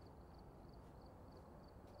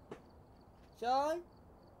 Shall I?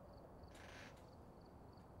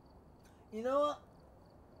 You know what?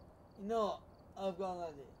 You know what? I've got an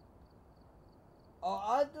idea.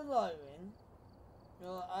 I'll add the liar in.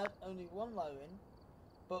 We'll add only 1 liar in.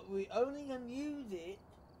 But we only can use it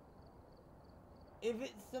if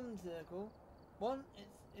it's semicircle. 1,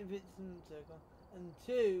 if it's semicircle. And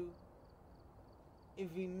 2,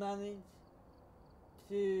 if we manage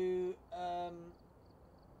to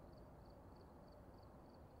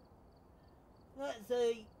let's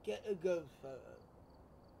say get a ghost photo.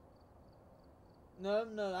 No,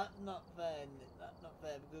 that's not fair, isn't it? That's not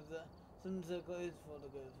fair because the semicircle is for the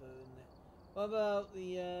ghost photo, isn't it? What about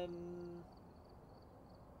the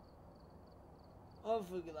I'll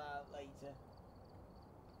figure that out later.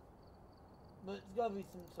 But it's gotta be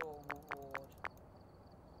some sort of reward.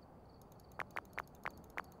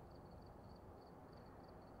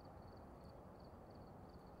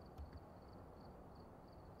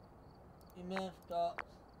 EMF dots.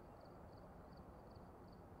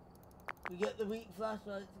 We get the weak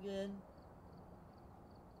flashlights again.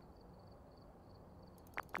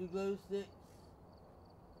 2 glow sticks.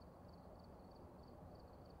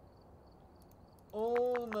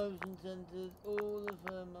 All the motion sensors, all the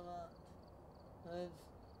thermalite.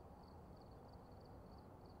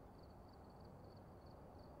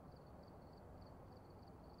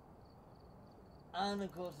 And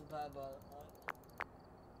of course the parabolic mic.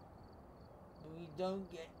 But we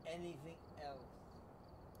don't get anything else.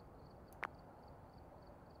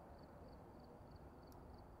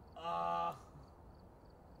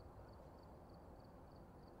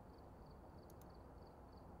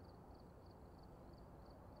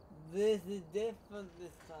 This is different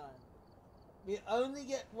this time. We only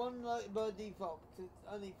get one light by default, because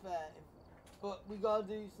it's only fair. But we gotta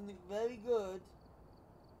do something very good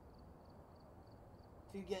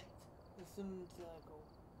to get the sun circle.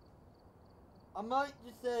 I might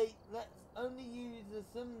just say, let's only use the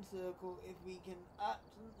sun circle if we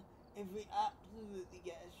absolutely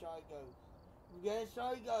get a shy ghost. If we get a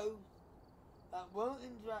shy ghost that won't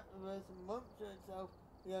interact with us and won't show itself,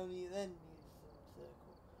 we only then use the sun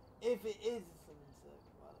circle. If it is a sun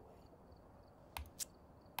circle, by the way.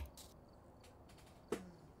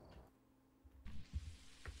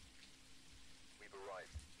 We've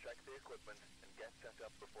arrived. Check the equipment and get set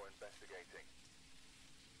up before investigating.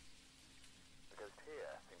 The ghost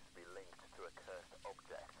here seems to be linked to a cursed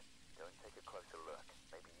object. Go and take a closer look.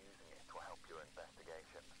 Maybe using it will help your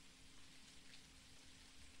investigation.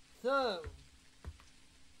 So,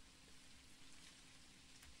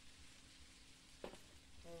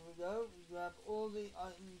 there we go. We grab all the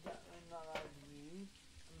items that we're not allowed to use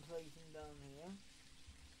and place them down here.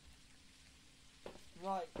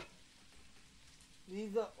 Right.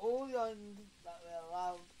 These are all the items that we're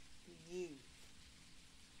allowed to use.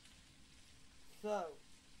 So,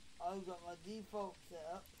 I've got my default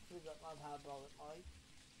setup. So I've got my parabolic mic.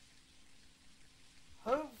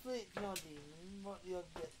 Hopefully it's not demon. What the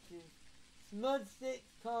object is. Smudge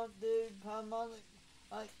sticks can't do. Parabolic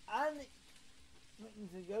mic and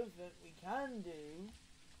witness and ghost hunt we can do.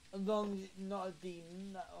 As long as it's not a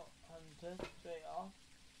demon that'll hunt us straight off.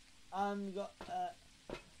 And we got the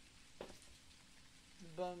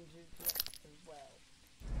bone to collect as well.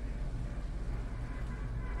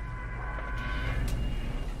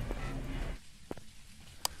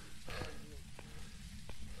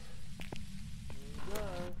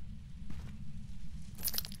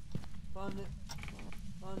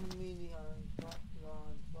 Find the meaty iron spot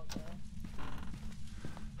there.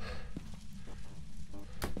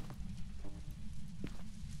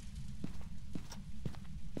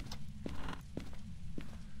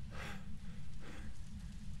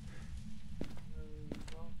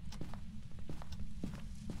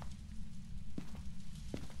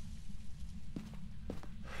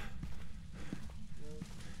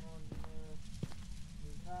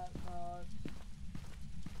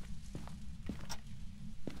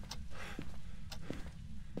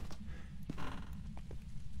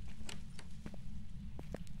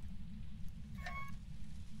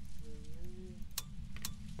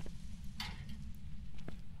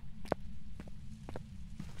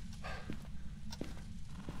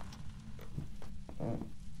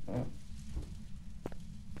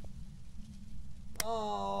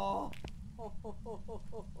 Oh,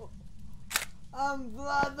 I'm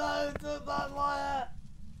glad that I took that wire.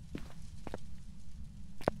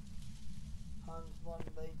 Hans one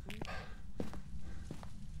bacon.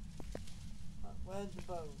 Where's the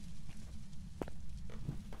bone?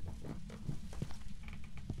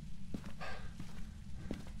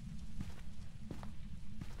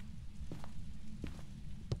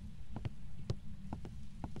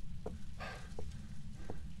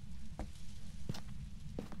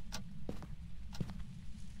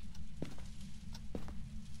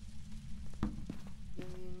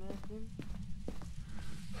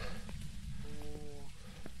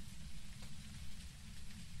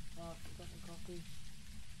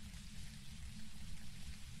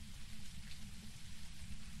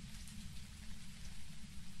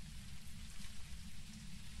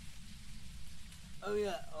 Oh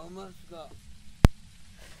yeah, almost forgot.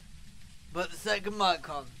 But the second mic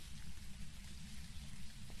on.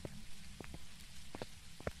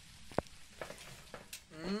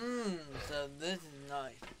 So this is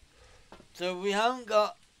nice. So we haven't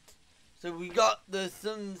got, so we got the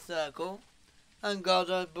sun circle. Thank God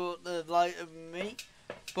I brought the light with me.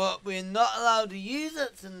 But we're not allowed to use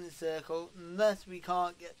that sun circle unless we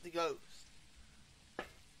can't get the ghost.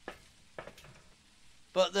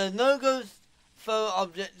 But there's no ghost photo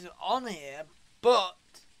objects on here, but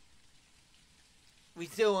we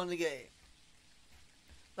still want to get it.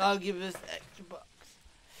 That'll give us extra bucks.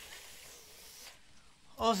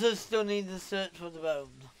 Also still need to search for the bone.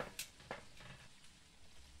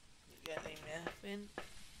 Get the map in.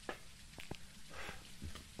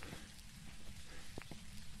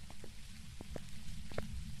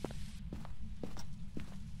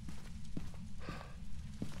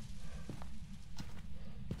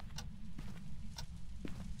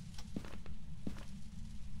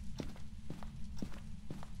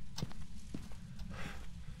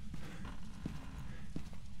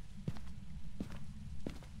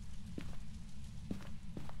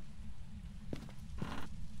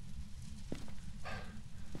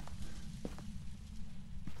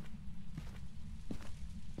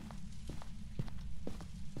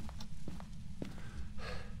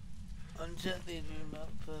 and check the room out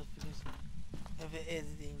first, because if it is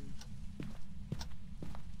a demon.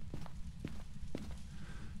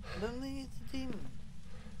 I don't think it's a demon.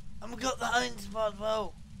 And we got the hiding spot as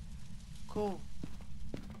well. Cool.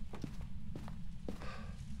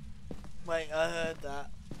 Wait, I heard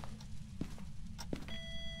that.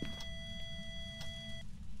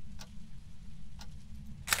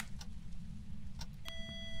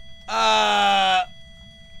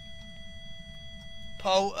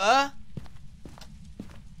 Polter?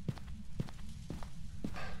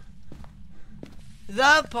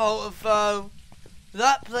 That Polter foe,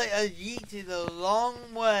 that plate has yeeted a long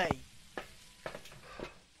way.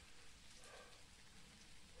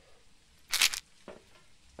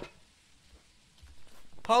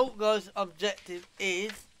 Poltergeist's objective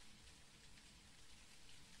is...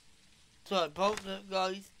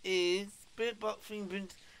 Poltergeist is spirit box,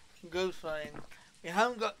 fingerprints, and ghost fighting. We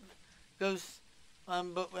haven't got ghosts,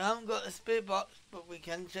 but we haven't got a spirit box, but we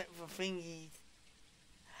can check for thingies.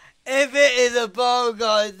 If it is a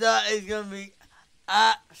poltergeist, that is going to be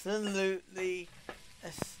absolutely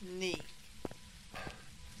a sneak.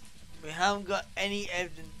 We haven't got any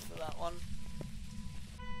evidence for that one.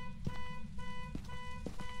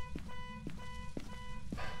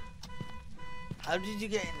 How did you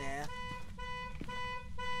get in there?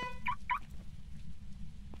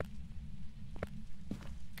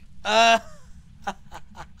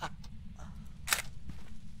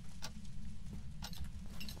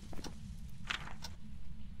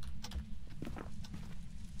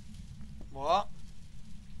 What?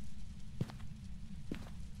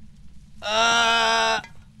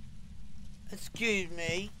 Excuse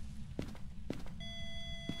me.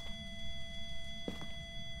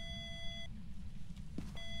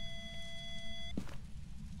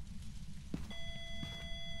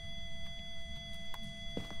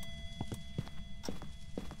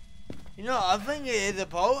 You know, I think it is a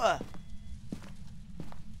polter.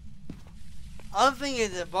 I think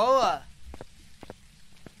it's a polter.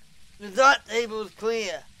 Because that table's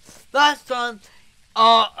clear. Last time,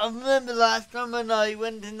 I remember last time when I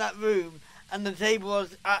went in that room and the table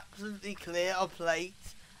was absolutely clear of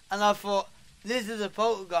plates, and I thought, this is a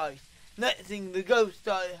poltergeist. Next thing, the ghost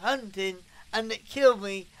started hunting and it killed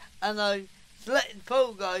me, and I selected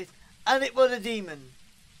poltergeist and it was a demon.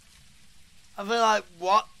 I feel like,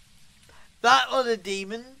 what? That was a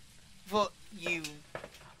demon? I thought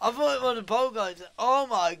it was a poltergeist. Oh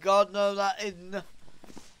my god, no, that is no.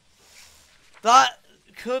 That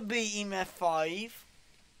could be EMF 5.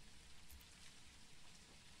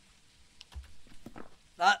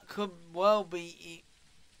 That could well be.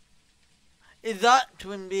 Is that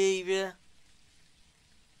twin behavior?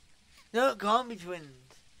 No, it can't be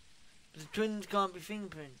twins. The twins can't be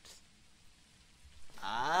fingerprints.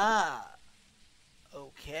 Ah.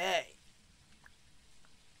 Okay.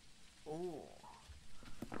 Ooh.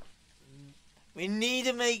 We need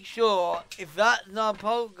to make sure, if that's not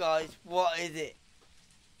poltergeist, what is it?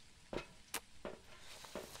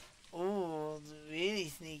 Oh, it's really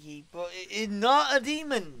sneaky, but it is not a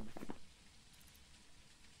demon.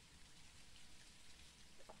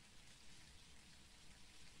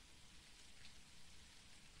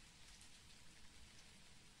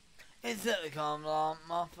 Let's set the calm alarm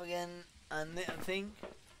off again, and I think.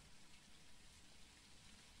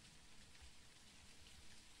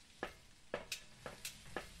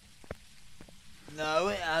 No,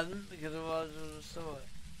 it hasn't, because otherwise I would have saw it.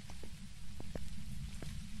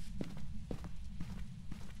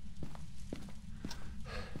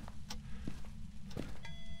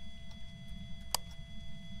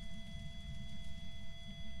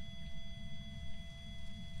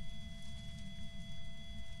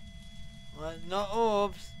 Well, it's not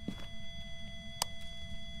orbs.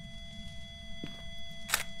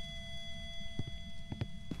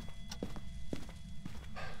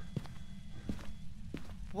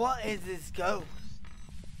 What is this ghost?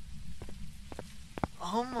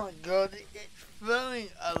 Oh my god, it's throwing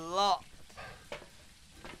a lot.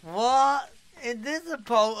 What? Is this a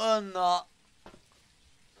polter or not?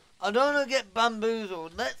 I don't want to get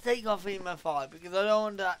bamboozled. Let's take off EMF 5 because I don't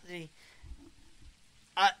want to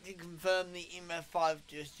actually confirm the EMF 5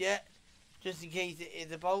 just yet. Just in case it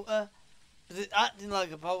is a polter. Because it's acting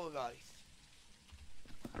like a poltergeist.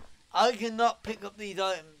 I cannot pick up these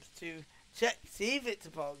items to check, see if it's a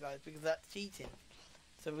poltergeist, because that's cheating.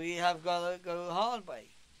 So we have got to go the hard way.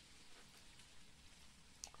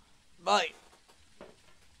 Right.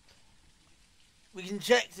 We can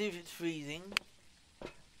check, see if it's freezing.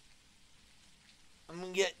 And we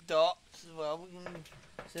can get dots as well. We can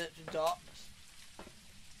search for dots.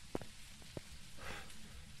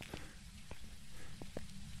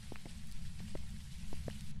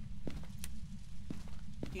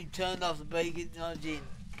 You turned off the bacon hygiene.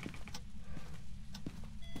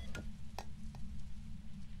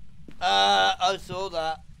 I saw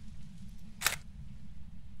that.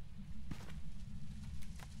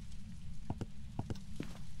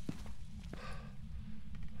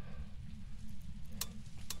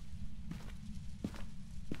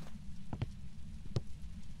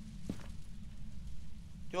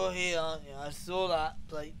 You're here, aren't you? I saw that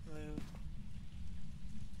plate move.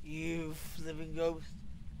 You flipping ghost.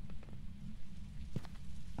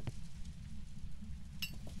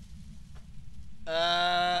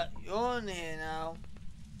 You're in here now.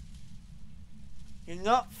 You're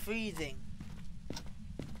not freezing.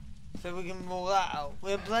 So we can rule that out.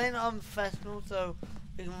 We're playing on professional, so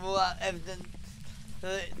we can rule out evidence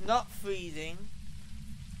that it's not freezing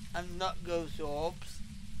and not ghost orbs.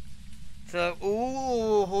 So,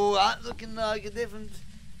 ooh, that's looking like a different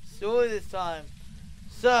story this time.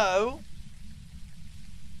 So,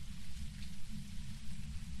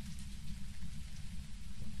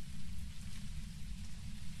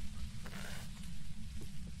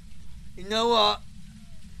 you know what?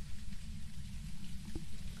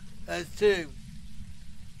 There's two.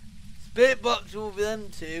 Spirit Box will be them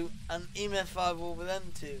two, and EMF 5 will be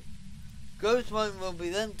them two. Ghost Mine will be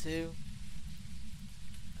them two,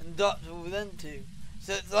 and Dots will be them two.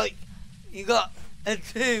 So it's like, you got a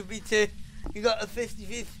 2v2, you got a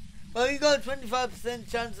 50-50, well you got a 25%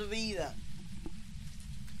 chance of either.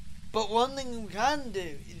 But one thing we can do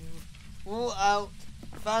is rule out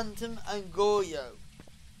Phantom and Goryo.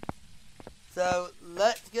 So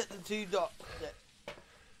let's get the 2 dots.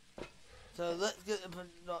 So let's get the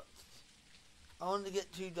dots. I want to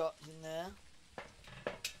get 2 dots in there.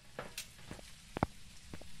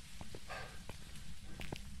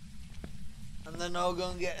 And then I'll go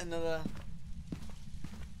and get another.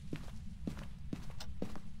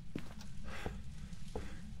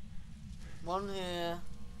 One here.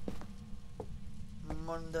 And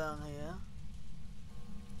one down here.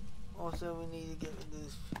 Also we need to get rid of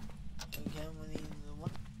this. Okay, we need another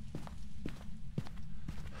one.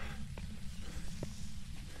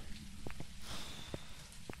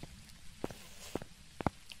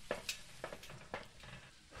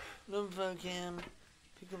 Lympho cam,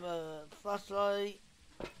 pick up a flashlight,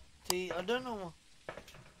 see, I don't know,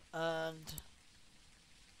 and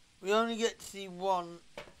we only get to see one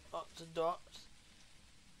lots of dots.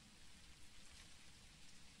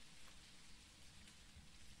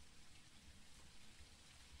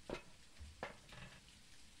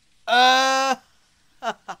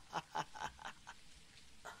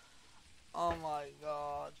 Oh my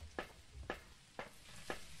god.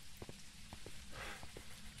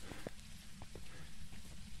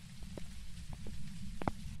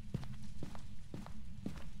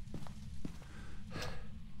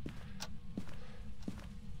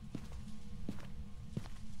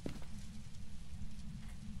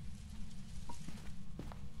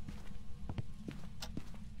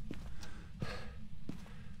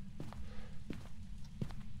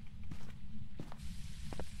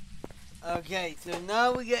 Okay, so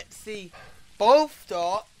now we get to see both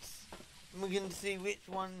dots, and we can see which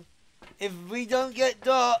one. If we don't get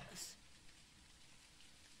dots,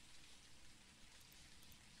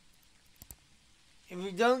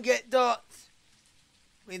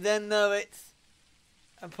 we then know it's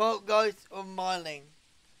a poltergeist or Myling.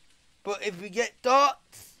 But if we get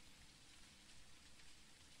dots,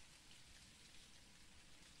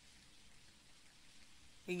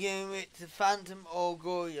 we go it's a Phantom or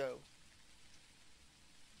Goryo.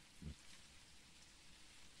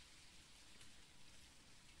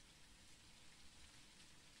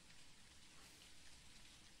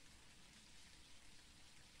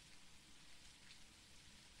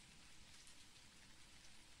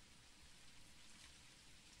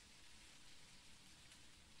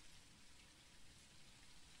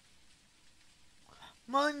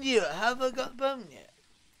 Mind you, have I got the bone yet?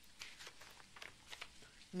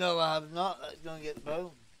 No, I have not. Let's go and get the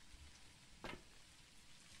bone.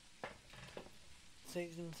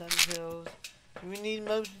 Take some sand pills. Do we need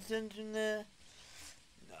motion sensor in there?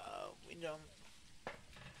 No, we don't.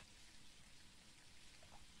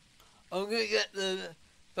 I'm gonna get the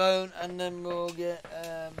bone and then we'll get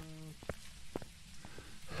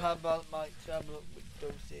parabolic mic to have a look which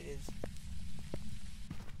dose it is.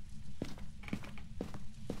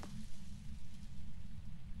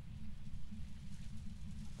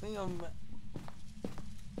 Hang on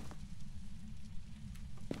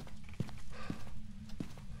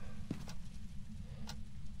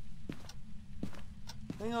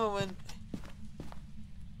when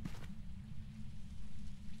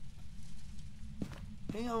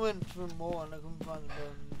I think I went through more and I couldn't find the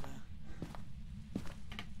bone in there.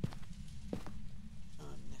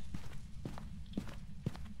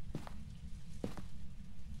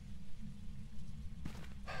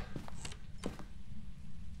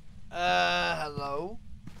 Hello?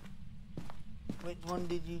 Which one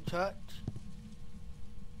did you touch?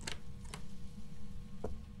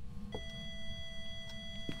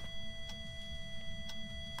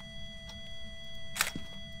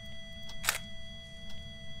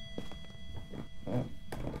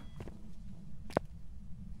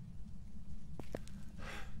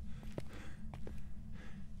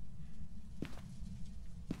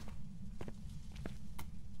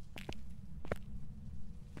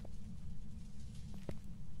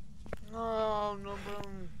 No, no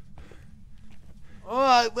bone.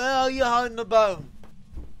 Alright, where are you hiding the bone?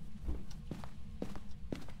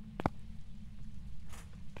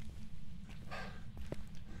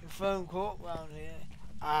 Your phone caught round here.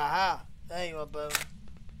 Aha! There you are, bone.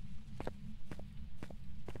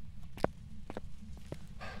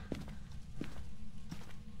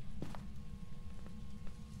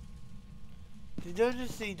 Did you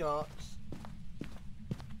just see dots?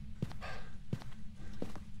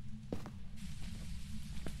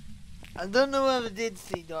 I don't know whether I did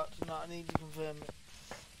see dots or not, I need to confirm it.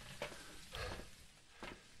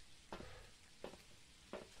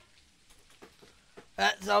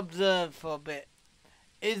 Let's observe for a bit.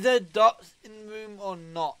 Is there dots in the room or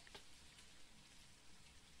not?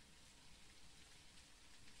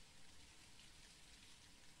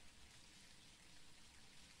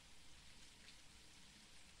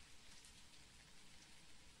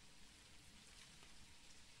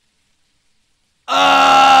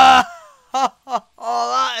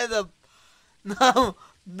 Oh, that is a... No,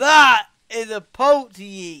 that is a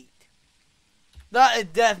poltergeist. That is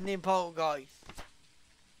definitely a poltergeist.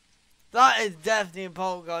 That is definitely a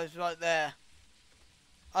poltergeist right there.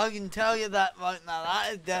 I can tell you that right now.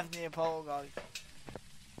 That is definitely a poltergeist.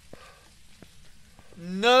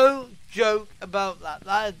 No joke about that.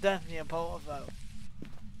 That is definitely a poltergeist.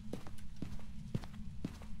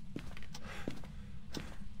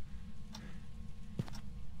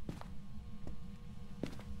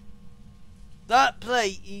 That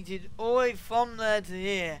plate eated all the way from there to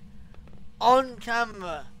here. On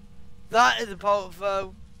camera. That is a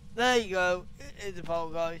poltergeist. There you go. It is a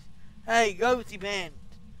poltergeist. Hey, Ghosty Pants.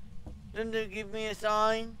 Don't you give me a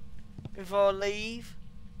sign before I leave?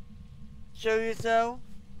 Show yourself.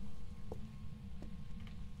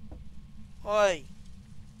 Oi.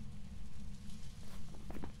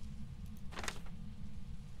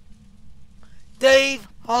 Dave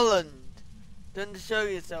Holland. Don't you show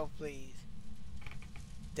yourself, please.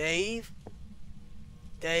 Dave?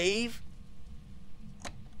 Dave?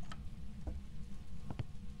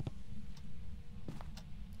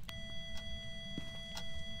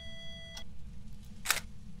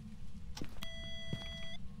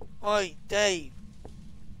 Oi, Dave.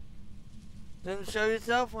 Don't show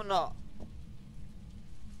yourself or not?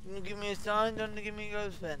 Don't you give me a sign, don't you give me a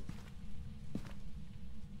ghost pen.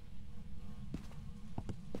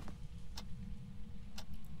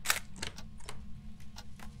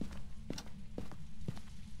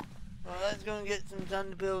 Well, let's go and get some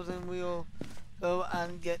Thunder Pills and we'll go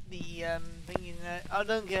and get the thing in there. I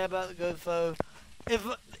don't care about the ghost though.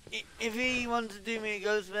 If he wants to do me a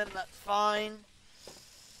ghost event, that's fine.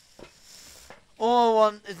 All I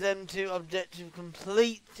want is them two objectives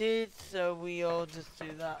completed, so we'll just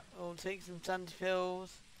do that. We'll take some Sandy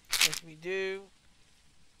Pills, yes we do.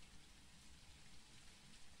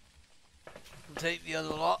 We'll take the other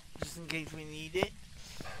lot, just in case we need it.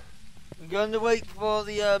 We're going to wait for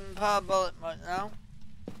the power bullet right now.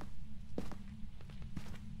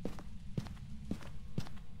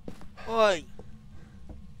 Oi!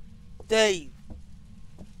 Dave!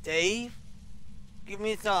 Dave? Give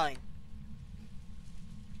me a sign.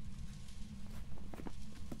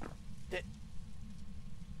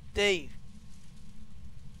 Dave.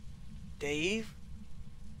 Dave.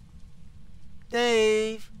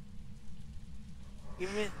 Dave.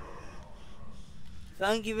 Give me.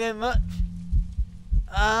 Thank you very much.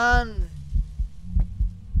 And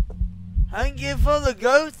thank you for the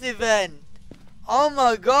ghost event. Oh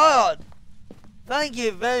my god. Thank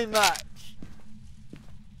you very much.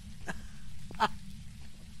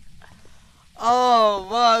 Oh,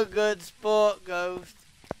 what a good sport, Ghost.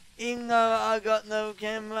 Even though I got no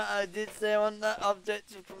camera, I did say I want that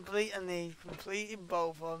objective complete, and he completed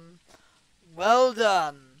both of them. Well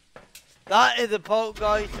done. That is a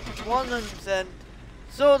poltergeist, 100%.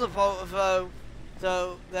 Saw the poltergeist,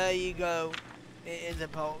 so there you go. It is a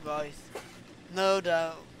poltergeist. No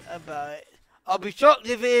doubt about it. I'll be shocked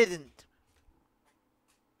if it isn't.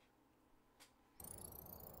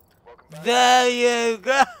 There you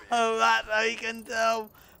go. That's how you can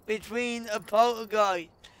tell between a poltergeist.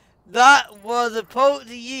 That was a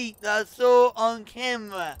poltergeist that I saw on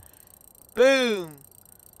camera. Boom.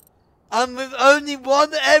 And with only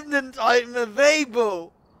one evidence item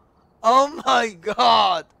available. Oh my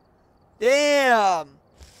god. Damn.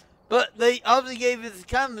 But they obviously gave us the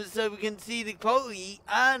cameras so we can see the poltergeist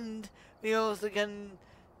and we also can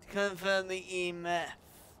confirm the EMF.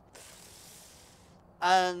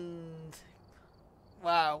 And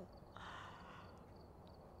wow.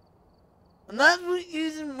 And that's what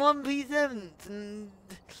using one piece evidence, and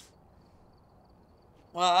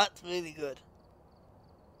wow, that's really good.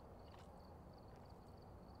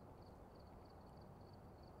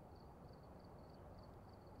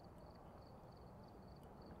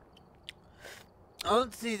 I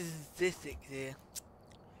don't see the statistics here.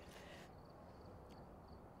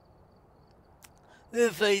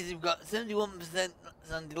 This phase we've got 71%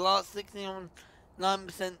 Sandy lost, 69%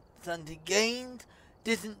 Sandy gained,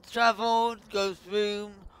 distance travelled, ghost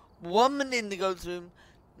room, 1 minute in the ghost room,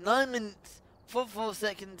 9 minutes, 44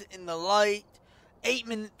 seconds in the light, 8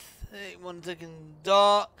 minutes, 1 second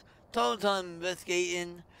dark, total time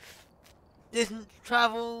investigating, distance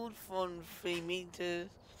travelled, 403 meters,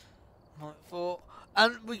 0.4,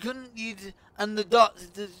 and we couldn't use, and the dots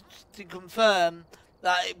to confirm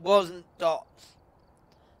that it wasn't dots.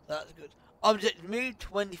 That's good. Objects moved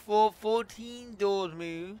 24, 14 doors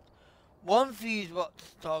moved, 1 fuse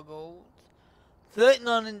box toggled,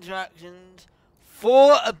 39 interactions,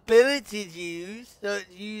 4 abilities used, so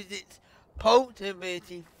it used its pulse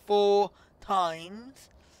ability 4 times.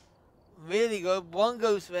 Really good. 1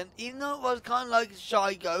 ghost event, even though it was kind of like a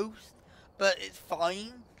shy ghost, but it's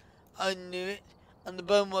fine. I knew it. And the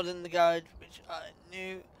bone was in the garage, which I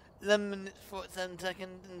knew. 11 minutes 47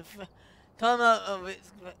 seconds in the time out of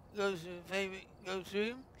its favourite ghost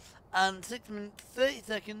room, and 6 minutes 30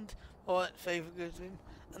 seconds for its favourite ghost room.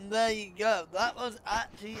 And there you go. That was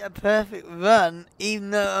actually a perfect run,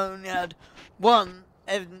 even though I only had 1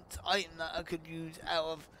 evidence item that I could use out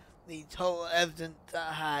of the total evidence that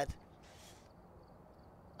I had.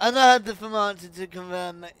 And I had the thermometer to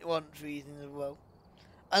confirm that it wasn't freezing as well,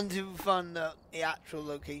 and to find out the actual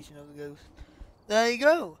location of the ghost. There you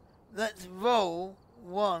go. Let's roll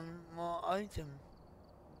 1 more item.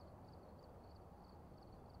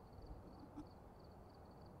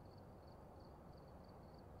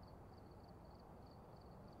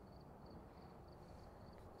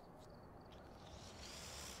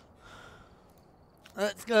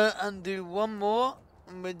 Let's go and do 1 more,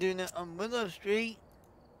 and we're doing it on Willow Street.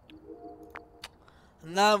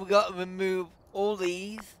 And now we've got to remove all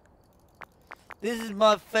these. This is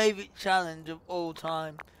my favourite challenge of all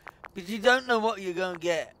time, because you don't know what you're going to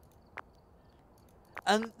get.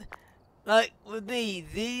 And like with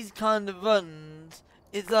these kind of runs,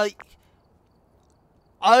 it's like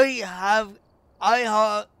I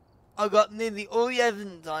got nearly all the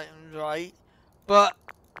evidence items right, but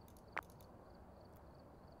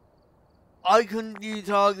I couldn't use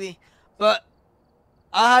hardly. But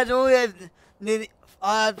I had all the evidence.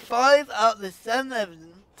 I had 5 out of the 7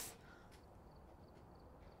 evidence.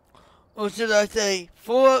 Or should I say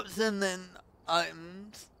 4 out of 7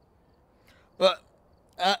 items. But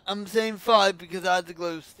I'm saying 5 because I had the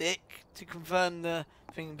glow stick to confirm the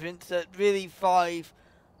fingerprints. So it's really 5.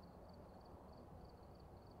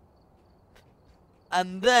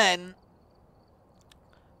 And then,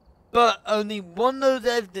 but only 1 of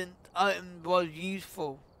those evidence items was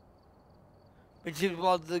useful, which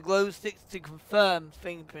was the glow sticks to confirm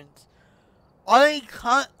fingerprints. I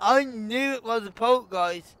knew it was a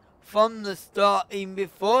poltergeist from the start, even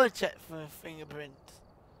before I checked for fingerprints,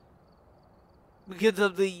 because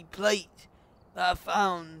of the plate that I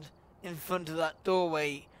found in front of that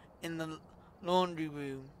doorway in the laundry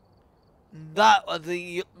room. That was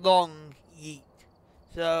a long yeet.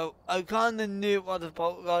 So I kind of knew it was a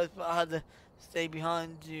poltergeist, but I had to stay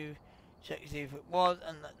behind to check to see if it was,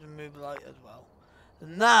 and let's remove the light as well. So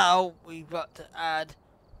now we've got to add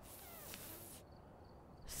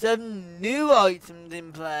 7 new items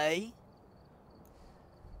in play.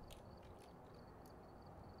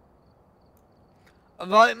 I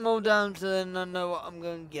write them all down so then I know what I'm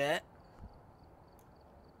going to get.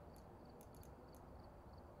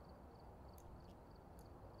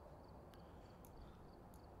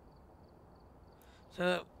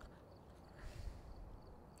 So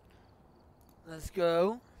let's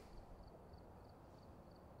go.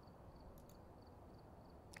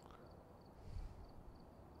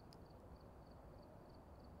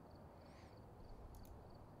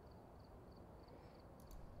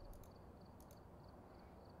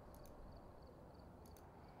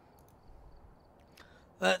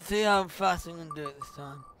 Let's see how fast I can do it this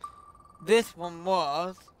time. This one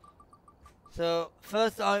was. So,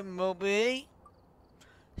 first item will be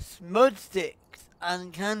smudge sticks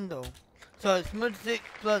and candle. So, smudge sticks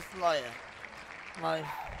plus liar. My.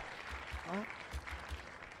 Oh.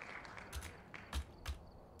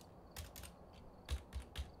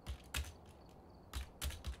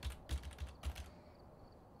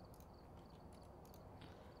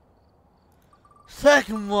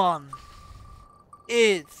 Second one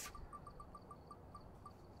is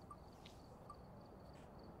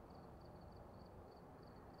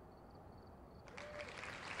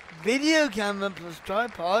video camera plus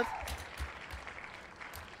tripod.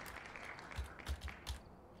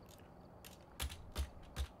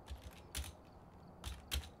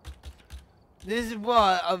 This is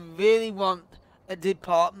why I really want a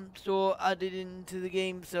department store added into the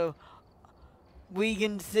game so we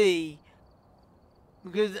can see,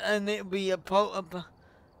 because and it'll be a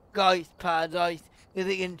poltergeist paradise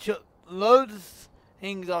because it can chuck loads of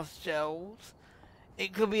things off shelves.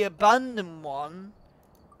 It could be an abandoned one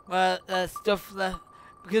where there's stuff left,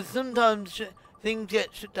 because sometimes things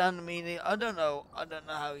get shut down immediately. I don't know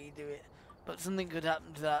how you do it, but something could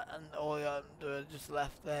happen to that and all the items are just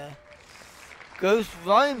left there. Ghost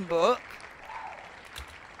Rhyme Book.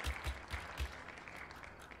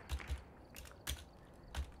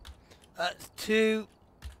 That's 2.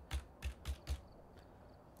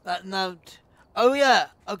 That's now. Oh yeah,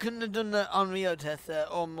 I couldn't have done the Onryo test there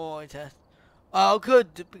or Mori test. Well, I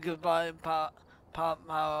could because by power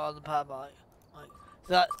of the power bike. Right.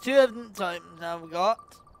 So that's 2 evidence items now we got.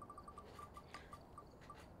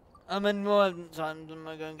 How many more evidence items am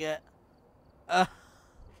I going to get? A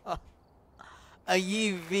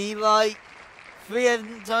UV light. 3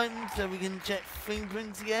 evidence items so we can check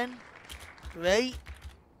fingerprints again. Great.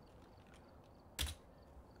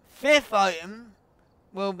 5th item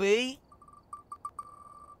will be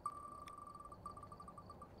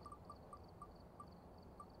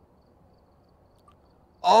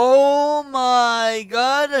oh my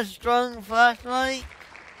god, a strong flashlight.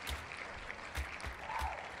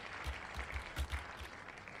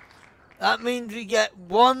 That means we get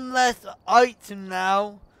 1 less item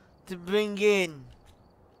now to bring in.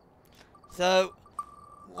 So,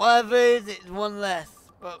 whatever it is, it's 1 less.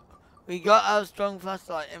 But we got our strong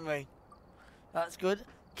flashlight anyway. That's good.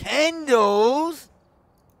 Candles!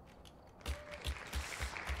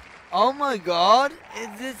 Oh my god,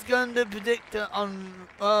 is this going to predict it on...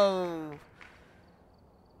 Oh.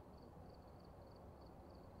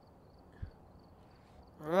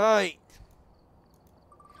 Right.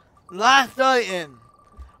 Last item.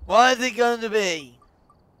 What is it going to be?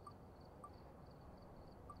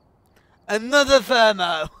 Another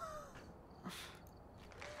thermo.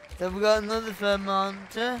 So we got another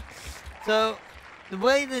thermometer. So the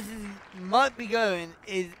way this might be going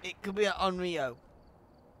is it could be an Onryo.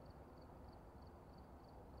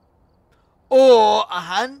 Or a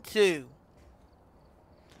Hantu.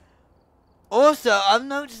 Also, I've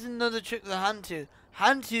noticed another trick with a Hantu.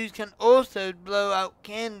 Hantus can also blow out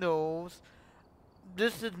candles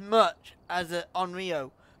just as much as an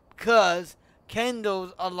Onryo, because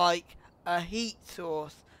candles are like a heat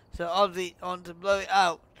source. So obviously I want to blow it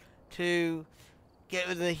out to get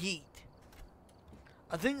rid of the heat.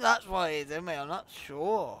 I think that's why it is anyway, I'm not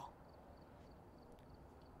sure.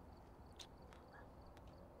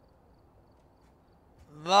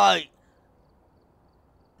 Right.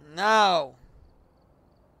 Now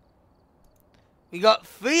we got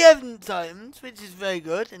 3 evidence items, which is very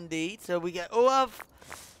good indeed. So we get all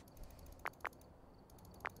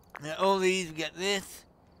these, we get this.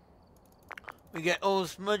 We get all the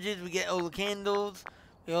smudges, we get all the candles.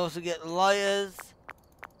 We also get the liars.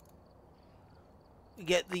 We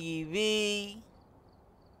get the UV.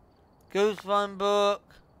 Ghost Rhyme Book.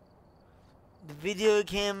 The video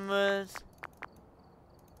cameras.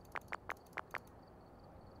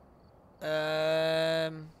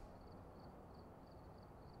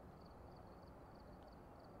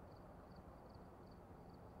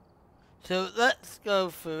 So let's go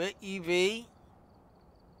through it. UV.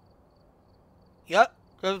 Yep.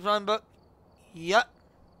 Ghost Rhyme Book. Yep.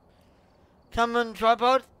 Camera and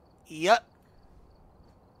tripod. Yep.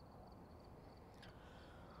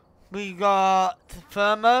 We got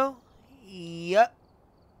thermo. Yep.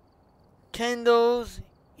 Candles.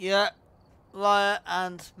 Yep. Liar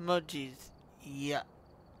and smudges. Yep.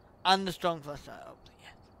 And the strong flashlight.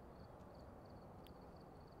 Yes.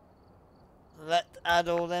 Let's add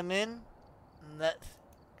all them in. Let's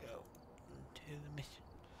go into the mission.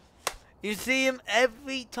 You see him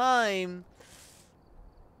every time.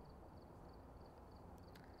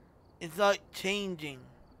 It's like changing.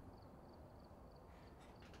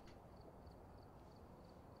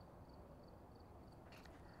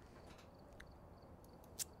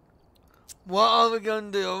 What are we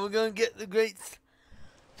going to do? Are we going to get the greats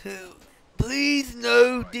to... Please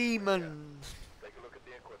no demons. Take a look at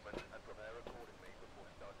the equipment and prepare accordingly before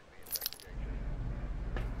starting the investigation.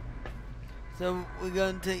 So we're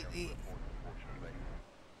going to take the... Unfortunately.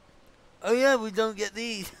 Oh yeah, we don't get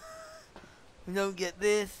these. We don't get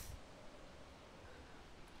this.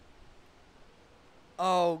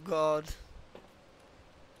 Oh god.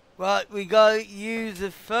 Right, we gotta use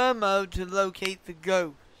the thermo to locate the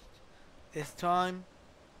ghost this time.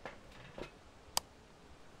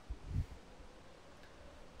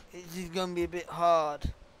 This is gonna be a bit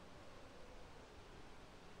hard.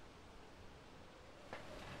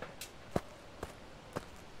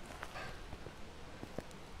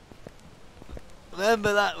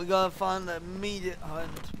 Remember that, we gotta find the immediate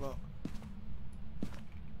hiding spot.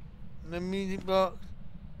 The music box.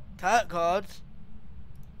 Tarot cards.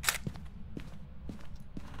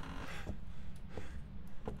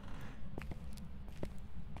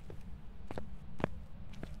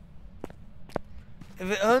 If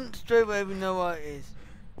it hunts straight away, we know what it is.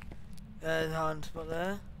 There's a hiding spot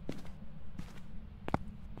there.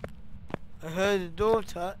 I heard a door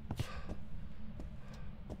touch.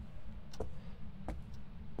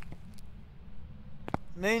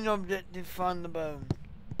 Main objective, find the bone.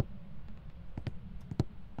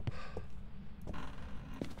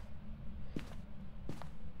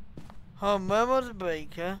 Where was the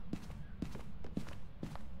breaker?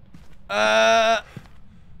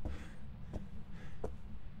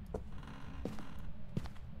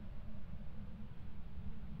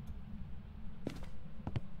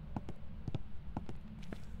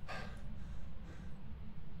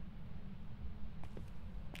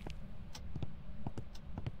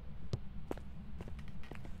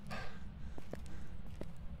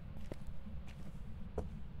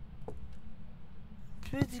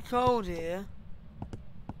 Pretty cold here.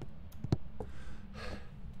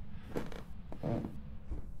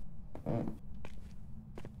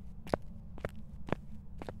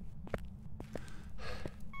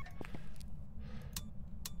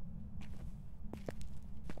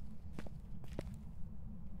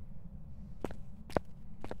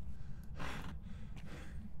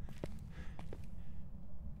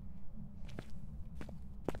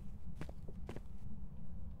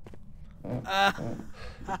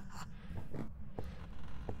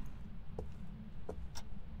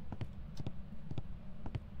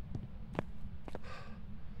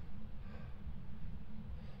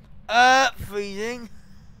 Freezing.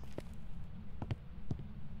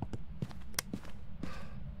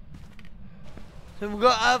 So we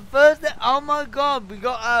got our first, oh my god, we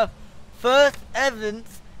got our first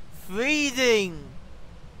evidence, freezing.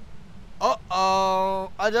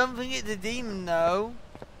 Uh-oh, I don't think it's a demon though.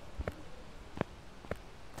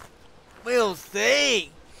 We'll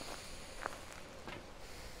see.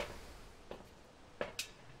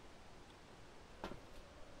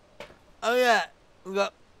 Oh yeah, we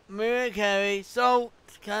got Mirror Carry, Salt,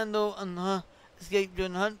 Candle, and Escape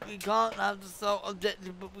during hunt. We can't have the Salt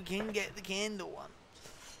objective, but we can get the Candle one.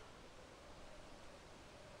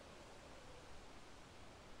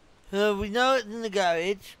 So we know it's in the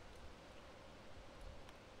garage.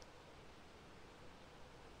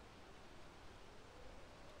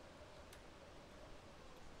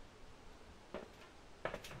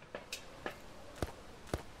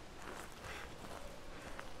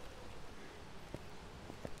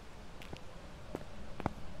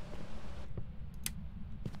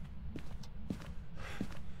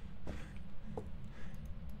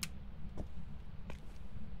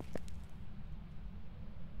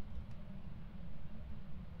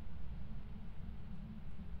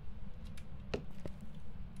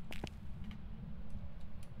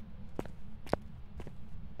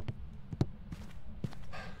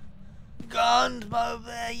 Guns over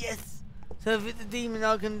there, yes. So if it's a demon,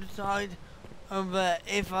 I can decide over there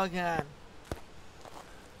if I can.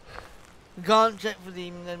 We can't check for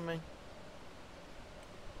demons, then we.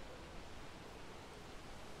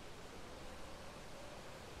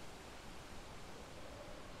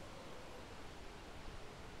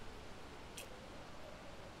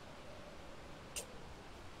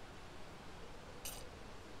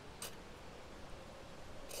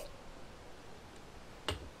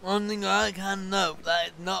 One thing I can know, that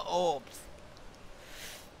is not orbs.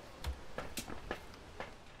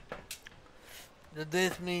 Does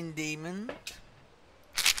this mean demons?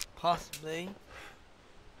 Possibly.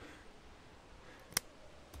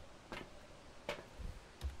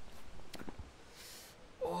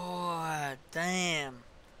 Oh, damn.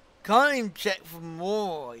 Can't even check for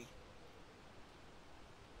Roy.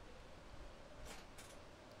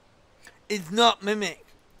 It's not Mimic.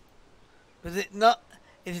 But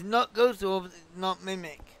it's not Ghost Orbs, it's not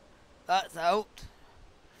Mimic. That's out.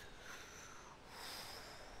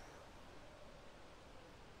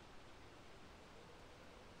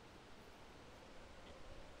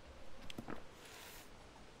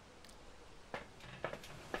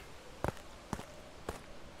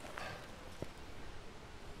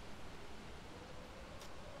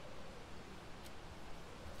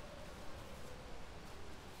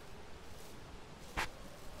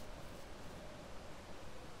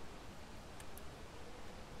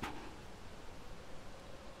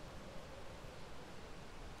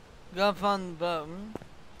 Go find the bone.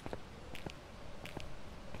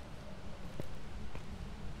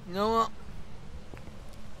 You know what?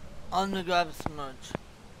 I'm gonna grab a smudge.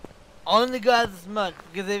 I'm gonna grab the smudge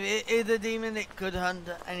because if it is a demon, it could hunt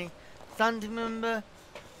any Santi member.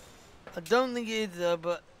 I don't think it is though,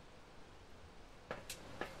 but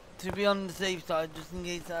to be on the safe side, just in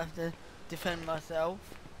case I have to defend myself.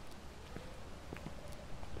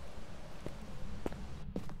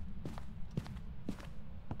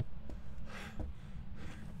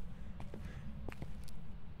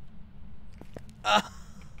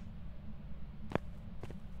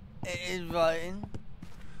 It is writing.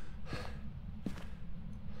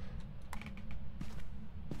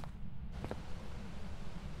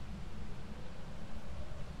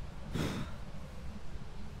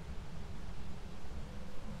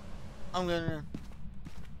 I'm gonna.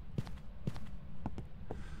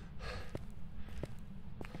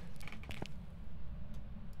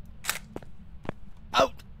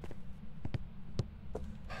 Out!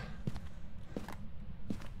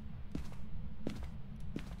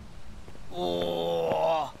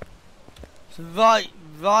 Oh! So right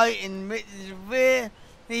in we're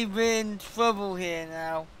in trouble here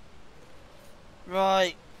now.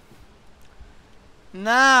 Right.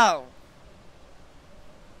 Now!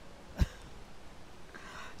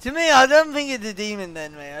 To me, I don't think it's a demon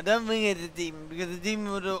then, mate. I don't think it's a demon, because the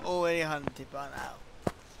demon would have already hunted by now.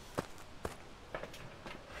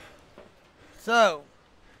 So,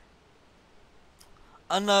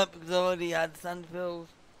 I know because I already had sand pills.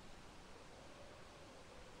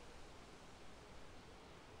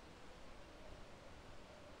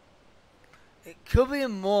 It could be a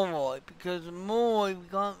Moroi, because a Moroi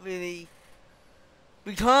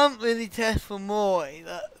we can't really test for Moroi,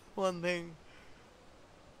 that's one thing.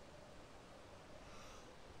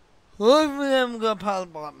 One, we haven't got a power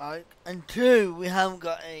black mic, and two, we haven't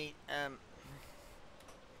got a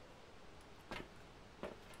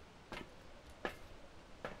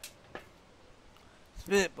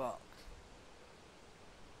spirit box.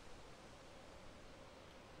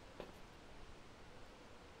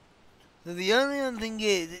 So the only other thing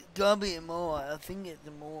is, it's gotta be a Moroi. I think it's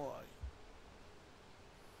a Moroi.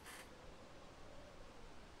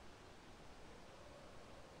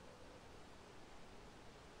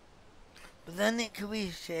 But then it could be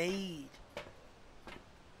a shade.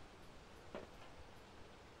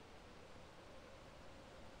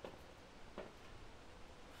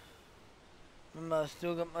 Remember, I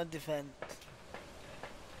still got my defense.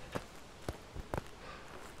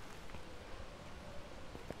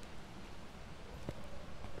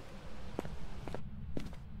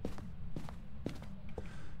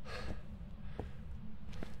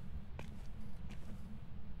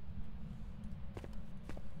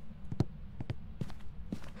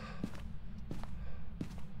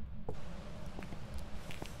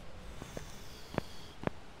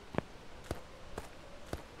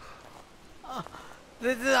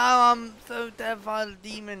 This is how I'm so terrified of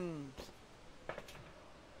demons.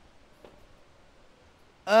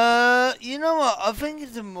 You know what? I think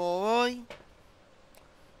it's a Moroi.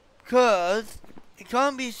 Because it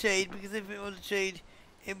can't be a shade, because if it was a shade,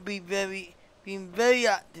 it'd be being very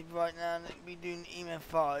active right now, and it'd be doing EMF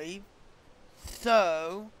 5.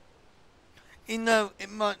 So, you know, it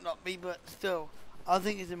might not be, but still, I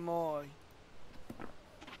think it's a Moroi.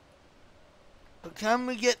 But can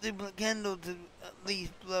we get the candle to at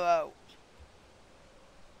least blow out?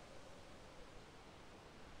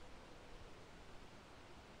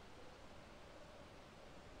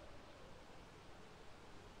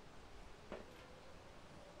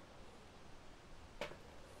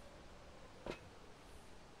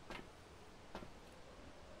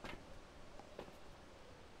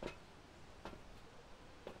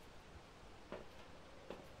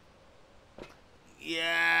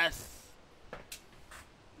 Yes!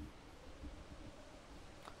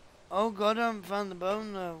 Oh god, I haven't found the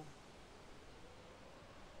bone though.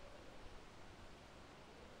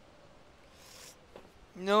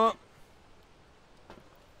 You know what?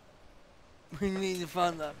 We need to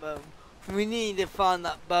find that bone. We need to find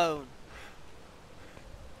that bone.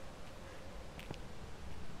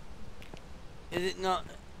 Is it not?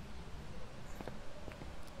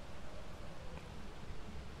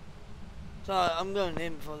 Sorry, I'm going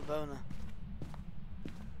in for the boner.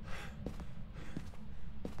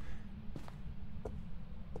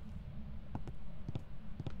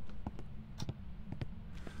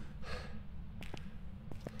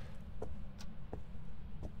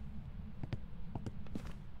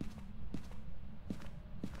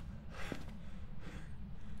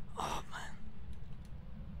 Oh man.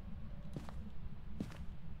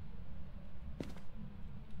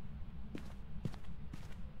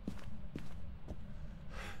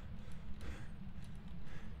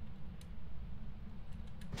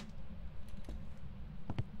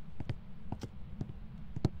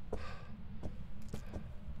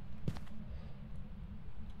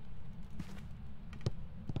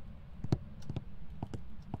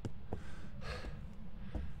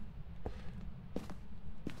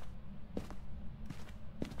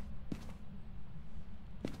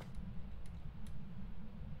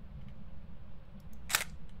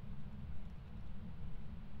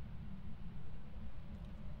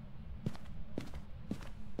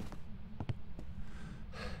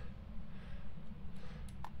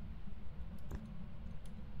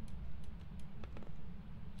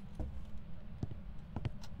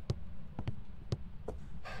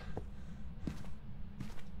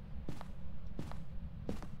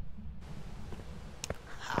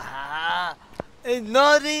 Ah, it's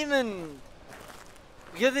not even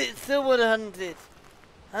because it still would have hunted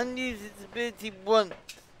and used its ability once.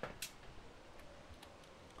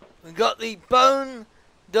 We got the bone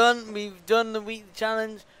done. We've done the weekly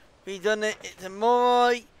challenge. We've done it. It's a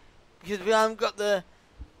Moroi because we haven't got the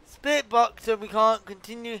split box, so we can't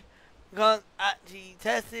continue. We can't actually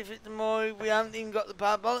test if it's a Moroi. We haven't even got the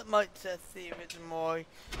parabolic mic to test to see if it's a Moroi.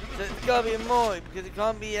 So it's gotta be a Moroi because it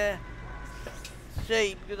can't be a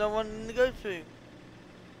shape because I want them to go through.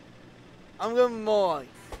 I'm going Moroi.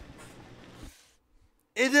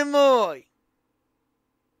 It's a Moroi.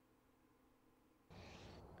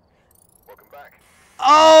 Welcome back.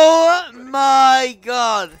 Oh my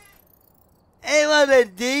god! It was a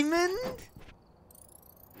demon?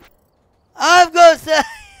 I've got to say,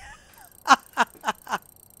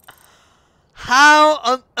 how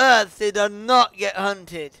on earth did I not get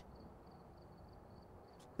hunted?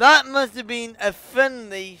 That must have been a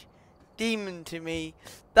friendly demon to me.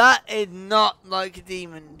 That is not like a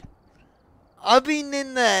demon. I've been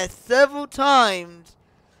in there several times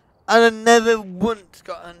and I never once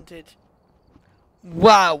got hunted.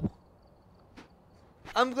 Wow.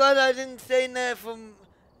 I'm glad I didn't stay in there for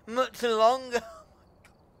much longer.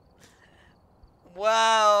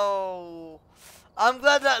 Wow. I'm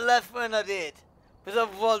glad that left when I did. Because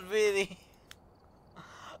I was really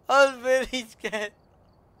scared.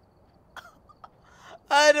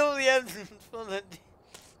 I had all the evidence for the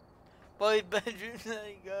boy bedroom. There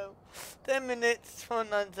you go. 10 minutes,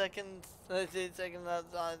 29 seconds, 30 seconds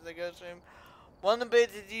outside the ghost room. One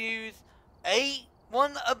ability to use.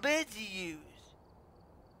 One ability to use.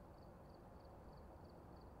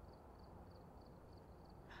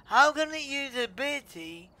 How can it use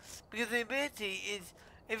ability? Because the ability is,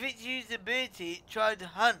 if it used ability, it tried to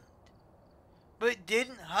hunt. But it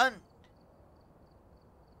didn't hunt.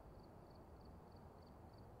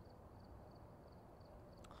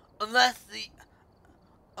 Unless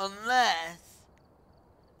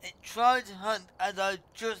it tried to hunt as I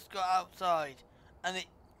just got outside. And it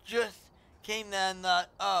just came there and like,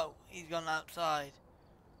 oh, he's gone outside.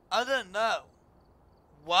 I don't know.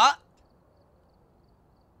 What?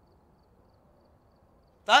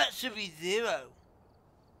 That should be 0.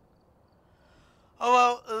 Oh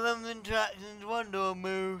well, 11 interactions, 1 door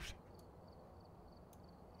moved.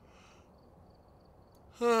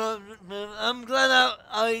 I'm glad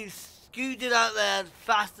I scooted out there as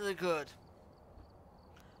fast as I could.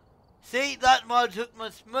 See, that's why I took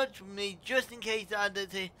my smudge from me, just in case I had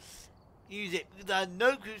to use it. Because I had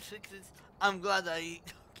no crucifixes, I'm glad I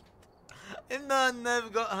took it. Even though I never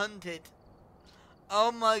got hunted.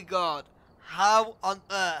 Oh my god, how on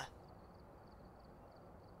earth?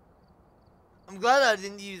 I'm glad I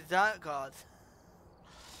didn't use that card.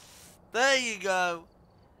 There you go.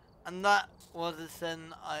 And that was a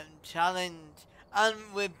 7 item challenge. And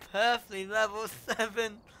we're perfectly level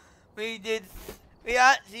 7. We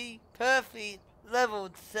actually perfectly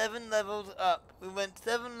leveled 7 levels up. We went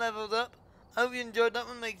 7 levels up. Hope you enjoyed that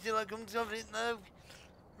one. Make sure you like, comment, subscribe,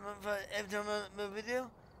 every time I make a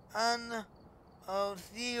video. And I'll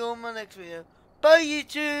see you on my next video. Bye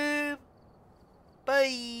YouTube!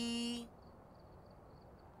 Bye!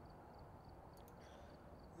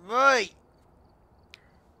 Right.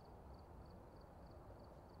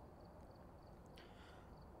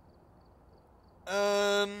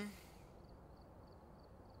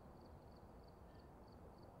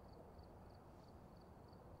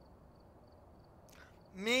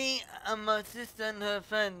 Me and my sister and her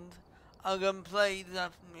friend are gonna play this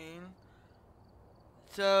afternoon.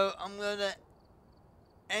 So I'm gonna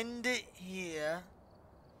end it here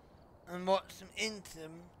and watch some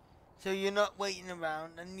Intim, so you're not waiting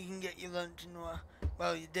around and you can get your lunch and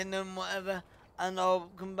your dinner and whatever, and I'll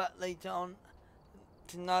come back later on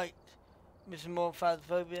tonight with some more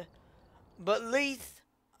Phasmophobia. But at least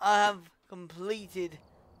I have completed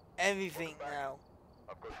everything now.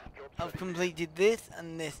 I've completed this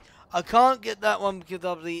and this. I can't get that one because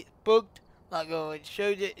obviously it's bugged, like I already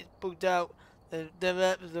showed you, it's bugged out. The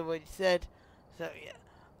developers already said. So yeah,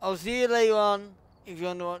 I'll see you later on if you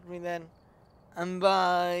want to watch me then. And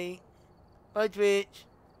bye. Bye Twitch.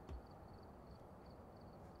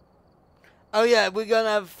 Oh yeah, we're gonna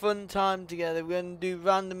have fun time together. We're gonna do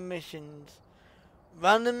random missions.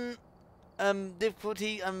 Random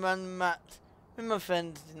difficulty and random maps with my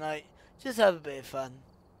friends tonight. Just have a bit of fun.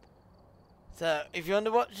 So if you want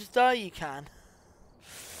to watch the star you can.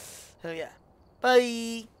 So yeah.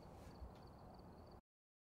 Bye.